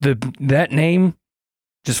that name,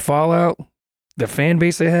 just Fallout, the fan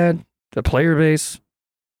base they had, the player base.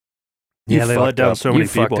 Yeah, they let down so many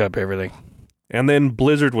fucked people. up everything. And then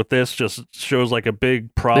Blizzard with this just shows like a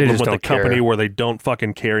big problem just with the don't company care. where they don't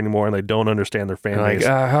fucking care anymore and they don't understand their fan Like, base.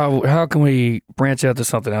 how can we branch out to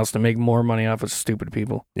something else to make more money off of stupid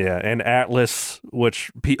people? Yeah, and Atlas,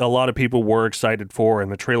 which a lot of people were excited for, and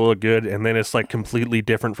the trailer looked good, and then it's like completely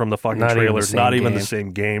different from the fucking Not even trailer. the same Not even the game.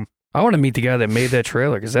 same game. I want to meet the guy that made that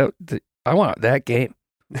trailer because I want that game.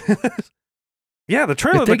 Yeah, the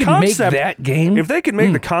trailer, If they the can make concept. that game, If they could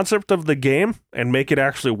make the concept of the game and make it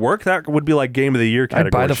actually work, that would be like game of the year category.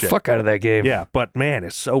 I'd buy the shit. fuck out of that game. Yeah, but man,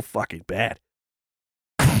 it's so fucking bad.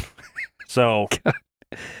 So,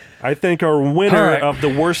 I think our winner All right. of the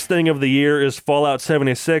worst thing of the year is Fallout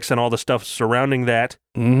 76 and all the stuff surrounding that.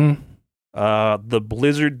 Mm-hmm. The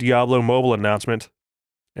Blizzard Diablo mobile announcement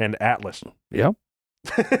and Atlas. Yep.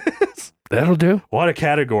 That'll do. What a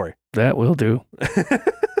category. That will do.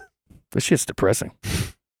 This shit's depressing.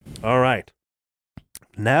 All right.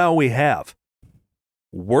 Now we have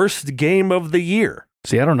worst game of the year.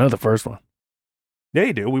 See, I don't know the first one. Yeah,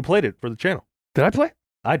 you do. We played it for the channel. Did I play?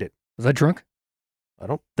 I did. Was I drunk? I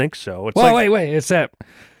don't think so. It's Well, like, wait. It's that.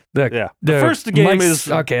 yeah. The first game Mike's-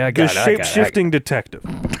 is okay. I the got it. I got it. shape-shifting detective.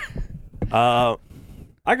 I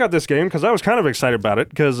got this game because I was kind of excited about it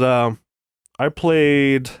because I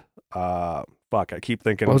played. Fuck, I keep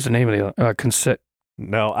thinking. What was the name of the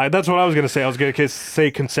No, that's what I was gonna say. I was gonna say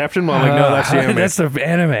Conception, but I'm like, no, that's the anime. That's the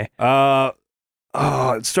anime.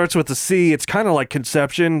 It starts with the C. It's kind of like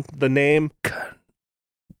Conception. The name.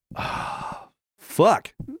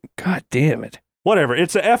 Fuck. God damn it. Whatever.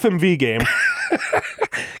 It's a FMV game,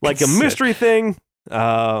 like a mystery thing.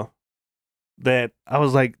 That I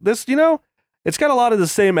was like, this. It's got a lot of the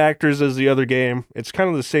same actors as the other game. It's kind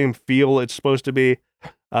of the same feel it's supposed to be.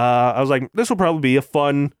 I was like, this will probably be a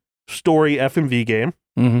fun story FMV game.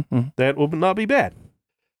 Mm-hmm. That will not be bad.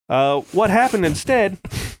 What happened instead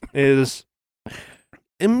is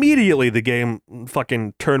immediately the game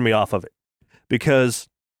fucking turned me off of it because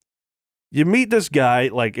you meet this guy,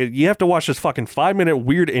 like you have to watch this fucking 5-minute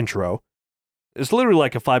weird intro. It's literally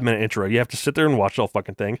like a 5-minute intro. You have to sit there and watch the whole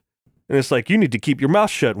fucking thing. And it's like, you need to keep your mouth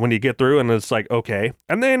shut when you get through. And it's like, okay.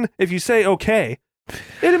 And then if you say okay,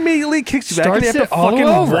 it immediately kicks you back and you have Starts to it all fucking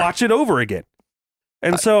over. watch it over again.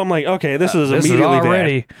 And so I'm like, okay, this is This is immediately bad.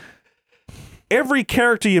 already. Every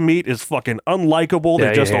character you meet is fucking unlikable. They're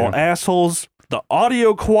Yeah, just you hate all 'em. assholes. The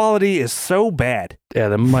audio quality is so bad. Yeah,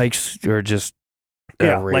 the mics are just.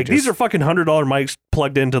 Yeah, outrageous. like these are fucking $100 mics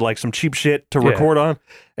plugged into like some cheap shit to Yeah. record on,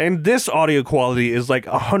 and this audio quality is like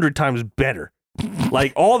 100 times better.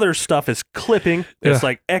 Like all their stuff is clipping. It's Yeah.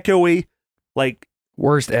 like echoey. Like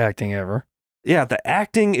worst acting ever. yeah, the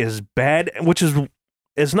acting is bad, which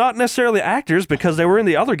is not necessarily actors because they were in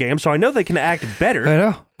the other game, so I know they can act better. I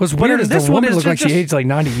know. What's But weird in is this the one woman is looked like just- she aged like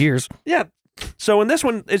 90 years. Yeah. So in this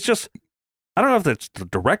one, it's just, I don't know if it's the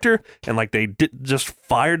director and like they just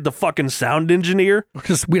fired the fucking sound engineer.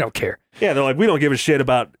 We don't care. Yeah, they're like, we don't give a shit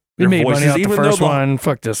about We their made voices, money off the even first though one.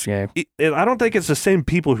 Fuck this game. I don't think it's the same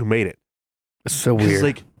people who made it. It's so It's weird.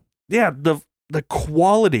 like, yeah, the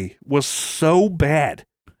quality was so bad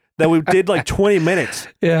that we did like 20 minutes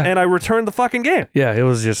yeah. and I returned the fucking game. Yeah, it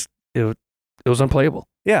was just, it was unplayable.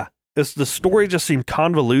 Yeah. The story just seemed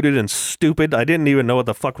convoluted and stupid. I didn't even know what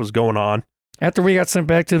the fuck was going on. After we got sent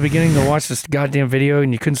back to the beginning to watch this goddamn video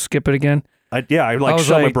and you couldn't skip it again, I I like was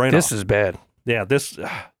shut my like, brain this off. is bad. Yeah, This it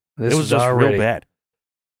is was just already real bad.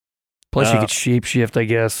 Plus, you Uh, could shape shift, I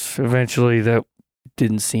guess. Eventually, that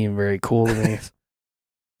didn't seem very cool to me.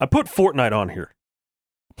 I put Fortnite on here.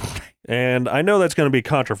 And I know that's going to be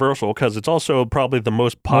controversial because it's also probably the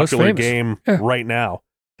most popular famous. game Yeah. right now.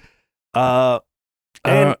 I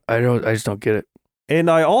just don't get it. And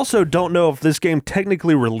I also don't know if this game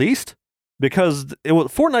technically released because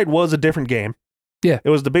Fortnite was a different game. Yeah. It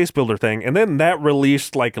was the base builder thing. And then that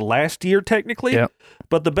released like last year technically. Yeah.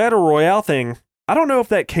 But the Battle Royale thing, I don't know if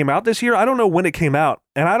that came out this year. I don't know when it came out.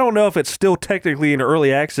 And I don't know if it's still technically in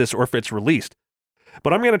early access or if it's released.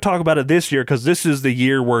 But I'm going to talk about it this year because this is the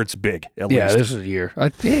year where it's big, at least. Yeah, this is a year.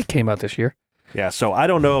 It came out this year. Yeah, so I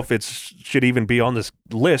don't know if it should even be on this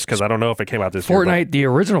list because I don't know if it came out this year. Fortnite, the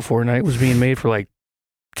original Fortnite, was being made for like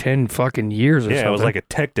 10 fucking years or something. Yeah, it was like a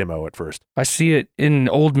tech demo at first. I see it in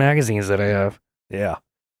old magazines that I have. Yeah.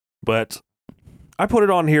 But I put it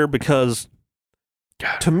on here because,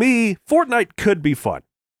 to me, Fortnite could be fun.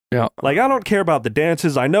 Yeah. Like, I don't care about the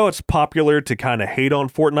dances. I know it's popular to kind of hate on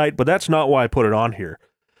Fortnite, but that's not why I put it on here.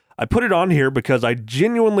 I put it on here because I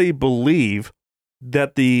genuinely believe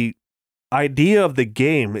that the idea of the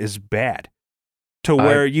game is bad. To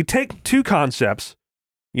where you take two concepts,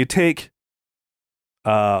 you take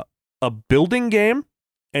a building game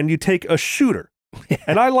and you take a shooter.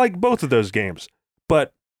 And I like both of those games.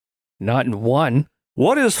 But not in one.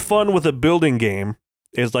 What is fun with a building game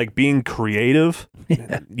is like being creative,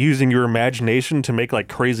 using your imagination to make like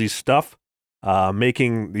crazy stuff,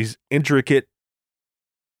 making these intricate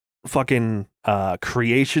fucking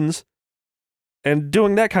creations and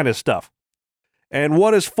doing that kind of stuff. And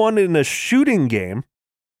what is fun in a shooting game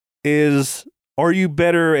is, are you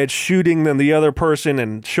better at shooting than the other person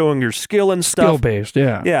and showing your skill and stuff? Skill-based,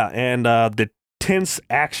 yeah. Yeah, and the tense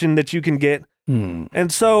action that you can get.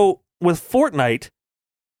 And so with Fortnite,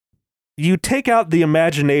 you take out the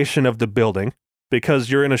imagination of the building because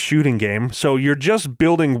you're in a shooting game. So you're just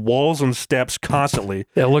building walls and steps constantly.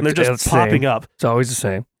 And they're just popping up. It's always the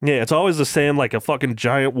same. Yeah, it's always the same, like a fucking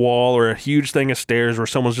giant wall or a huge thing of stairs where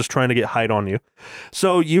someone's just trying to get height on you.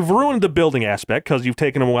 So you've ruined the building aspect because you've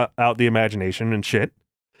taken out the imagination and shit.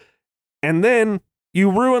 And then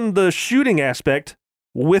you ruin the shooting aspect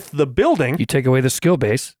with the building. You take away the skill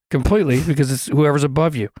base completely because it's whoever's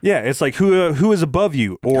above you. Yeah, it's like who is above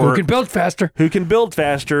you or who can build faster. Who can build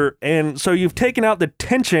faster. And so you've taken out the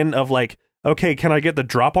tension of like, okay, can I get the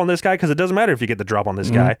drop on this guy? Because it doesn't matter if you get the drop on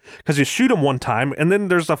this guy because you shoot him one time and then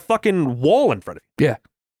there's a fucking wall in front of you. Yeah.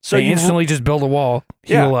 So you instantly just build a wall,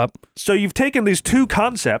 heal up. So you've taken these two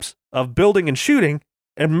concepts of building and shooting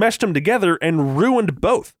and meshed them together and ruined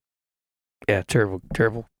both. Yeah,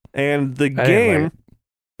 terrible. And the game...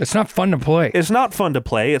 It's not fun to play. It's not fun to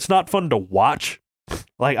play. It's not fun to watch.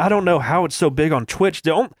 Like, I don't know how it's so big on Twitch.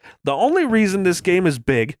 The only reason this game is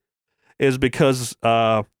big is because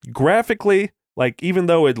graphically, like, even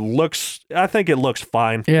though I think it looks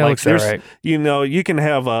fine. Yeah, like, it looks all right. You know, you can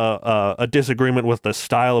have a disagreement with the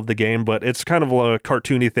style of the game, but it's kind of a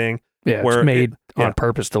cartoony thing. Yeah, it's made on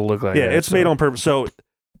purpose to look like that. Yeah, it's made on purpose. So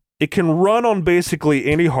it can run on basically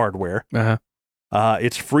any hardware.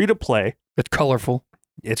 It's free to play. It's colorful.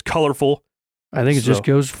 It's colorful. I think it just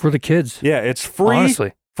goes for the kids. Yeah, it's free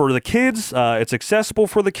honestly. For the kids. It's accessible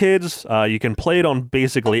for the kids. You can play it on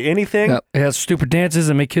basically anything. It has stupid dances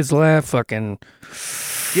that make kids laugh. Fucking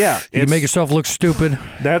yeah, you can make yourself look stupid.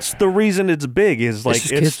 That's the reason it's big. Is like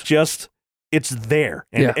it's there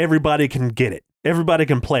and everybody can get it. Everybody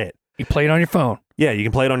can play it. You play it on your phone. Yeah, you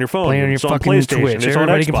can play it on your phone. Play it on your it's fucking on PlayStation. Twitch. It's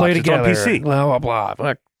Everybody on Xbox. can play together. It's on PC. Blah blah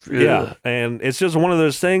blah. Yeah, and it's just one of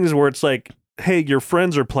those things where it's like, hey, your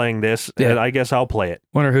friends are playing this, and I guess I'll play it.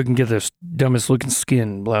 Wonder who can get this dumbest looking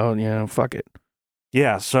skin. Blah, fuck it.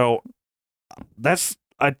 Yeah, so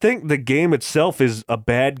I think the game itself is a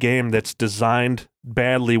bad game that's designed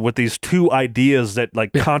badly with these two ideas that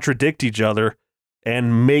contradict each other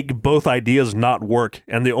and make both ideas not work.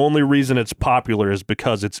 And the only reason it's popular is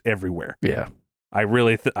because it's everywhere. Yeah. I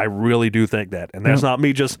really do think that. And that's not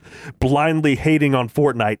me just blindly hating on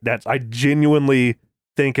Fortnite. I genuinely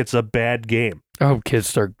think it's a bad game. I hope kids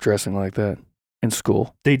start dressing like that in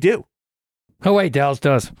school. They do. Oh wait, Dallas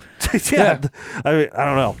does. Yeah. I mean, I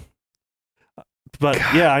don't know. But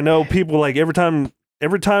God. Yeah, I know people like every time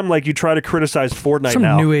like you try to criticize Fortnite Some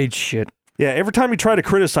now. new age shit. Yeah, every time you try to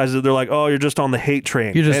criticize it, they're like, "Oh, you're just on the hate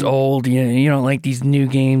train. You're just old. You don't like these new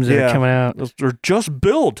games that are coming out. Or just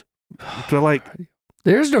build." They're like,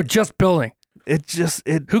 "There's no just building. It.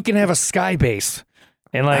 Who can have a sky base?"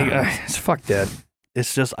 And it's fuck that.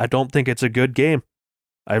 It's just I don't think it's a good game.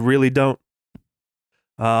 I really don't.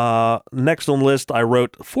 Next on the list, I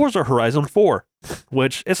wrote Forza Horizon 4,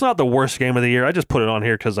 which it's not the worst game of the year. I just put it on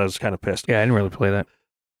here because I was kind of pissed. Yeah, I didn't really play that.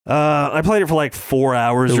 I played it for like 4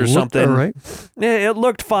 hours or something. All right. Yeah, it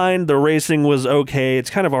looked fine. The racing was okay. It's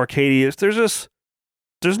kind of arcadey.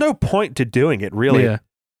 There's no point to doing it, really. Yeah.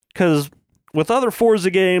 Because with other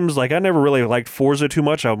Forza games, like I never really liked Forza too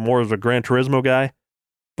much. I'm more of a Gran Turismo guy.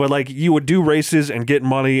 But like you would do races and get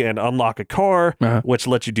money and unlock a car, which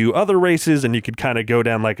lets you do other races, and you could kind of go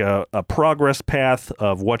down like a progress path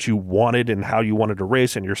of what you wanted and how you wanted to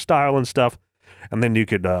race and your style and stuff. And then you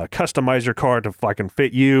could customize your car to fucking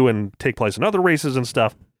fit you and take place in other races and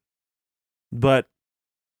stuff. But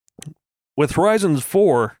with Horizon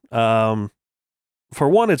 4, for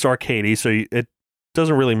one, it's arcadey, so it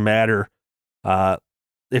doesn't really matter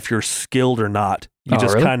if you're skilled or not. You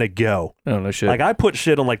just really? kind of go. Oh, no shit. Like, I put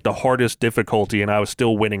shit on, like, the hardest difficulty, and I was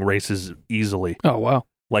still winning races easily. Oh, wow.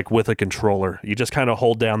 Like, with a controller. You just kind of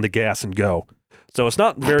hold down the gas and go. So it's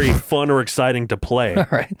not very fun or exciting to play. All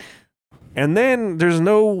right. And then there's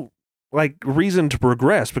no, like, reason to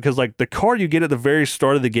progress, because, like, the car you get at the very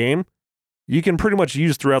start of the game, you can pretty much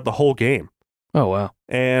use throughout the whole game. Oh, wow.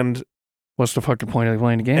 And what's the fucking point of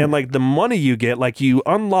playing the game? And, like, the money you get, like, you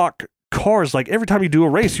unlock cars. Like, every time you do a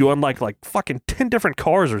race, you unlock, like, fucking 10 different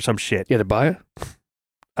cars or some shit. You had to buy it?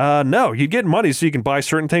 No, you get money so you can buy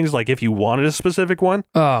certain things, like, if you wanted a specific one.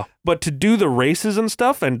 Oh. But to do the races and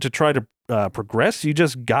stuff and to try to progress, you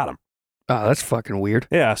just got them. Oh, that's fucking weird.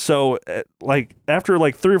 Yeah, so, like, after,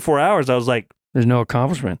 like, 3 or 4 hours, I was like... There's no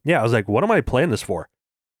accomplishment. Yeah, I was like, what am I playing this for?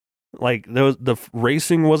 Like, the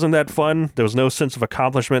racing wasn't that fun. There was no sense of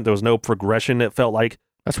accomplishment. There was no progression, it felt like.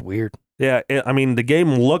 That's weird. Yeah, I mean, the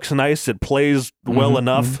game looks nice. It plays well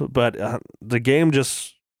enough, but the game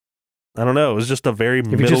just, I don't know. It was just a very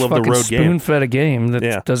middle-of-the-road game. Spoon-fed a game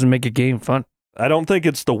that doesn't make a game fun. I don't think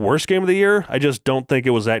it's the worst game of the year. I just don't think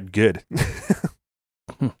it was that good.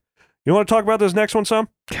 You want to talk about this next one, Sam?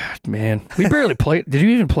 God, man. We barely played. Did you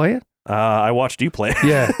even play it? I watched you play it.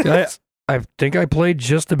 Yeah. I think I played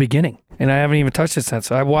just the beginning, and I haven't even touched it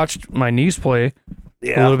since. I watched my niece play a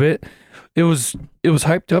little bit. It was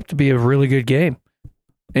hyped up to be a really good game,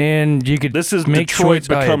 and you could. This is make Detroit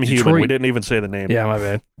Become Detroit. Human. We didn't even say the name. Yeah, my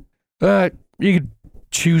bad. You could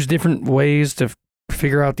choose different ways to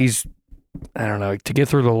figure out these. I don't know, to get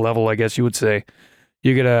through the level. I guess you would say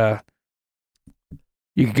you could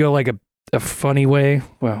go like a funny way.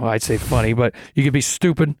 Well, I'd say funny, but you could be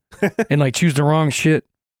stupid and like choose the wrong shit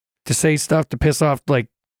to say stuff to piss off, like,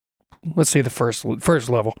 let's say the first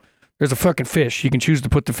level. There's a fucking fish. You can choose to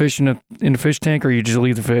put the fish in the fish tank, or you just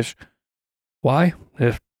leave the fish. Why?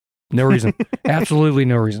 No reason. Absolutely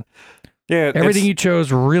no reason. Yeah, everything you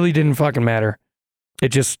chose really didn't fucking matter. It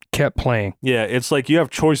just kept playing. Yeah, it's like you have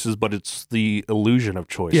choices, but it's the illusion of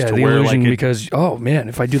choice. Yeah, to the where, illusion, like, because, oh man,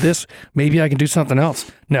 if I do this, maybe I can do something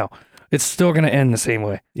else. No, it's still going to end the same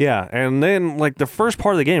way. Yeah, and then, like, the first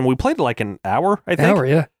part of the game, we played like an hour, I think.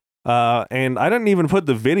 Yeah. And I didn't even put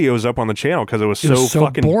the videos up on the channel because it was so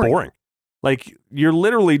fucking boring. Like, you're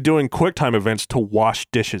literally doing QuickTime events to wash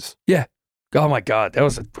dishes. Yeah. Oh my God, that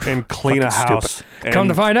was and clean a house. Come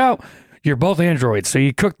to find out, you're both androids, so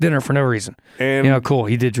you cook dinner for no reason. And cool,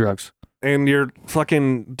 he did drugs. And you're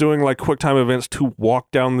fucking doing like QuickTime events to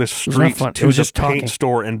walk down the street to the paint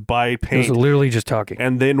store and buy paint. It was literally just talking.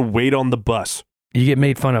 And then wait on the bus. You get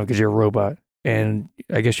made fun of because you're a robot, and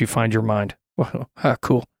I guess you find your mind. Well,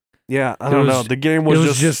 cool. Yeah, I don't know. The game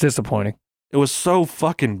was just disappointing. It was so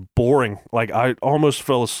fucking boring. Like, I almost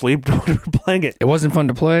fell asleep when we were playing it. It wasn't fun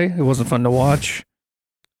to play. It wasn't fun to watch.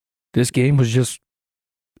 This game was just,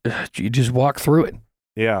 you just walk through it.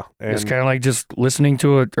 Yeah. It's kind of like just listening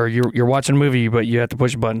to it, or you're watching a movie, but you have to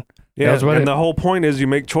push a button. Yeah, and the whole point is you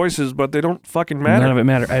make choices, but they don't fucking matter. None of it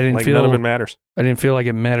mattered. None of it matters. I didn't feel like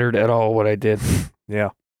it mattered at all what I did. Yeah.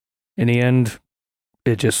 In the end,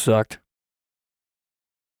 it just sucked.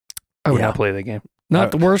 I would not play that game. Not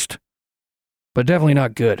the worst, but definitely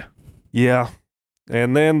not good. Yeah.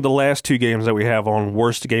 And then the last two games that we have on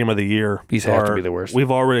worst game of the year. These have to be the worst. We've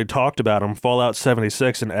already talked about them. Fallout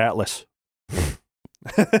 76 and Atlas.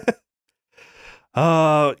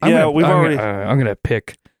 I'm going to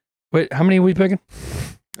pick. Wait, how many are we picking?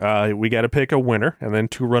 We got to pick a winner and then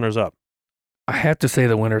two runners up. I have to say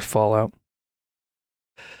the winner's Fallout.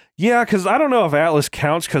 Yeah, because I don't know if Atlas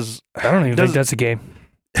counts because... I don't even think that's a game.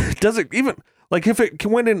 Does it even... Like, if it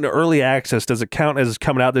went into early access, does it count as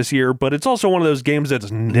coming out this year? But it's also one of those games that's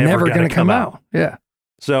never going to come out. Yeah.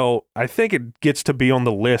 So I think it gets to be on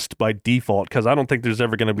the list by default because I don't think there's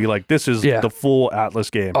ever going to be like, this is the full Atlas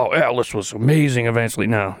game. Oh, Atlas was amazing eventually.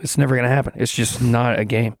 No, it's never going to happen. It's just not a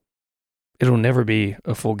game. It'll never be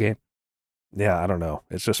a full game. Yeah, I don't know.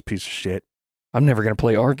 It's just a piece of shit. I'm never going to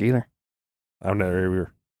play Ark either. I'm never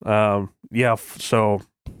either. Yeah, so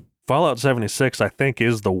Fallout 76, I think,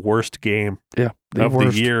 is the worst game Yeah, of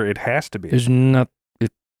the year. It has to be. There's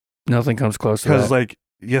nothing comes close to that. Because, like,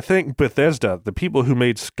 you think Bethesda, the people who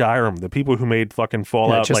made Skyrim, the people who made fucking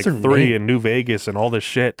Fallout just their 3 name. and New Vegas and all this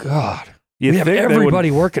shit. God. You We have think they would-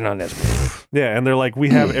 everybody working on this. Yeah, and they're like, we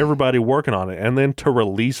have everybody working on it. And then to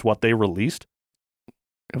release what they released?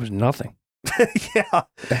 It was nothing. Yeah.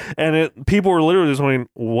 And people were literally just going,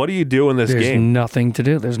 what do you do in this There's game? nothing to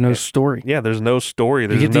do. There's no story. Yeah, there's no story. You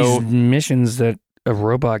There's get no these missions that a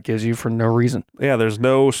robot gives you for no reason. Yeah, there's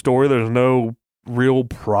no story, there's no real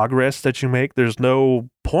progress that you make. There's no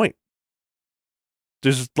point.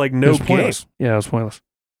 There's like It no was game. pointless. Yeah, it was pointless.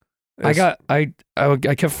 It's-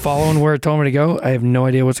 I kept following where it told me to go. I have no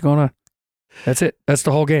idea what's going on. That's it. That's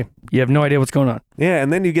the whole game. You have no idea what's going on. Yeah,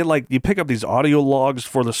 and then you get like you pick up these audio logs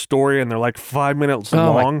for the story and they're like 5 minutes Oh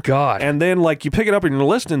long. my God. And then like you pick it up and you're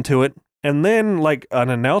listening to it, and then like an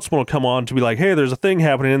announcement will come on to be like, hey, there's a thing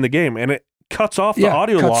happening in the game, and it cuts off the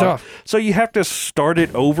audio cuts log. off. So you have to start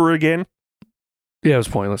it over again. Yeah, it was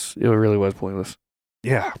pointless. It really was pointless.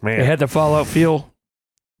 Yeah, It man. had the Fallout feel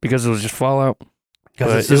because it was just Fallout.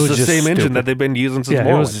 Because but it's it just was the just same engine stupid. that they've been using since Yeah, it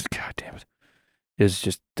Morrowind. was. God damn it. It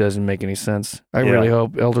just doesn't make any sense. I Yeah. really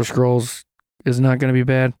hope Elder Scrolls is not going to be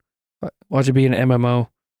bad. Watch it be an MMO.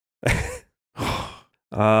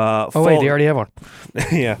 Oh wait, they already have one.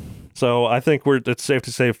 Yeah. So I think it's safe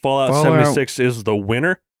to say Fallout Fallout- 76 is the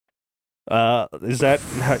winner. Is that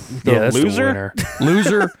the Yeah, that's loser? The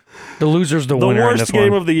winner. The loser's the The winner in worst this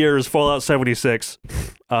game one. of the year is Fallout 76.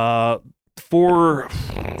 For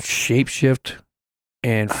Shapeshift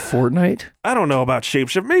and Fortnite. I don't know about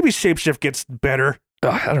Shapeshift. Maybe Shapeshift gets better.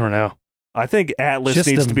 I don't know. I think Atlas Just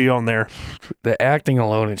needs the- to be on there. The acting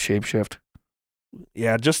alone in Shapeshift.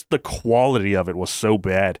 Yeah, just the quality of it was so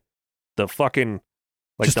bad. The fucking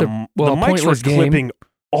like Just the a- well, the a mics were pointless game. clipping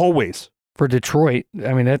always. For Detroit,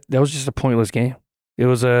 I mean that was just a pointless game. It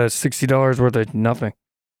was $60 worth of nothing.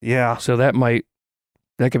 Yeah. So that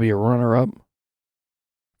could be a runner up.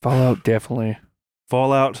 Fallout definitely.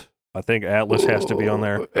 Fallout. I think Atlas has to be on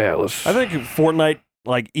there. Atlas. I think Fortnite,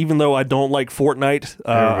 like, even though I don't like Fortnite,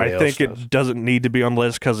 Everybody I think else does. it doesn't need to be on the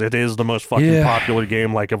list because it is the most fucking Yeah. popular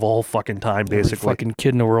game, like, of all fucking time, Every basically. fucking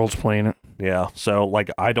kid in the world's playing it. Yeah. So, like,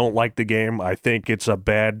 I don't like the game. I think it's a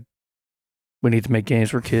bad. We need to make games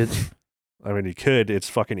for kids. I mean, you could. It's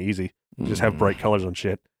fucking easy. Just have bright colors and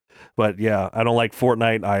shit. But yeah, I don't like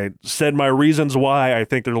Fortnite. I said my reasons why. I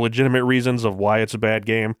think they're legitimate reasons of why it's a bad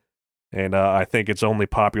game. And I think it's only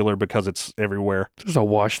popular because it's everywhere. It's just a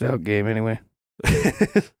washed out game anyway.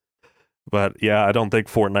 But yeah, I don't think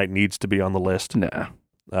Fortnite needs to be on the list. Nah.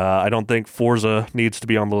 I don't think Forza needs to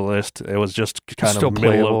be on the list. It was just kind still of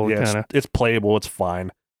middle playable, of, yeah, kinda. it's playable. It's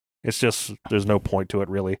fine. It's just there's no point to it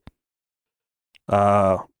really.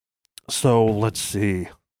 So let's see.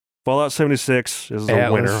 Fallout 76 is the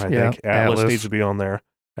Atlas, winner, I yeah, think. Atlas Atlas. needs to be on there.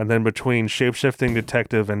 And then between Shapeshifting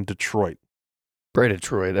Detective and Detroit. Brave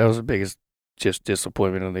Detroit. That was the biggest just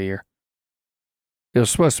disappointment of the year. It was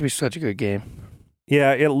supposed to be such a good game.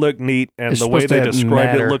 Yeah, it looked neat, and It's the way supposed they to described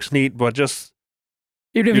matter. it looks neat, but just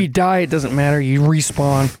Even if You're- you die, it doesn't matter. You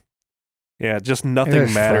respawn. yeah, just nothing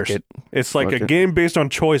Fuck matters. it. It's like Fuck a it. game based on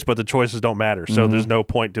choice, but the choices don't matter. So Mhm. there's no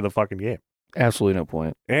point to the fucking game. Absolutely no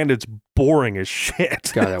point. And it's boring as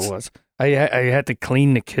shit. God, that was. I had to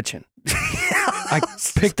clean the kitchen. I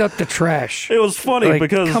picked up the trash. It was funny Like,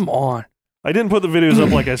 because come on. I didn't put the videos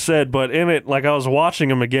up like I said, but in it, like I was watching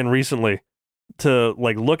them again recently to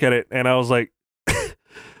like look at it, and I was like,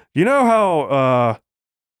 you know how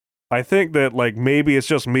I think that like maybe it's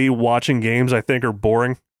just me watching games I think are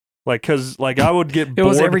boring, like because like I would get It bored.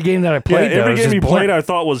 was every game that I played. yeah, every though, it was game just you boring. played I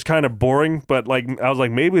thought was kind of boring, but like I was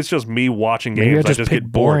like maybe it's just me watching Maybe games. I just picked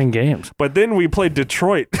get bored. boring games. But then we played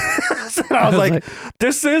Detroit. And I was like,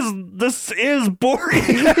 this is boring.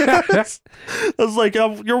 I was like,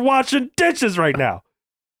 you're washing dishes right now.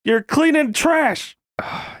 You're cleaning trash. it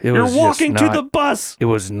You're was walking just to the bus. It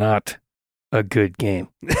was not a good game.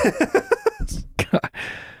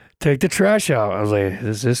 Take the trash out. I was like,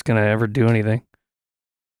 is this gonna ever do anything?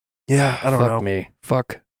 Yeah, I don't Fuck know. me.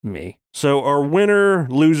 Fuck me. So our winner,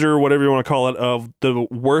 loser, whatever you want to call it, of the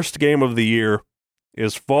worst game of the year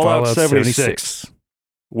is Fallout 76.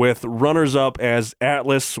 With runners-up as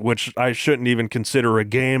Atlas, which I shouldn't even consider a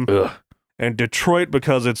game, Ugh. and Detroit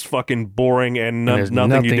because it's fucking boring and And there's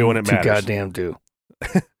nothing you do and it to matters. goddamn do.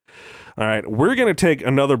 All right, we're going to take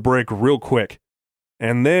another break real quick,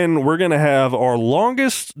 and then we're going to have our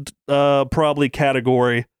longest probably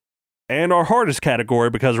category and our hardest category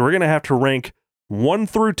because we're going to have to rank 1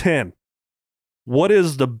 through 10. What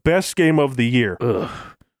is the best game of the year? Ugh.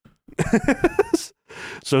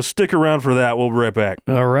 So stick around for that. We'll be right back.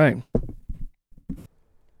 All right.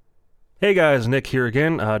 Hey guys, Nick here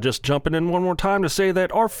again. Just jumping in one more time to say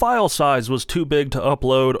that our file size was too big to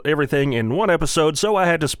upload everything in one episode, so I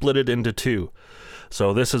had to split it into two.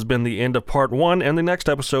 So this has been the end of part 1, and the next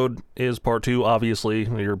episode is part 2, obviously.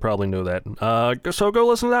 You probably know that. So go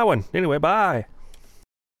listen to that one. Anyway, bye.